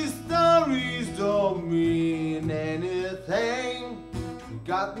these stories don't mean anything.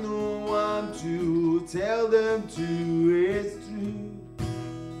 Got no one to tell them to. It's true.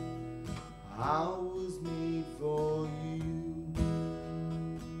 I was made for you.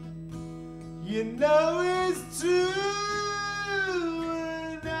 You know it's true.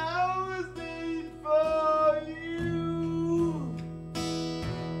 And I was made for you.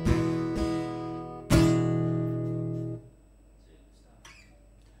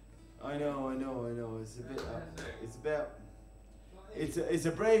 I know. It's a bit. It's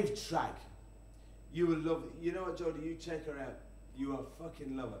a brave track. You will love it. You know what, Jody? You check her out. You will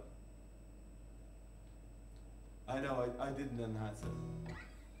fucking love it. I know. I didn't enhance it. Is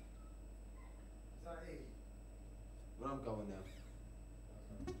that E? Where I'm going now.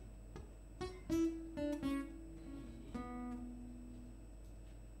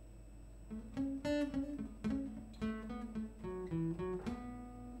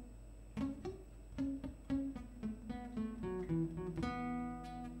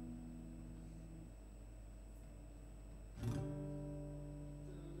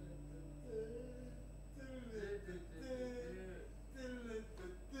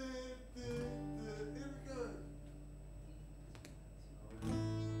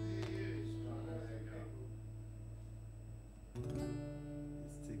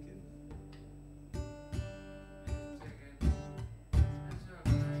 It's ticking.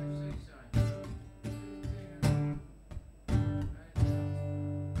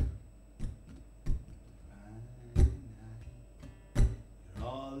 You're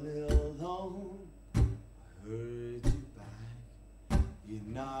all alone. I heard you back. You're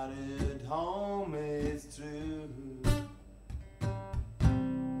not at home, it's true.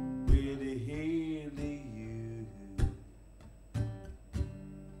 With a healing you,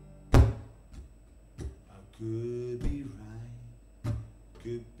 I could be right,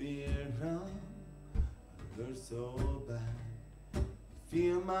 could be wrong. I hurt so bad.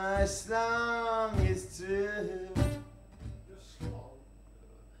 Feel my song is true. Just slow.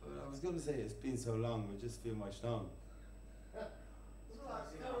 Well, I was gonna say it's been so long, but just feel my song. It's like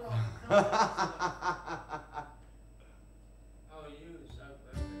still on. Oh, you were so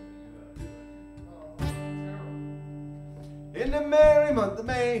perfect when you were doing it. Oh, terrible. In the mirror merry month of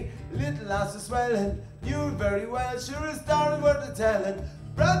May, little lass is swelling. Knew it very well, sure a story worth the telling.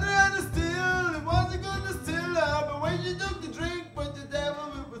 Brother had a still, it wasn't good to still her, but when she took the drink, but the devil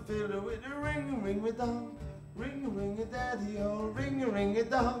would fill her with a ring a dong, ring a daddy oh, ring a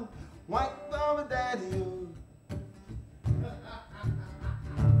dong, white mama daddy oh.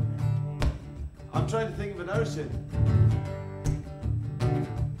 I'm trying to think of another shit.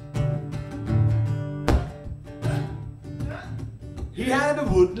 He had a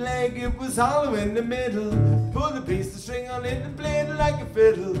wood leg, it was hollow in the middle. Put a piece of string on it and played it like a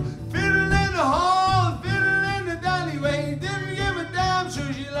fiddle. Fiddle in the hall, fiddle in the alleyway. Didn't give a damn,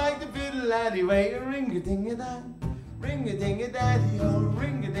 sure she liked the fiddle anyway. Ring-a-ding-a-dang, ring-a-ding-a-daddy, oh,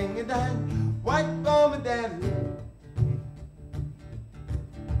 ring-a-ding-a-dang, white mama daddy.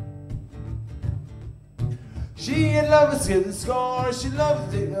 She had lovers to the score, she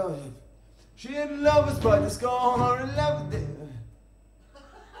loved it. Oh, she had lovers by the score, and loved it.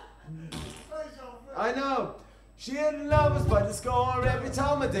 I know. She had lovers by the score every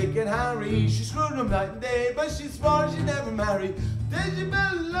time I Dick and Harry. She screwed them night and day, but she swore she'd never marry. Then she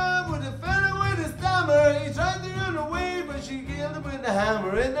fell in love with a fella with a stammer. He tried to run away, but she killed him with a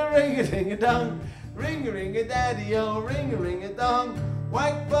hammer. In the ring-a-ding-a-dong, ring-a-ring-a-daddy, oh, ring-a-ring-a-dong,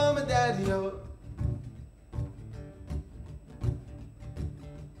 white mama daddy, oh.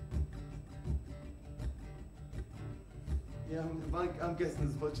 Yeah, I'm guessing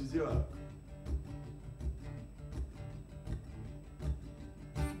as much as you are.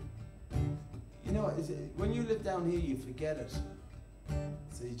 You know, when you live down here, you forget it.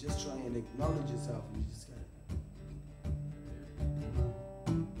 So you just try and acknowledge yourself, and you just get it.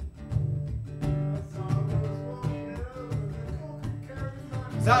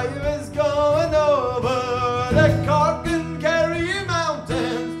 So he was going over the Cork and Kerry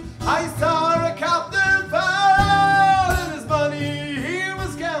mountains. I saw a captain fall, and his money he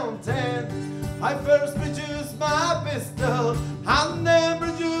was counting. I first produced my pistol, and then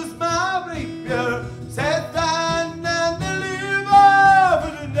produced my rapier. Said down and deliver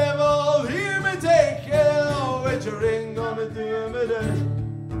for the devil, hear me take it. Oh, what you ain't gonna do me there?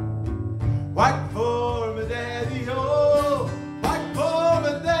 Whack for me daddy, oh, whack for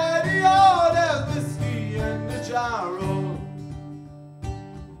me daddy, oh, there's whiskey in the jar, oh.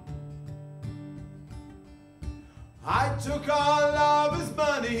 I took all of his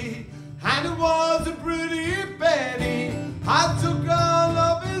money, and it was a pretty penny. I took all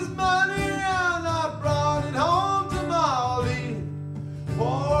of his money and I brought it home to Molly.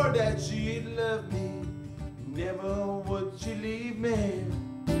 For that she'd love me, never would she leave me.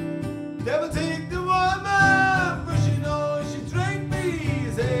 Never take the woman, for she knows she drink me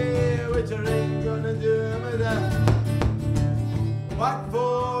easy. Which I ain't gonna do me that. Whack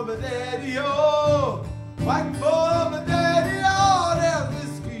for my daddy, oh, whack for my daddy, oh, there's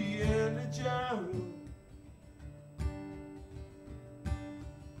whiskey in the jar.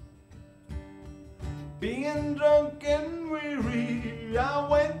 Being drunk and weary, I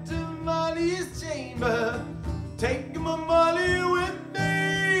went to Molly's chamber, taking my Molly with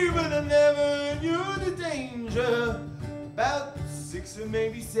me, but I never knew the danger. About 6 or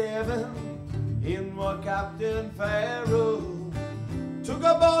maybe 7, in walked Captain Farrell. Took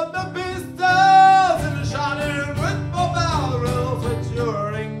about the pistols and I shot it with my barrels, but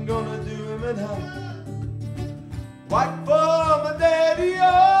you ain't gonna do me now. Whack for my daddy,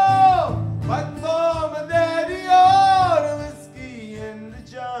 oh, whack for my daddy, oh, the whiskey in the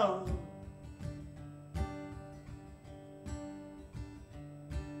jar.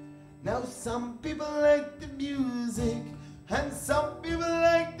 Now some people like the music, and some people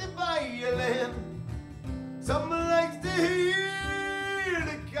like the violin. Some likes to hear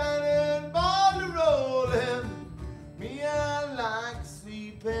the cannonball rolling. Me, I like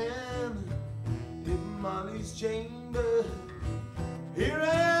sleeping in Molly's chamber. Here I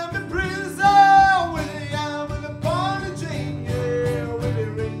am in prison with a hammer upon a chain. Yeah, with a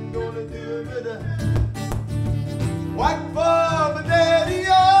ring gonna do me the whack for my daddy,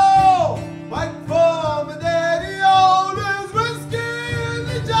 oh, whack for my daddy, oh, there's whiskey in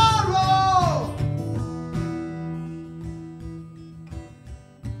the jar, oh.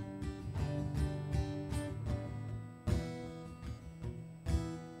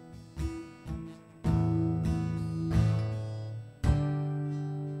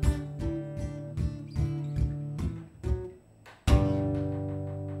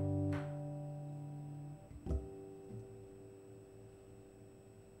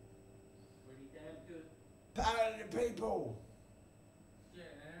 Pretty damn good. Power to the people, Yeah,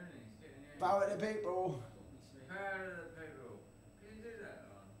 everything's getting in. power to the people. Power to the people. Can you do that,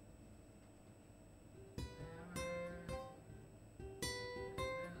 man?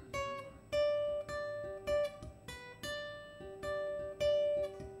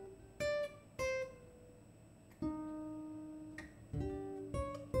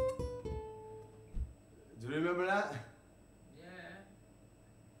 Remember that? Yeah.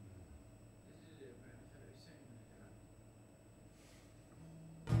 This is it, man. 30 seconds ago.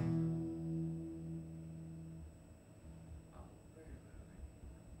 Oh, very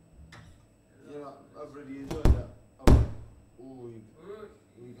well. You know, I've really enjoyed that. Oh, you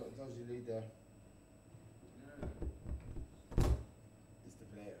got a dodgy lead there. No. It's the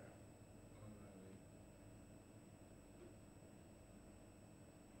player.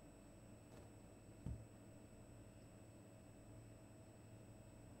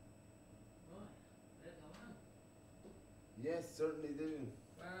 Yes, certainly do.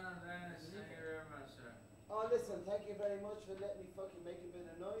 Well, Dennis, thank you very much, sir. Oh, listen, thank you very much for letting me fucking make a bit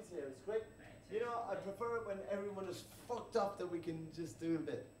of noise here. It's great. You know, I prefer it when everyone is fucked up that we can just do a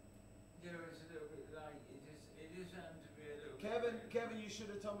bit. Yeah, it's a little bit late. It just happened to be a little bit. Kevin, you should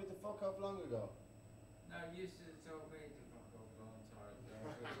have told me to fuck off long ago. No, you should have told me to fuck off a long time ago.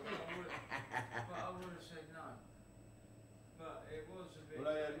 But I would have said no. But it was a bit.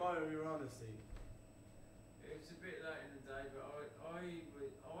 Well, I admire your honesty. It's a bit late in the day, but I was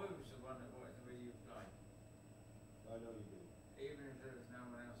the one that wanted to hear you play, I know you do. even if there was no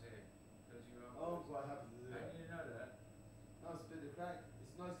one else here, because you are. Oh, I'm quite happy to do And that. you know that. No, it's a bit of crack.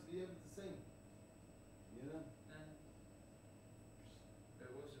 It's nice to be able to sing. You know? And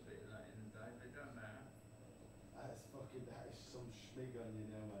it was a bit late in the day, but it doesn't matter. That is some schmig on you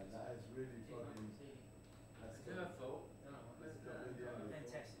now, man. That is really fucking. That's It's good. her fault. That's got really on you.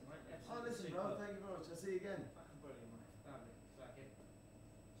 Fantastic, mate. Oh, listen, bro. Thank you very much. I'll see you again. Fucking brilliant, mate. Lovely. Fucking.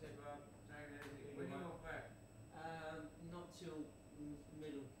 Super. When you got back, Not till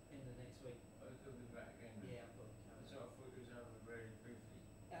middle end of next week. I was looking back again. Yeah, I've got it So I thought it was over very briefly.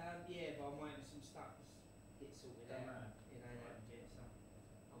 yeah, but I'm waiting for some stuff to get sorted Don't out. matter. It ain't happened yet, so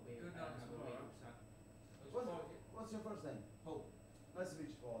I'll be Good about night another week tomorrow. or so. What's your first name? Paul, Nice to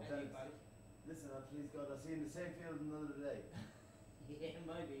meet you, Paul. and you, Thanks. buddy? Listen, please God, I'll see you in the same field another day. Yeah,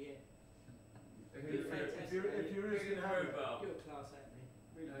 maybe, yeah. If you're Big in risking the having it. mobile. You're a class act, man.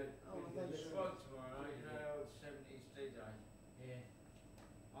 Really good. Oh, well, Really thank good. you. Spot tomorrow night, you know, old 70s DJ. Yeah.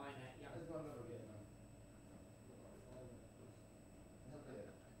 I ain't that young. Let's go another game now.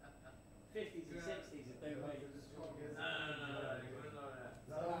 50s and 60s would do, mate. No, you wouldn't like that.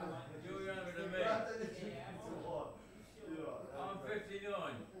 No, You're younger than me. Yeah, I'm 59.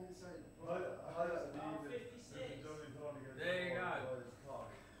 I'm 56. There you go.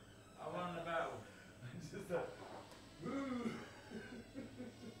 I won the battle. Just a woo.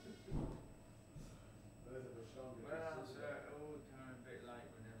 Well, sir, it all came a bit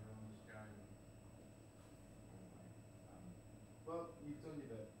late when everyone was going. Well, you've done your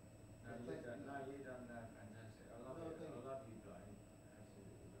bit. No, you done that fantastic. I love No, it. thank I you. love you playing.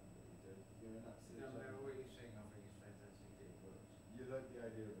 Absolutely love what you do. You're an It absolute doesn't matter champion. what you sing, I think it's fantastic. It works. You like the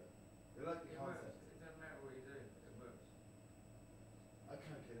idea of it. You like the It works. concept. It doesn't matter what you do. It works. I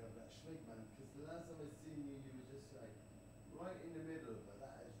can't get over that schmig, man, because the last time I seen you, you were just like right in the middle of it.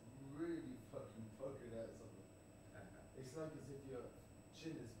 That is really fucking fucking out something. It's like as if your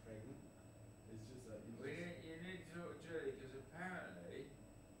chin is pregnant. It's just like you You need to talk to Julie because apparently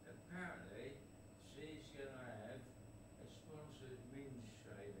she's going to have a sponsored minge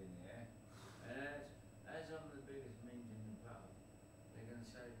shave in there, and as I'm the biggest minge in the pub, they're going to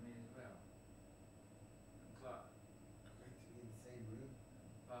save me as well. And Clark, great to be in the same room.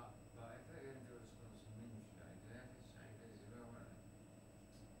 but if they're going to do a sponsored minge shave, they have to shave this as well, won't they?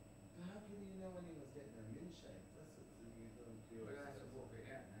 But how can you know anyone's getting a min shave? That's what you don't feel. We're going to have to walk it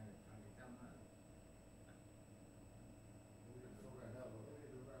out now. It's going to be done, that.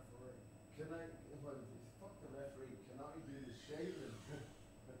 Can I, well, fuck the referee, can I do the shaving?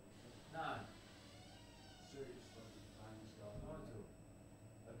 No, Serious fucking fangs going I on. do.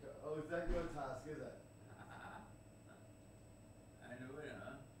 Okay. Oh, is that your task, is it? And the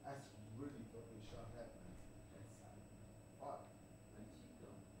winner, That's really fucking shot out, man. That's fuck. where's she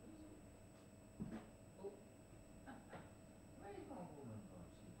gone? Oh, where's my woman gone?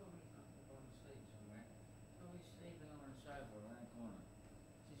 She's probably fucking gone to sleep somewhere. Probably sleeping on a sofa around the corner.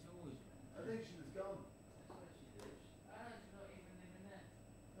 She's always I think she was gone. That's where she lives. Ah, she's not even living there.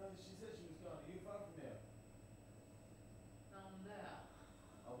 No, she said she was gone. Are you far from here? No, I'm there.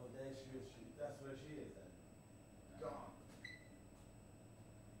 Oh, well, there she is. That's where she is then. Gone.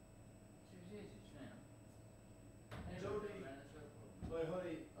 She was here just now. Jody. Man, that's her problem. My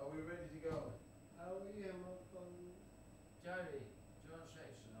honey, are we ready to go? Oh, yeah, my phone. Jody, do you want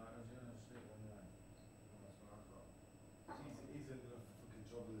sex tonight or do you want to sleep all night? He's in enough fucking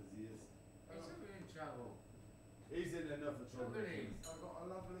trouble as he is. He's always in trouble. He's in enough of trouble. Look at him. I've got a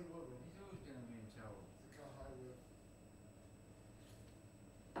lovely woman. He's always going to be in trouble. To go home with.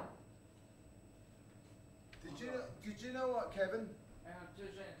 do you know what, Kevin? Hang on, 2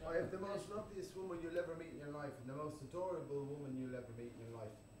 seconds. I have the most loveliest woman you'll ever meet in your life, and the most adorable woman you'll ever meet in your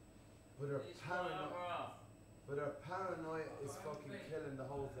life. But her It's gone over paranoia, half. but her paranoia is I've got fucking everything. killing the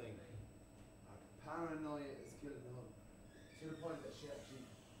whole thing. Her paranoia is killing the whole. To the point that she actually,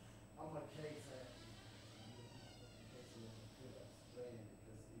 on my case, I actually.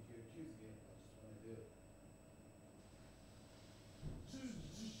 Because if you're accusing it, I just want to do it.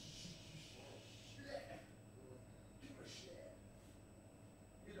 Give a shit.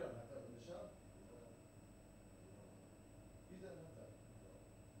 You don't have that in the shop. You don't have that.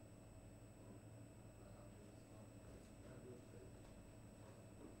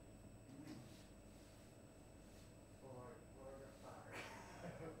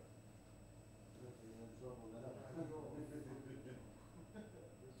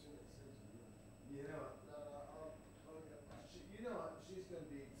 You know what? You know what? She's going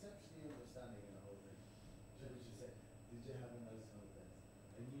to be exceptionally understanding in the whole thing. She would just say, "Did you have a nice holiday?"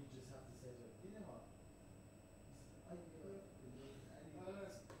 And you just have to say to her, "You know what? I do it."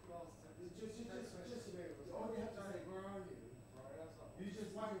 All you have to say, where are you? Right, that's like, You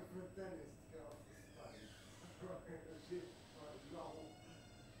just- waiting for Dennis to get off the stage. Right, and she, like, lol.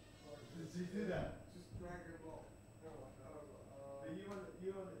 Like, Did she do that? Just drag him off. No, I was like, But you want to say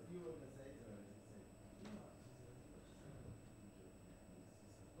to her, you say, "You know what?"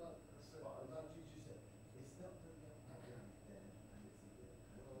 Look, I said, But what you just said, it's not really up to them, and it's a good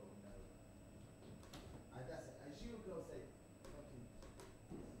no. And that's it. And she would go say, fucking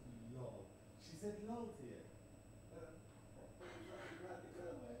lol. She said lol to you.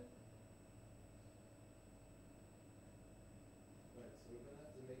 Right, so we're gonna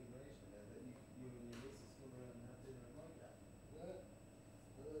have to make an arrangement then that you and your missus come around and have dinner at my dad. yeah,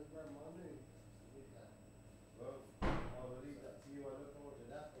 grab my knee. Well, I'll leave that to you. I look forward to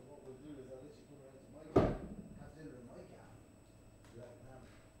that. But what we'll do is I'll let you come around to my gaff, have dinner at my gaff. Like ham.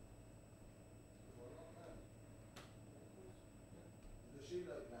 Does she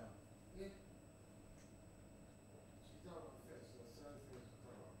like lamb? Yeah. She's done like this, so certain things are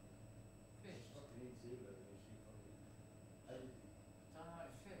done like Fist. Fucking eats you, like, and she fucking. Don't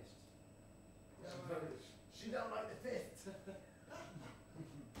like fist. She don't like the fist. I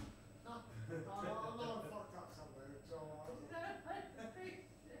know I fucked up something, so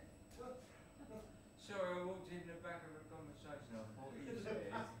Sorry, I walked in the back of a conversation. I thought you said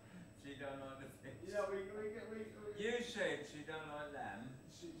she don't like the fist. Yeah, we You said she don't like lamb.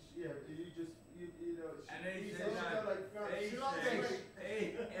 yeah, you know, And he he said said she no. don't like He she likes said-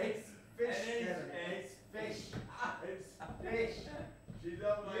 fish. It's Fish, and Kevin. it's Fish. It's fish. She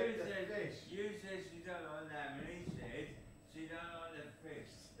don't like You the said, fish. you said she don't like lamb, and he said she don't like the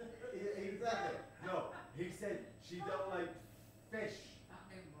fist. Exactly. No, he said she don't like fish.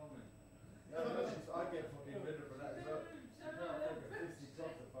 Fucking woman. No, I get fucking bitter for that as well. She can't fucking fisty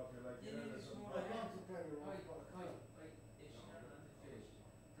talk to fucker like You you need know this something. morning. I love to play the Wait, wrong wait. If she don't like the fist,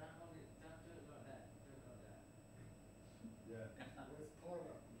 don't hold it. Don't do it like that. Do it like that. Yeah. with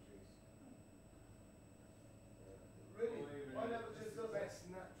pineapple juice. Really? I never just The does that. best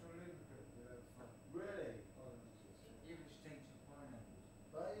natural lubricant you'll ever find. Really? Pineapple juice. You have a stink of pineapples.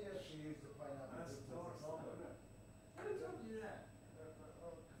 But I actually use the pineapple That's juice as a nice, combo. isn't it? Who told you that?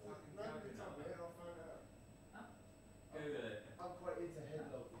 Nobody told me, and I found out. Google it. I'm quite into head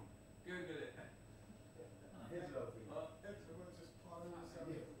loafing. Google it. Head loafing. What? Everyone just piling themselves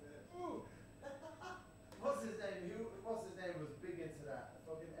Yeah. in there. Ooh. What's his name? What's his name was big into that?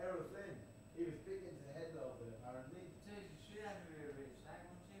 Fucking Errol Flynn. He was big into head loafing apparently. Jesus, she had to be a bit slack,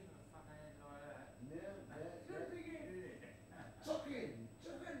 wouldn't she? With a fucking head like that. Yeah. You're a big head, isn't it? Tuck in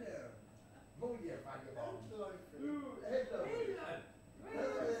there. Oh yeah, vagabond. Head loafing. Ooh, head loafing.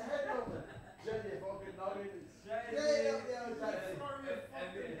 Head loafing. Jenny fucking noggin. Yeah, exactly.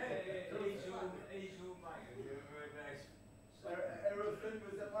 He's your mate. Have you ever heard that? Errol Flynn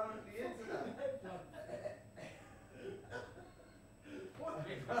was apparently into that. What?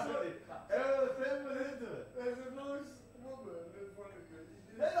 Sorry, Errol Flynn was into it. There's a nice woman in front of you.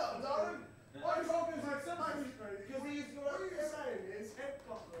 Hey, no, darling. Why are you talking It's like like something? something. Because he used to What work. you're saying is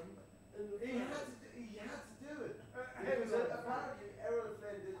headbutt them in the He had to do it. Because apparently Errol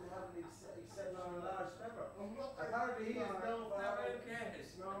Flynn didn't have an exceptionally large member. I'm not Apparently he is known for Who having. cares?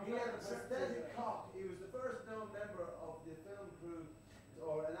 No, I'm He not had a accepting prosthetic that. cock. He was the first known member of the film crew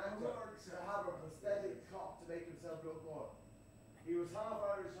or an I'm not actor to accepting have a that. prosthetic cock to make himself look more. He was half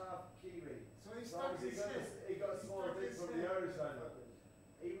Irish, half Kiwi. So he stuck obviously his head. he got a small stuck dick his from head the Irish in side. front of you.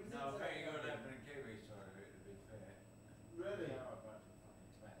 He was No, I into bet you got that. that from the Kiwi side of it, to be fair. Really? They are a bunch of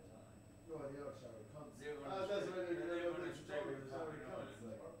fucking twats, aren't No, the Irish are cunts. They wanna That's stay- really they good. wanna They're stay with cunts. fucking Like.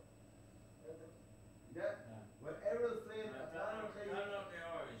 Ireland. Yeah. they? When Errol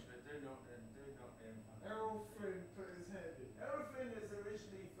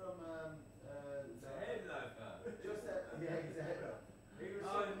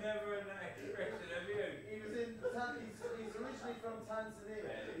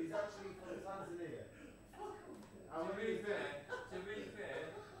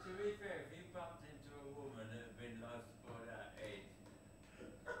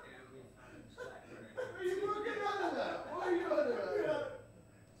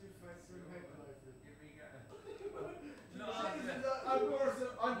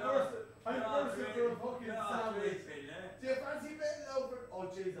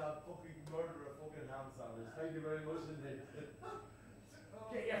Thank you very much indeed.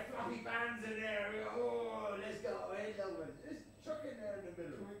 Get your fluffy bands in there. Oh, let's go. Head lovers. Just chuck in there in the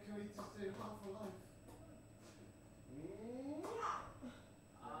middle. Can we just do half a life? I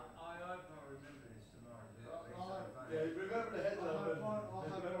hope I remember this tomorrow. It'll be so funny. Yeah, remember the head lover. I'll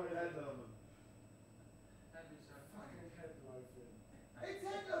have Remember the one. head lover. That'd be so funny. Fucking head loafing. It's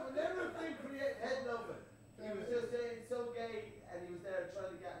head loving. Everything create head loving. He was just saying so gay, and he was there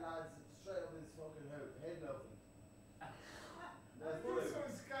trying to get lads straight on his fucking head loving. That's This it.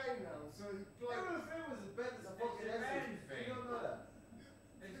 one's gay now, so it's It was as bad as a fucking It's a essence. man thing. You don't know that.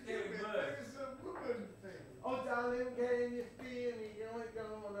 It's getting worse. It's a woman thing. Oh, darling, can you feel me? You know,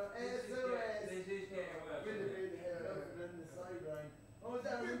 going on This is SOS. getting worse. With isn't the it? head loving and the sideline. Oh,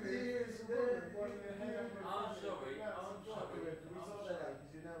 darling, Women, here's it's a the woman wanting a head over I'm a sorry, That's I'm a sorry. fucking- We saw that out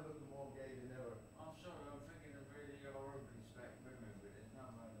because you're now looking more gay than ever. I'm sorry, I'm thinking of really horribly slack women, but there's no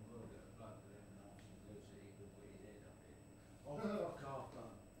man in the world that blood with them nasty blue so he could put his head up here. Oh, fuck off,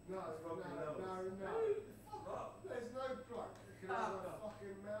 man. No, fucking no, nose. no. Fuck off. There's no bloke that can have a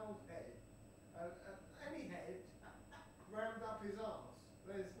fucking male head and any head rammed up his arse.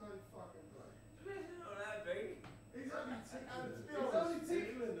 There's no fucking bloke. It's not that big. He's only And to tickling. be He's honest, only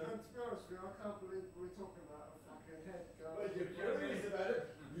tickling them. and to be honest with you, I can't believe we're talking about a fucking head going. Well, you're curious about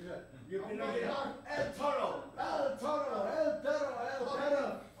it. You've been I'm looking not- at El Toro, El Toro, El Toro, El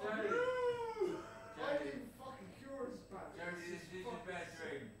Toro. I'm even fucking curious about it. Jody, this is a bad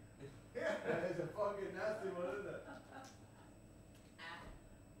dream. That is a fucking nasty one, isn't it?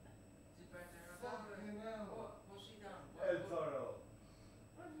 It's a bad dream. Fucking hell. What's he done? El Toro.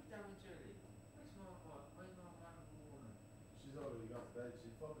 What have you done with Julie? Where's my wife? Where's my wonderful woman? She's already got to bed.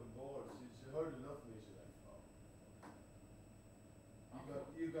 She's fucking bored. She heard enough of me. She's like, oh.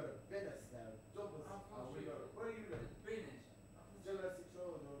 You got a business now. Double. Oh, We got. Where are you living? Business. Still Essex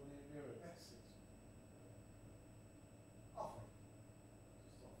Road or near it? Essex. Off it.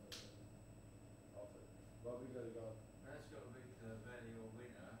 Just off it. Off it. Well, we gotta go. That's got to be the valley or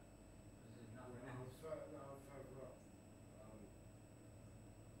winter. Because there's nothing I'm else. further up.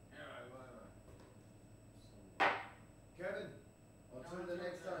 Anyway, whatever. Kevin, on to the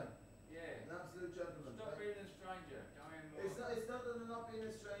next time. Yeah. An absolute gentleman. Stop being a stranger. Go in more. It's not that I'm not being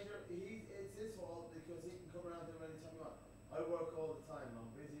a stranger. It's his fault because he can come around to him anytime you want. I work all the time.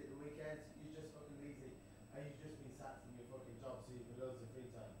 I'm busy at the weekends. You just fucking lazy, and you just been sat from your fucking job so you can loads of free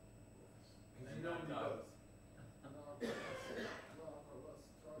time. Because you And know that what he does. does.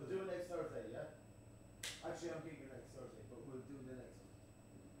 We'll do it next Thursday, yeah? Actually, I'm gigging next Thursday, but we'll do the next one.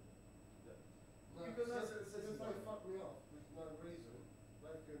 No, You can because answer the system. they fuck me off with no reason.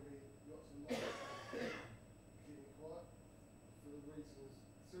 They've given me lots of money. Keep me quiet for the reasons.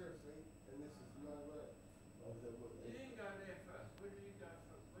 Seriously, and this is no way. You didn't go there first. Where did you go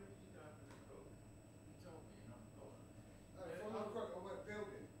for? Where did you go for the school? You told me you're not going. From the crook, I went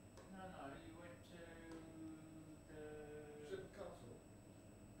building. No, you went to the. Ship Castle.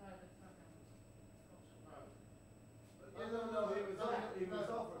 No, the fucking Castle Road. No, he was offered it. He was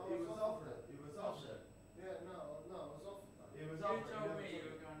offered it. Yeah, no, I was offered that. He was You offered it. told me you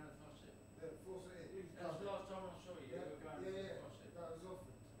were going to the Fawcett. Yeah, force it in. That's the last time I saw you. You were going to the Fawcett. That was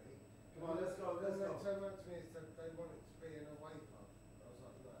offered to me. Come on, let's go, let's And go. they turned around to me and said they want it to be an away club. I was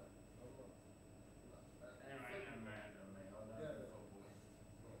like, no, I'm not. Anyway, no man on me. I don't Yeah. do football.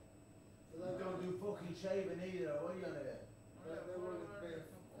 So You don't do fucking shaving either, what are you gonna do? They wanted to be an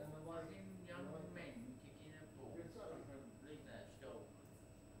away. Fucking young men kicking a ball. Good sorry. Leave that skull.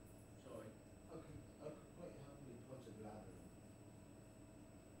 Sorry. I could quite happily punch a bladder.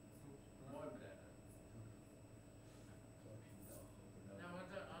 My bladder. Fucking dog. No, I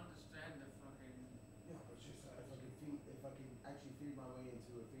don't understand the fucking. Yeah, but it's just if I can actually feed my way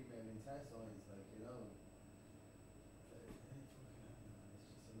into a female intestines, like, you know.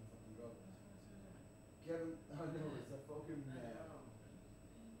 It's just a fucking rub. Kevin, I know, it's a fucking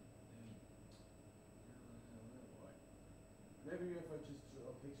maybe if I just draw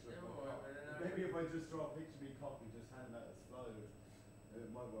a picture Yeah, of my alright, cock. but then I- Maybe if I just draw a picture of me cock and just hand that as flowers,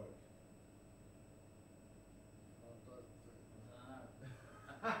 it might work.